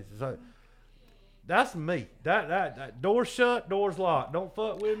 yeah. So, That's me. That door shut, doors locked. Don't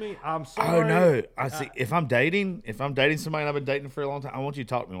fuck with me. I'm sorry. Oh no! I see. If I'm dating somebody and I've been dating for a long time, I want you to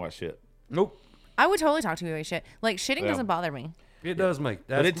talk to me about shit. Nope. I would totally talk to you about shit. Like shitting Yeah. doesn't bother me. It does me.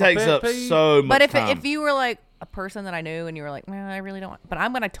 That's But it my takes pet up peeve. so much But time. if you were like a person that I knew and you were like, man, I really don't. But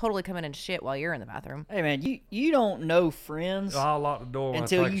I'm gonna totally come in and shit while you're in the bathroom. Hey man, you don't know friends. I'll lock the door when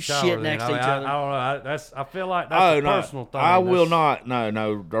Until I take you a shower. shit then. next I to mean, each other. I don't know. I feel like that's Oh a no! personal thing. I will That's- not.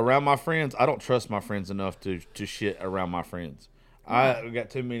 No. Around my friends, I don't trust my friends enough to shit around my friends. I got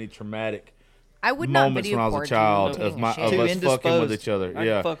too many traumatic I would not moments video when I was a record child you of taking my a of shit. us Too fucking with indisposed. each other. I can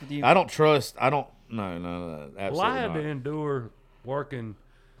Yeah, fuck with you. I don't trust. I don't. No, absolutely Well, I had not. to endure working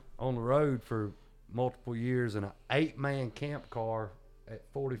on the road for multiple years in an 8-man camp car at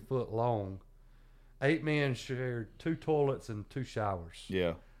 40 foot long. 8 men shared 2 toilets and 2 showers.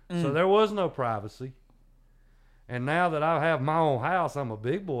 Yeah. So there was no privacy. And now that I have my own house, I'm a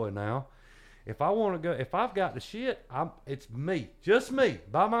big boy now. If I want to go, if I've got the shit, it's me, just me,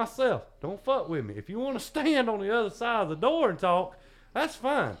 by myself. Don't fuck with me. If you want to stand on the other side of the door and talk, that's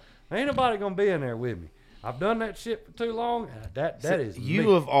fine. Ain't nobody gonna be in there with me. I've done that shit for too long. That is You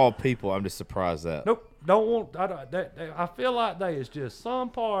me. of all people, I'm just surprised that. Nope, don't want. I feel like there is just some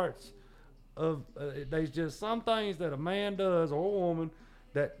parts of there's just some things that a man does or a woman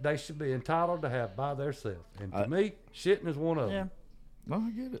that they should be entitled to have by themselves. And to me, shitting is one of them. Yeah. No, I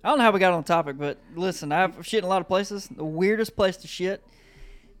get it. I don't know how we got on the topic, but listen, I've shit in a lot of places. The weirdest place to shit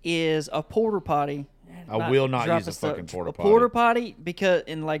is a porta potty. I will not drop use a this stuff. fucking porta A potty. porta potty because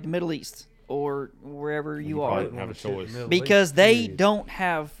in like the Middle East or wherever you are, probably have a choice. because they don't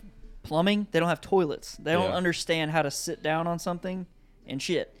have plumbing, they don't have toilets, they don't Yeah. understand how to sit down on something and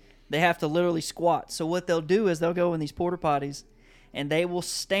shit. They have to literally squat. So what they'll do is they'll go in these porta potties and they will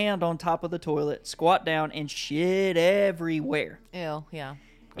stand on top of the toilet, squat down, and shit everywhere. Ew, yeah.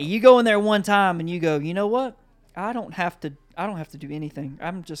 And you go in there one time and you go, you know what? I don't have to do anything.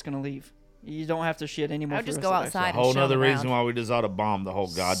 I'm just gonna leave. You don't have to shit anymore. I would for the just rest go of the day." outside. A whole and shit on nother the reason ground. why we just ought to bomb the whole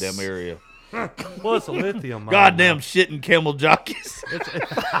goddamn area. Well, it's a lithium mine. Goddamn now. shitting camel jockeys.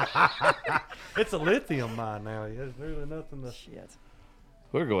 It's a lithium mine now. There's really nothing to. Shit.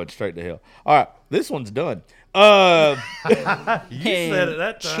 We're going straight to hell. All right, this one's done. You said it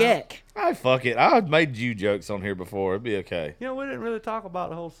that time. Check. I fuck it. I've made you jokes on here before. It'd be okay. You know, we didn't really talk about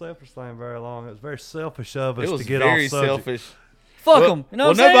the whole selfish thing very long. It was very selfish of us It was to get very off subject. selfish. Fuck Well, them. You know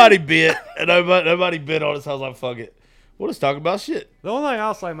well, what I'm nobody saying? bit. And nobody bit on us. I was like, fuck it. We'll just talk about shit. The only thing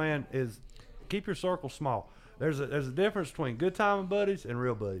I'll say, man, is keep your circle small. There's a difference between good time buddies and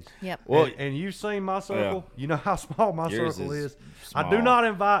real buddies. Yep. Well, and you've seen my circle. You know how small my Yours circle is is. I do small. not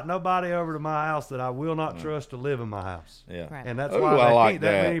invite nobody over to my house that I will not trust to live in my house. Yeah. Right. And that's Ooh, why I there like ain't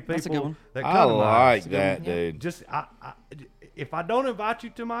that that. many That's a good people one. that come I to my house. like that, Yeah. dude. Just if I don't invite you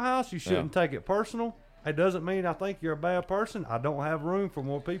to my house, you shouldn't take it personal. It doesn't mean I think you're a bad person. I don't have room for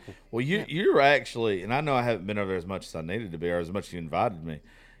more people. Well, you're actually, and I know I haven't been over there as much as I needed to be, or as much as you invited me.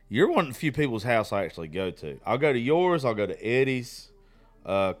 You're one of the few people's house I actually go to. I'll go to yours. I'll go to Eddie's,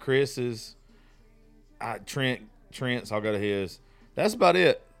 Chris's, Trent's. I'll go to his. That's about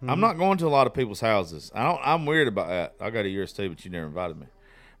it. I'm not going to a lot of people's houses. I'm weird about that. I'll go to yours too, but you never invited me.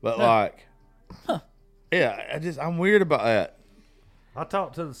 But yeah, I'm weird about that. I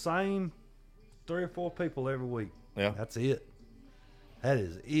talk to the same 3 or 4 people every week. Yeah, That's it. That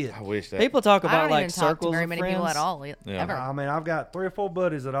is it. I wish that. People talk I about don't like even talk to circles very of many friends. people at all Yeah. ever. I mean, I've got 3 or 4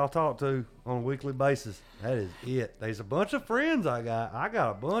 buddies that I'll talk to on a weekly basis. That is it. There's a bunch of friends I got. I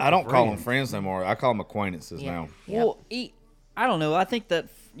got a bunch. I don't of call them friends. friends anymore. I call them acquaintances Yeah. now. Yep. Well, I don't know. I think that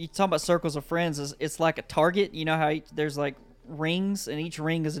you talk about circles of friends is it's like a target. You know how there's like rings, and each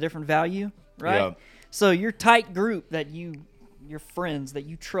ring is a different value, right? Yeah. So your tight group that your friends that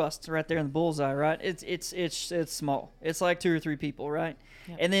you trust right there in the bullseye, right? It's small. It's like 2 or 3 people, right?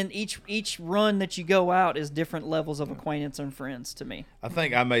 Yep. And then each run that you go out is different levels of acquaintance and friends to me. I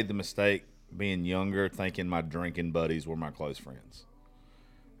think I made the mistake being younger, thinking my drinking buddies were my close friends.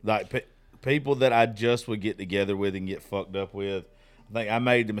 Like people that I just would get together with and get fucked up with. I think I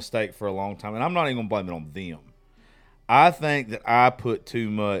made the mistake for a long time, and I'm not even gonna blame it on them. I think that I put too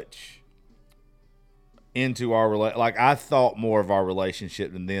much into our like I thought more of our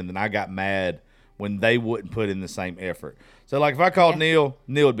relationship than them. Then I got mad when they wouldn't put in the same effort. So like if I called Neil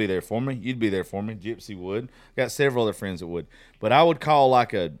would be there for me. You'd be there for me. Gypsy would. Got several other friends that would. But I would call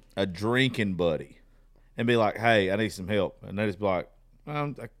like a drinking buddy and be like, hey, I need some help. And they just be like,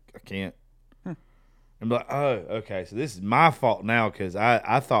 I can't. And be like, oh, okay. So this is my fault now because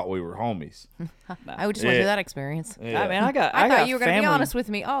I thought we were homies. I would just went through that experience. Yeah. I mean, I I thought got you were going to family. be honest with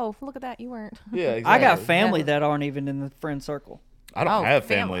me. Oh, look at that. You weren't. Yeah, exactly. I got family that aren't even in the friend circle. I don't Oh, have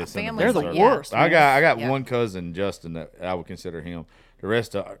fam- family. that's in family's They're the military. worst, I man. got Yeah. one cousin, Justin, that I would consider him. The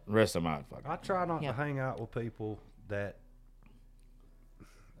rest of my fucking. I try not Yeah. to hang out with people that.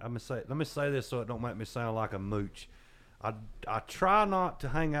 Let me say this so it don't make me sound like a mooch. I try not to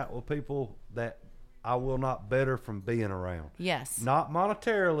hang out with people that I will not better from being around. Yes. Not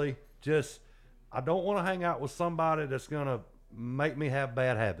monetarily, just I don't want to hang out with somebody that's gonna make me have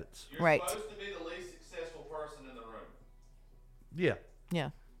bad habits. Right. to be the least successful person in the room. Yeah. Yeah.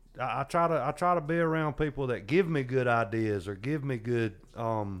 I try to be around people that give me good ideas or give me good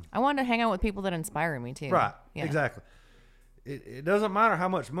I want to hang out with people that inspire me too. right. Yeah. Exactly. It doesn't matter how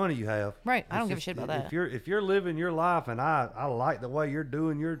much money you have. Right. I It's don't give a just- shit about that. If you're living your life and I like the way you're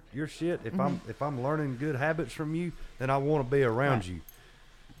doing your shit, if I'm learning good habits from you, then I want to be around you.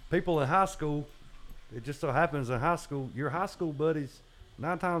 People in high school, it just so happens in high school, your high school buddies,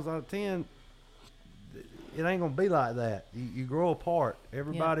 9 times out of 10, it ain't gonna be like that. You grow apart.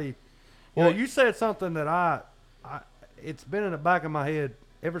 Everybody. Well- You said something that I it's been in the back of my head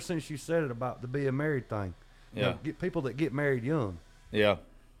ever since you said it about the being married thing. You know, Yeah. get people that get married young. Yeah.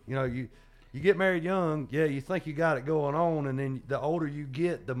 You know, you get married young, yeah, you think you got it going on, and then the older you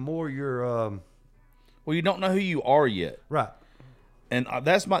get, the more you're Well, you don't know who you are yet, right. and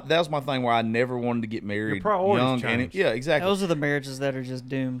that was my thing where I never wanted to get married priorities young. change. Yeah, exactly. Those are the marriages that are just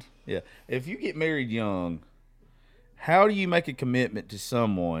doomed. Yeah. If you get married young, how do you make a commitment to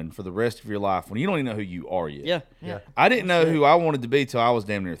someone for the rest of your life when you don't even know who you are yet? Yeah. Yeah. I didn't know who I wanted to be till I was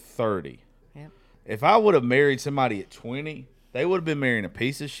damn near 30. Yep. If I would have married somebody at 20, they would have been marrying a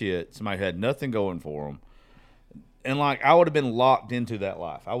piece of shit, somebody who had nothing going for them. And like I would have been locked into that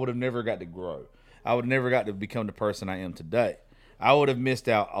life. I would have never got to grow. I would have never got to become the person I am today. I would have missed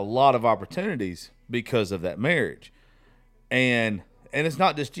out a lot of opportunities because of that marriage. And it's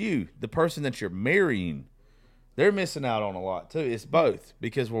not just you. The person that you're marrying, they're missing out on a lot too. It's both.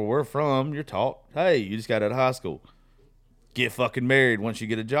 Because where we're from, you're taught, hey, you just got out of high school. Get fucking married once you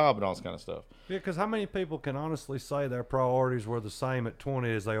get a job and all this kind of stuff. Yeah, because how many people can honestly say their priorities were the same at 20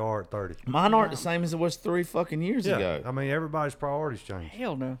 as they are at 30? Mine aren't the same as it was 3 fucking years Yeah, ago. I mean everybody's priorities change.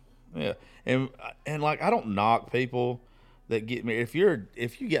 Hell no. Yeah, and like I don't knock people that get married.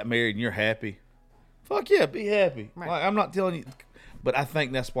 If you get married and you're happy, fuck yeah, be happy. Right. Like I'm not telling you, but I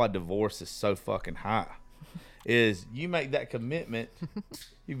think that's why divorce is so fucking high. Is you make that commitment,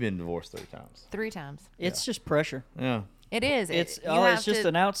 you've been divorced 3 times. 3 times. It's just pressure. Yeah, It is. It's You have it's just to-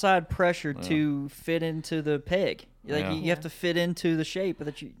 an outside pressure to fit into the peg. Like Yeah. you have to fit into the shape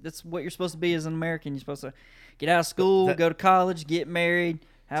that that's what you're supposed to be as an American. You're supposed to get out of school, that- go to college, get married,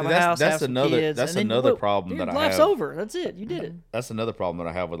 have See, a that's- house, that's have some another- kids. that's and then, another whoa, problem dude, that I life's have. over. That's it. You did it. that's another problem that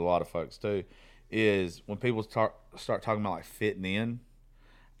I have with a lot of folks too. Is when people start talking about like fitting in.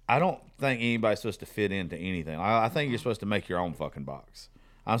 I don't think anybody's supposed to fit into anything. I think you're supposed to make your own fucking box.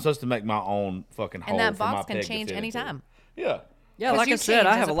 I'm supposed to make my own fucking hole. And that for my box can peg to change fit into. anytime. Yeah. Yeah, 'Cause like you I said, change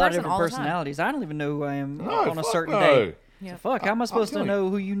I as have a a lot of person different all the time. personalities. I don't even know who I am No, on a fuck certain no. day. Yeah. So fuck, how am I supposed to telling you. know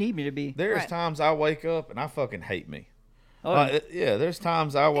who you need me to be? There's Right. times I wake up and I fucking hate me. Oh, Yeah, there's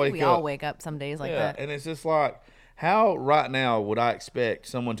times I I think wake we up. all wake up some days like yeah, that. and it's just like, how right now would I expect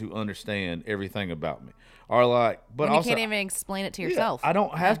someone to understand everything about me? Or like, but When you also, can't even explain it to yeah, yourself. I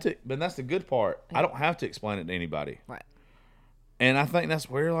don't have to. But that's the good part. I don't have to explain it to anybody. Right. And I think that's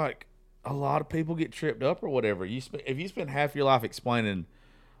where like a lot of people get tripped up or whatever. If you spend half your life explaining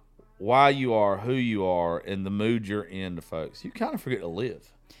why you are who you are and the mood you're in to folks, you kind of forget to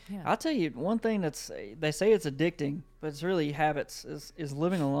live. I'll tell you one thing they say it's addicting, but it's really habits is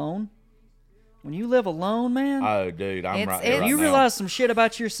living alone. When you live alone, man, Oh, dude, I'm It's- right there it's- right you now. realize some shit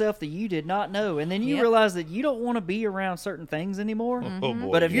about yourself that you did not know, and then you Yep. realize that you don't want to be around certain things anymore. Oh, boy,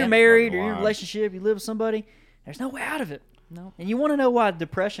 But if you're yeah, married fucking or you're in a lying. relationship, you live with somebody, there's no way out of it. No. And you want to know why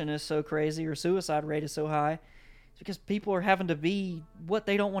depression is so crazy or suicide rate is so high? It's because people are having to be what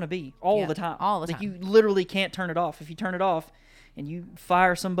they don't want to be all Yeah, the time. all the Like time. you literally can't turn it off. If you turn it off and you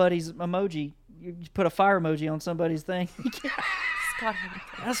fire somebody's emoji, you put a fire emoji on somebody's thing. Scott,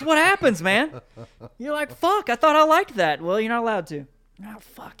 That's what happens, man. You're like, fuck, I thought I liked that. Well, you're not allowed to. Oh,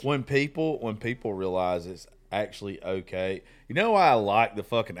 fuck. When people realize it's actually okay, you know why I like the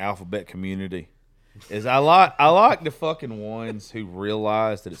fucking alphabet community? Is I like the fucking ones who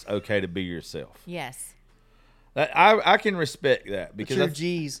realize that it's okay to be yourself. yes. I can respect that because Your I-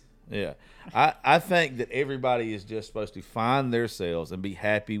 G's. yeah, I think that everybody is just supposed to find themselves and be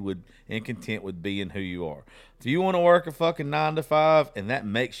happy with and content with being who you are. If you want to work a fucking 9 to 5 and that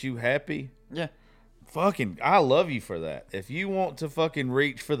makes you happy, Yeah. fucking, I love you for that. If you want to fucking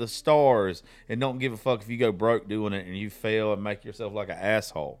reach for the stars and don't give a fuck if you go broke doing it and you fail and make yourself like an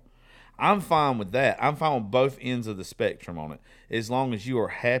asshole, I'm fine with that. I'm fine with both ends of the spectrum on it, as long as you are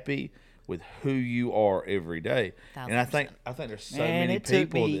happy with who you are every day. And I think there's so Man, many it took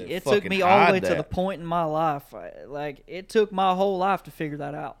people me. that It fucking took me all the hide way to the that. point in my life. Like it took my whole life to figure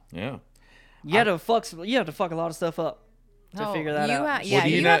that out. Yeah. You had to fuck. You have to fuck a lot of stuff up to Oh, figure that you out. yeah, Well, do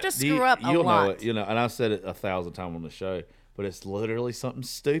you know- have to do you- screw up a you'll lot. know it, and I've said it 1,000 times on the show, but it's literally something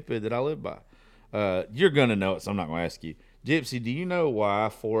stupid that I live by. You're gonna know it, so I'm not gonna ask you. Gypsy, do you know why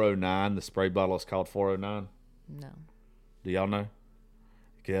 409, the spray bottle, is called 409? No. Do y'all know?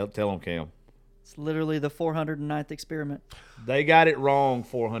 Tell them, Cam. It's literally the 409th experiment. They got it wrong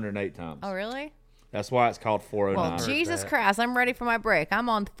 408 times. Oh, really? That's why it's called 409. Well, Jesus Christ, I'm ready for my break. I'm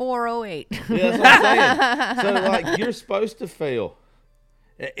on 408. Yeah, that's what I'm saying. So, like, you're supposed to fail.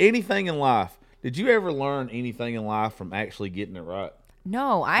 Anything in life. Did you ever learn anything in life from actually getting it right?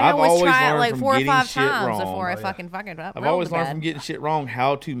 No, I I've always always try it learned like from 4 or getting 5 shit times wrong. before I Oh, yeah. fucking I've roll always the learned bed. from getting shit wrong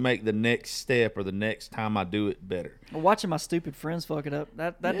how to make the next step or the next time I do it better. Or watching my stupid friends fuck it up.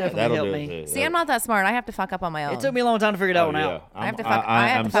 That Yeah, definitely that'll helped do me. it too. See, I'm not that smart. I have to fuck up on my own. It took me a long time to figure that one yeah. out. I have to fuck- I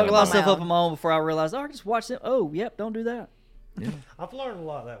have I'm to so Fuck a lot of on my stuff up own. on my own before I realized, I just watch it. Oh, yep, don't do that. I've learned a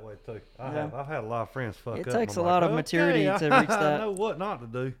lot that way too. Yeah. I've had a lot of friends fuck It up. takes and a I'm lot like, of maturity okay, to reach I that. know what not to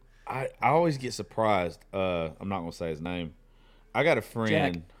do. I always get surprised. I'm not gonna say his name. I got a friend.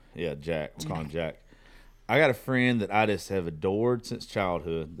 Jack. Yeah, Jack. Let's call him Jack. I got a friend that I just have adored since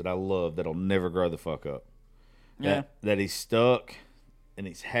childhood that I love that'll never grow the fuck up. Yeah. That he's stuck and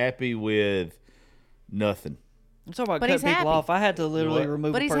he's happy with nothing. I'm talking about But he's cutting people happy. off. I had to literally What?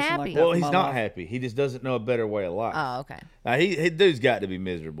 remove But a he's person happy. like that Well, from he's my not life. happy. He just doesn't know a better way of life. Oh, okay. Now, he dude's got to be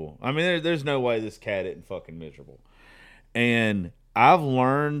miserable. I mean, there's no way this cat isn't fucking miserable. And I've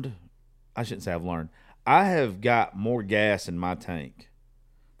learned, I shouldn't say I've learned, I have got more gas in my tank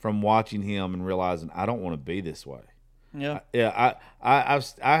from watching him and realizing I don't want to be this way. Yeah. Yeah,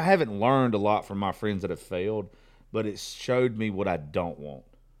 I haven't learned a lot from my friends that have failed, but it showed me what I don't want.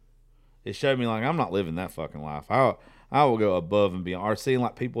 It showed me like I'm not living that fucking life. I will go above and beyond. Or seeing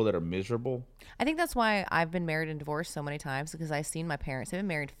like people that are miserable. I think that's why I've been married and divorced so many times because I've seen my parents. They've been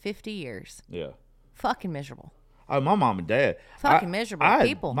married 50 years. Yeah. Fucking miserable. Oh, my mom and dad. Fucking miserable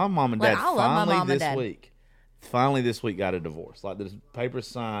people. My mom and Like, dad I love my finally mom and this dad. finally this week got a divorce. Like this paper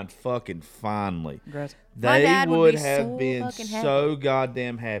signed fucking finally. Congrats. My They dad would would be have so been fucking happy. so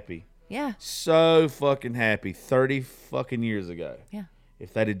goddamn happy. Yeah. So fucking happy 30 fucking years ago. Yeah.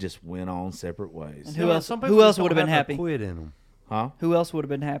 If they'd have just went on separate ways. And who else? Some Who people else just would have don't been no happy? Quit in them. Huh? Who else would have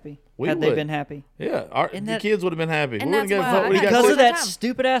been happy We had they would. been happy? Yeah. And The that- kids would have been happy. and We wouldn't that's give a why fuck I what he got got Because quit of quit. that time.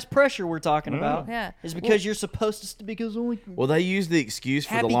 stupid ass pressure we're talking about. Yeah. Is because you're supposed to because only Well, they used the excuse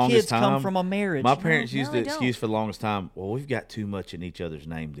for happy the longest kids time. come from a marriage. My parents used no, the they excuse don't. for the longest time. Well, we've got too much in each other's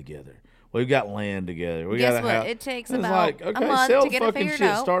name together. We've got land together. We Guess got a what? house. It takes was about like, a okay, month sell to get it fucking figured shit.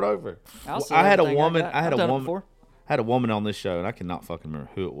 out. Start over. I'll Well, sell I had a everything I woman. got. I had I've a done it woman. before. I had a woman on this show, and I cannot fucking remember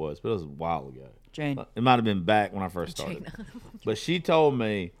who it was, but it was a while ago. Jane. It might have been back when I first started. But she told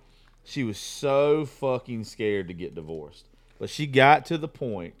me she was so fucking scared to get divorced. But she got to the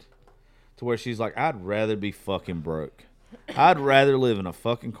point to where she's like, I'd rather be fucking broke. I'd rather live in a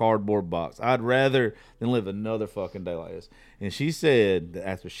fucking cardboard box. I'd rather than live another fucking day like this. And she said that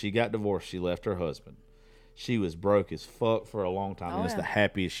after she got divorced, she left her husband. She was broke as fuck for a long time. and it's yeah. the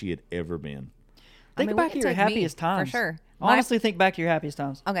happiest she had ever been. Think mean, we back to could your take me, happiest for times. sure. My- Honestly, think back to your happiest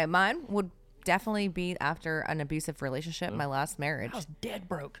times. Okay, mine would definitely be after an abusive relationship, my last marriage. I was dead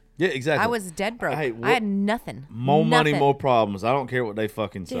broke. Yeah, exactly. I was dead broke. Hey, I had nothing. more money, Nothing. more problems. I don't care what they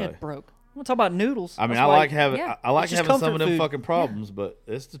fucking say. Dead broke. I'm talking about noodles. I mean, That's I why- like having yeah. I like It's just having some of comfort them food. fucking problems, but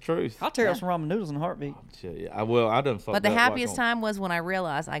it's the truth. I'll tear up some ramen noodles in a heartbeat. Shit, yeah, I will. I done fucked But the up happiest like time was when I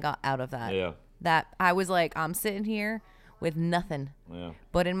realized I got out of that. Yeah. That I was like, I'm sitting here with nothing Yeah.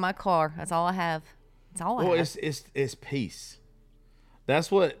 but in my car. That's all I have. That's all I Well, have. it's peace. That's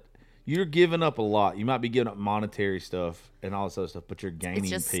what you're giving up a lot. You might be giving up monetary stuff and all this other stuff, but you're gaining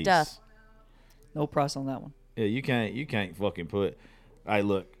just peace. stuff. No price on that one. Yeah, you can't fucking put. Hey,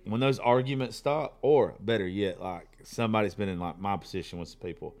 look, when those arguments stop, or better yet, like somebody's been in like my position with some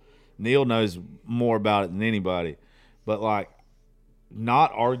people. Neil knows more about it than anybody, but like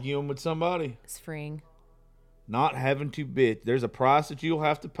not arguing with somebody, It's freeing. not having to bitch. There's a price that you'll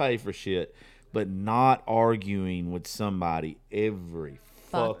have to pay for shit, but not arguing with somebody every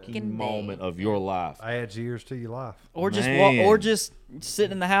fucking Fucking moment day. of your life. Adds years to your life. Or just Man. or just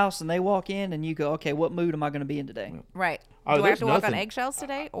sitting in the house and they walk in and you go, okay, what mood am I going to be in today? Right. Oh, Do I have there's to walk on nothing- eggshells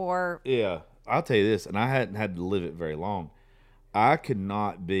today? Or Yeah, I'll tell you this, and I hadn't had to live it very long. I could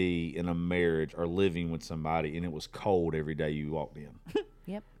not be in a marriage or living with somebody and it was cold every day you walked in.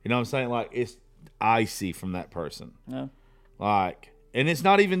 yep. You know what I'm saying? Like it's icy from that person. No. Like And it's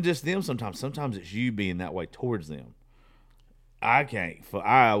not even just them sometimes. Sometimes it's you being that way towards them. I can't.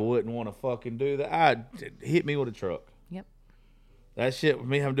 I wouldn't want to fucking do that. Hit me with a truck. Yep. That shit with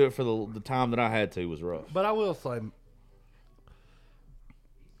me having to do it for the time that I had to was rough. But I will say,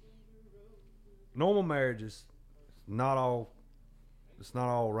 normal marriages, it's not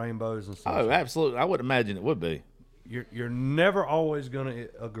all rainbows and sunshine. Oh, absolutely. I would imagine it would be. You're never always going to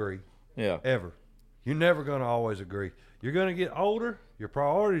agree. Yeah. Ever. You're never going to always agree. You're going to get older. Your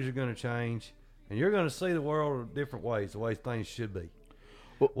priorities are going to change, and you're going to see the world in different ways, the way things should be.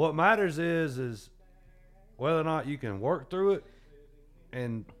 Well, what matters is whether or not you can work through it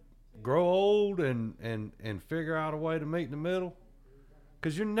and grow old and figure out a way to meet in the middle.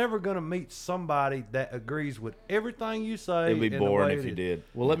 Because you're never going to meet somebody that agrees with everything you say. It'd be and the boring way if it you is. did.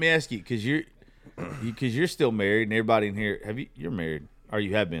 Well, let me ask you, because you're still married, and everybody in here you're married, or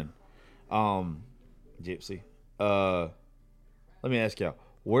you have been, Gypsy. Let me ask y'all,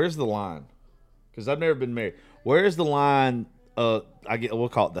 where's the line? Because I've never been married. Where's the line? We'll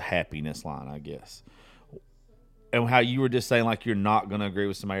call it the happiness line, I guess. And how you were just saying like you're not gonna agree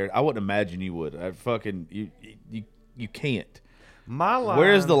with somebody. I wouldn't imagine you would. You can't. My line,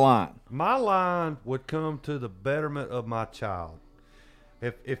 Where's the line? My line would come to the betterment of my child.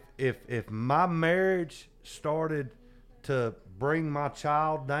 If my marriage started to bring my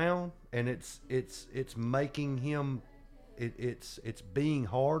child down, and it's making him, it's being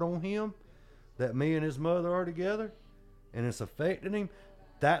hard on him, that me and his mother are together, and it's affecting him.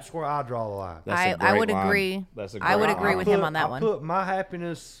 That's where I draw the line. I would agree. That's a I would great agree line. with him on that I one. put my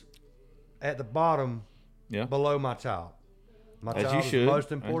happiness at the bottom, Yeah. below my child. My As child you is should. the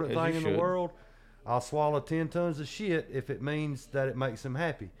most important As you thing in the should. world. I'll swallow 10 tons of shit if it means that it makes him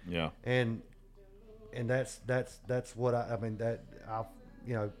happy. Yeah. And that's what I mean, that I'll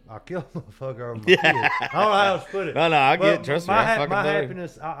kill a motherfucker over my kid. I don't know how else to put it. No, I get. But Trust me, my, I fucking my do.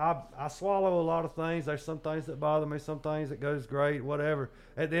 happiness, I swallow a lot of things. There's some things that bother me, some things that goes great, whatever.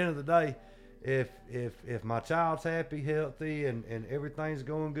 At the end of the day, if my child's happy, healthy, and everything's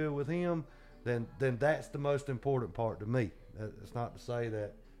going good with him, then that's the most important part to me. It's not to say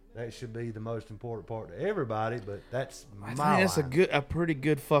that should be the most important part to everybody, but that's I think my that's line. a pretty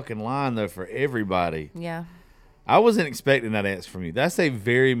good fucking line though for everybody. Yeah. I wasn't expecting that answer from you. That's a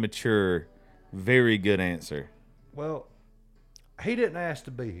very mature, very good answer. Well, he didn't ask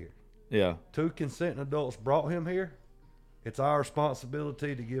to be here. Yeah. 2 consenting adults brought him here. It's our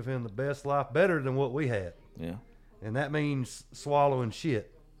responsibility to give him the best life, better than what we had. Yeah. And that means swallowing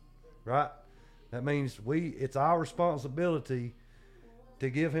shit, right? That means it's our responsibility to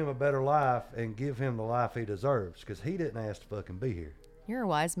give him a better life and give him the life he deserves, because he didn't ask to fucking be here. You're a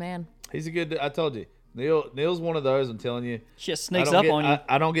wise man. He's a good. I told you, Neil's one of those. I'm telling you. Shit I sneaks don't up get- on you.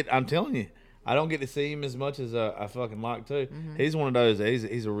 I don't get. I'm telling you, I don't get to see him as much as I fucking like to. Mm-hmm. He's one of those.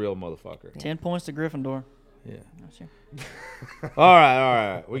 He's a real motherfucker. 10 points to Gryffindor. Yeah. Not sure. All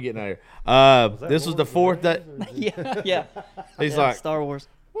right. We getting out of here. This was the 4th day. yeah, yeah. He's Yeah, like, Star Wars.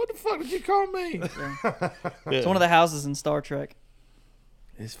 what the fuck did you call me? It's one of the houses in Star Trek.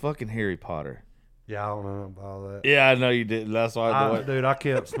 It's fucking Harry Potter. Yeah, I don't know about all that. Yeah, I know you didn't. That's why I do it. Dude, I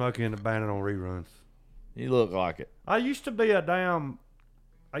kept smoking and banning on reruns. You look like it. I used to be the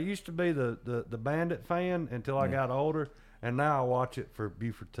Bandit fan until I got older, and now I watch it for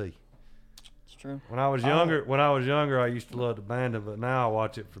Buford T. It's true. When I was younger, I used to love the Bandit, but now I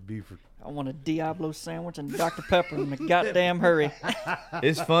watch it for Buford. I want a Diablo sandwich and Dr. Pepper in a goddamn hurry.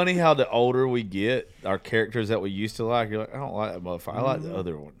 It's funny how the older we get, our characters that we used to like, you're like, I don't like that motherfucker. I like the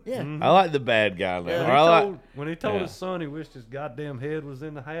other one. Yeah. I like the bad guy now. Yeah. Or I like, When he told Yeah. his son he wished his goddamn head was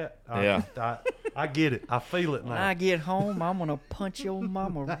in the hat, Yeah. I get it. I feel it When now. I get home, I'm going to punch your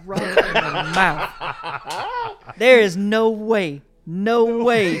mama right in the mouth. There is no way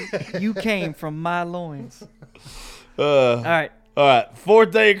you came from my loins. All right. All right,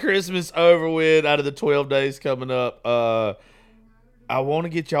 4th day of Christmas over with. Out of the 12 days coming up, I want to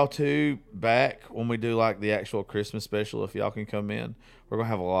get y'all 2 back when we do like the actual Christmas special. If y'all can come in, we're gonna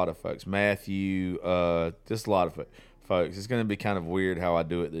have a lot of folks. Matthew, just a lot of folks. It's gonna be kind of weird how I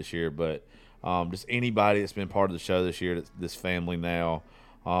do it this year, but just anybody that's been part of the show this year, this family now.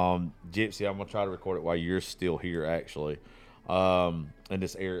 Gypsy, I'm gonna try to record it while you're still here, actually, and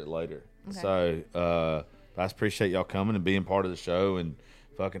just air it later. Okay. So. I appreciate y'all coming and being part of the show and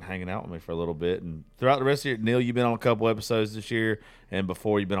fucking hanging out with me for a little bit. And throughout the rest of the year, Neil, you've been on a couple episodes this year, and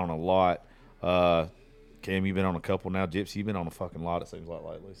before you've been on a lot. Cam, you've been on a couple now. Gypsy, you've been on a fucking lot, it seems like,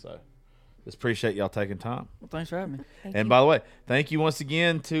 lately. So just appreciate y'all taking time. Well, thanks for having me. And by the way, thank you once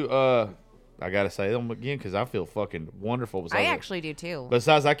again to I gotta say them again because I feel fucking wonderful. I actually do too.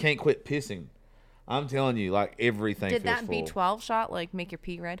 Besides, I can't quit pissing. I'm telling you, like everything. Did feels that full. B12 shot like make your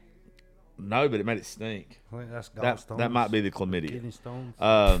pee red? No, but it made it stink. I think that's That might be the chlamydia. Kidney stones.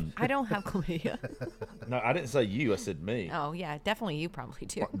 I don't have chlamydia. No, I didn't say you. I said me. Oh yeah, definitely you probably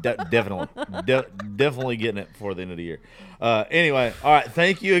do. Definitely getting it before the end of the year. Anyway, all right.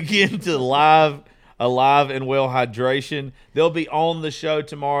 Thank you again to Alive and Well Hydration. They'll be on the show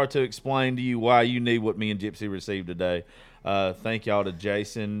tomorrow to explain to you why you need what me and Gypsy received today. Thank y'all to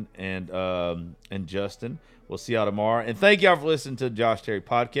Jason and Justin. We'll see y'all tomorrow. And thank y'all for listening to the Josh Terry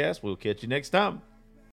podcast. We'll catch you next time.